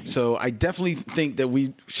with. So I definitely think that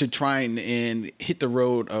we should try and hit the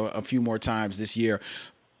road a few more times this year.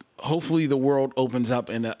 Hopefully, the world opens up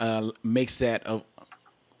and makes that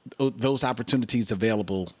those opportunities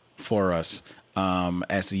available for us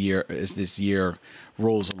as this year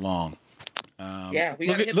rolls along. Yeah, we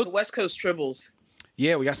gotta hit the West Coast tribbles.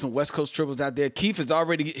 Yeah, we got some West Coast tribbles out there. Keith is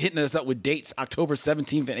already hitting us up with dates, October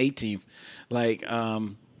 17th and 18th.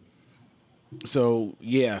 So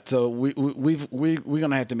we're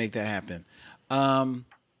gonna have to make that happen. All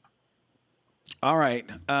right.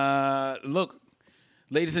 Look,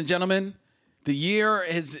 ladies and gentlemen, the year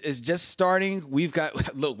is just starting. We've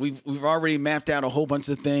already mapped out a whole bunch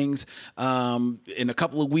of things. In a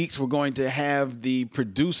couple of weeks, we're going to have the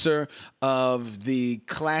producer of the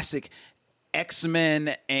classic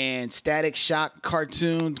X-Men and Static Shock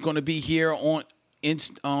cartoon going to be here on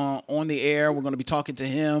the air. We're going to be talking to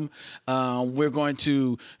him. We're going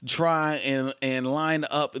to try and line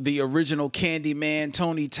up the original Candyman,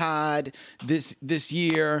 Tony Todd, this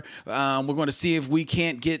year. We're going to see if we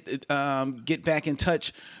can't get back in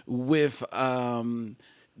touch with the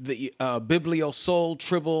Biblio Soul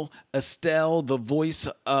Tribble Estelle, the voice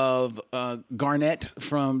of Garnet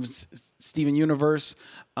from Steven Universe.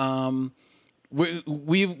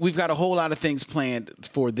 We've got a whole lot of things planned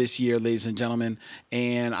for this year, ladies and gentlemen,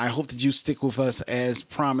 and I hope that you stick with us as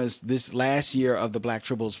promised. This last year of the Black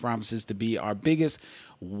Tribbles promises to be our biggest,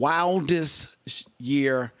 wildest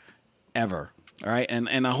year ever. All right,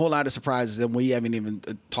 and a whole lot of surprises that we haven't even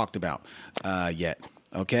talked about yet.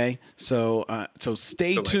 Okay, so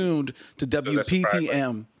stay tuned to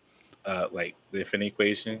WPPM. Like the Infinity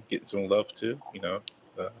Equation getting some love too,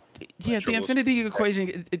 the Infinity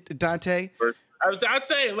Equation, Dante. I'd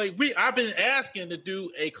say I've been asking to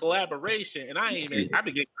do a collaboration, and I've been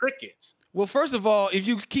getting crickets. Well, first of all, if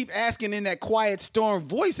you keep asking in that quiet storm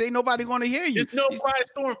voice, ain't nobody going to hear you. There's no quiet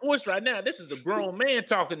storm voice right now. This is a grown man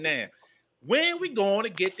talking now. When we going to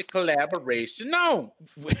get the collaboration on?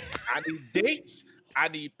 I need dates. I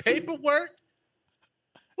need paperwork.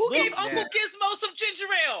 Who gave Uncle Gizmo some ginger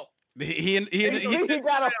ale? He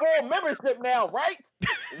got a full membership now, right?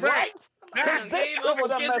 Right. Man, gave Uncle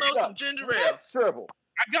Gizmo some ginger ale. Triple.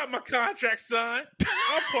 I got my contract signed.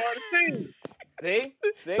 I'm part of the team. See?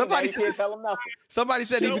 Somebody can't tell him nothing. Somebody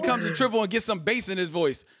said he becomes a triple and gets some bass in his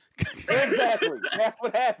voice. Exactly. That's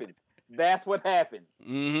what happened.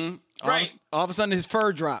 Mm-hmm. Right. All of a sudden, his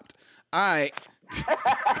fur dropped. All right.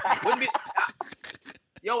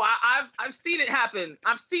 I've seen it happen.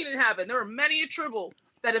 There are many a tribble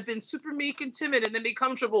that have been super meek and timid and then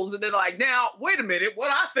become tribbles and then like, now, wait a minute,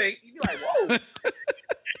 what I think? You'd be like, whoa.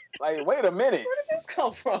 Like, wait a minute. Where did this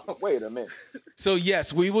come from? Wait a minute. So,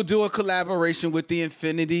 yes, we will do a collaboration with the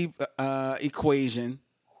Infinity Equation.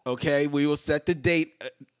 Okay, we will set the date,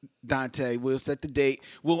 Dante. We'll set the date.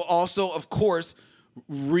 We'll also, of course,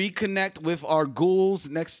 reconnect with our Ghouls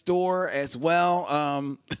Next Door as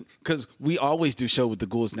well, because we always do show with the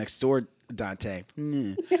Ghouls Next Door, Dante.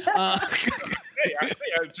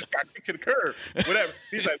 I just got kicked to the curb. Whatever.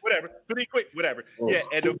 He's like, whatever. 3 quick, whatever. Yeah,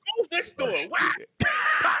 and the goes next door. Wow.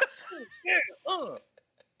 Yeah.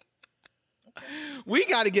 We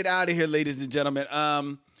got to get out of here, ladies and gentlemen.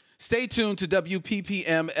 Stay tuned to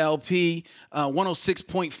WPPM LP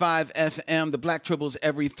 106.5 FM, the Black Tribbles,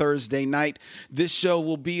 every Thursday night. This show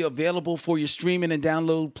will be available for your streaming and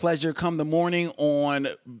download pleasure come the morning on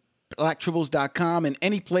blacktribbles.com and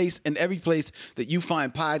any place and every place that you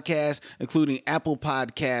find podcasts, including Apple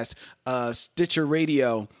Podcasts, Stitcher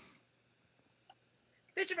Radio.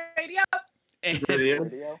 And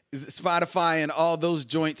Spotify and all those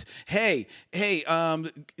joints. Hey,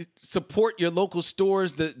 support your local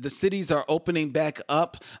stores. The cities are opening back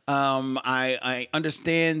up. I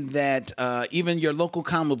understand that even your local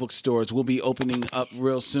comic book stores will be opening up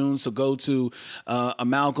real soon. So go to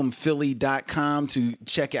amalgamphilly.com to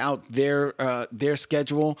check out their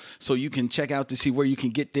schedule, so you can check out to see where you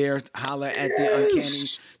can get there. Holler at the Uncanny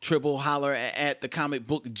Tribble, holler at the Comic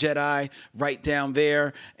Book Jedi right down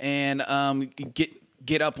there, and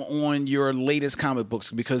get up on your latest comic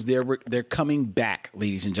books, because they're coming back,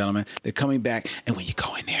 ladies and gentlemen. They're coming back, and when you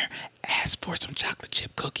go in there, ask for some chocolate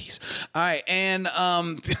chip cookies. All right, and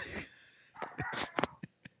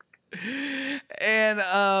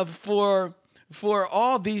for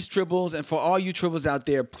all these tribbles and for all you tribbles out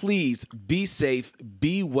there, please be safe,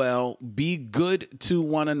 be well, be good to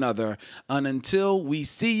one another. And until we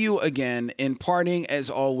see you again, in parting, as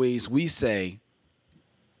always, we say,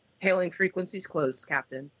 hailing frequencies closed,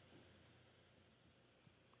 Captain.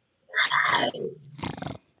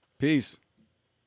 Peace.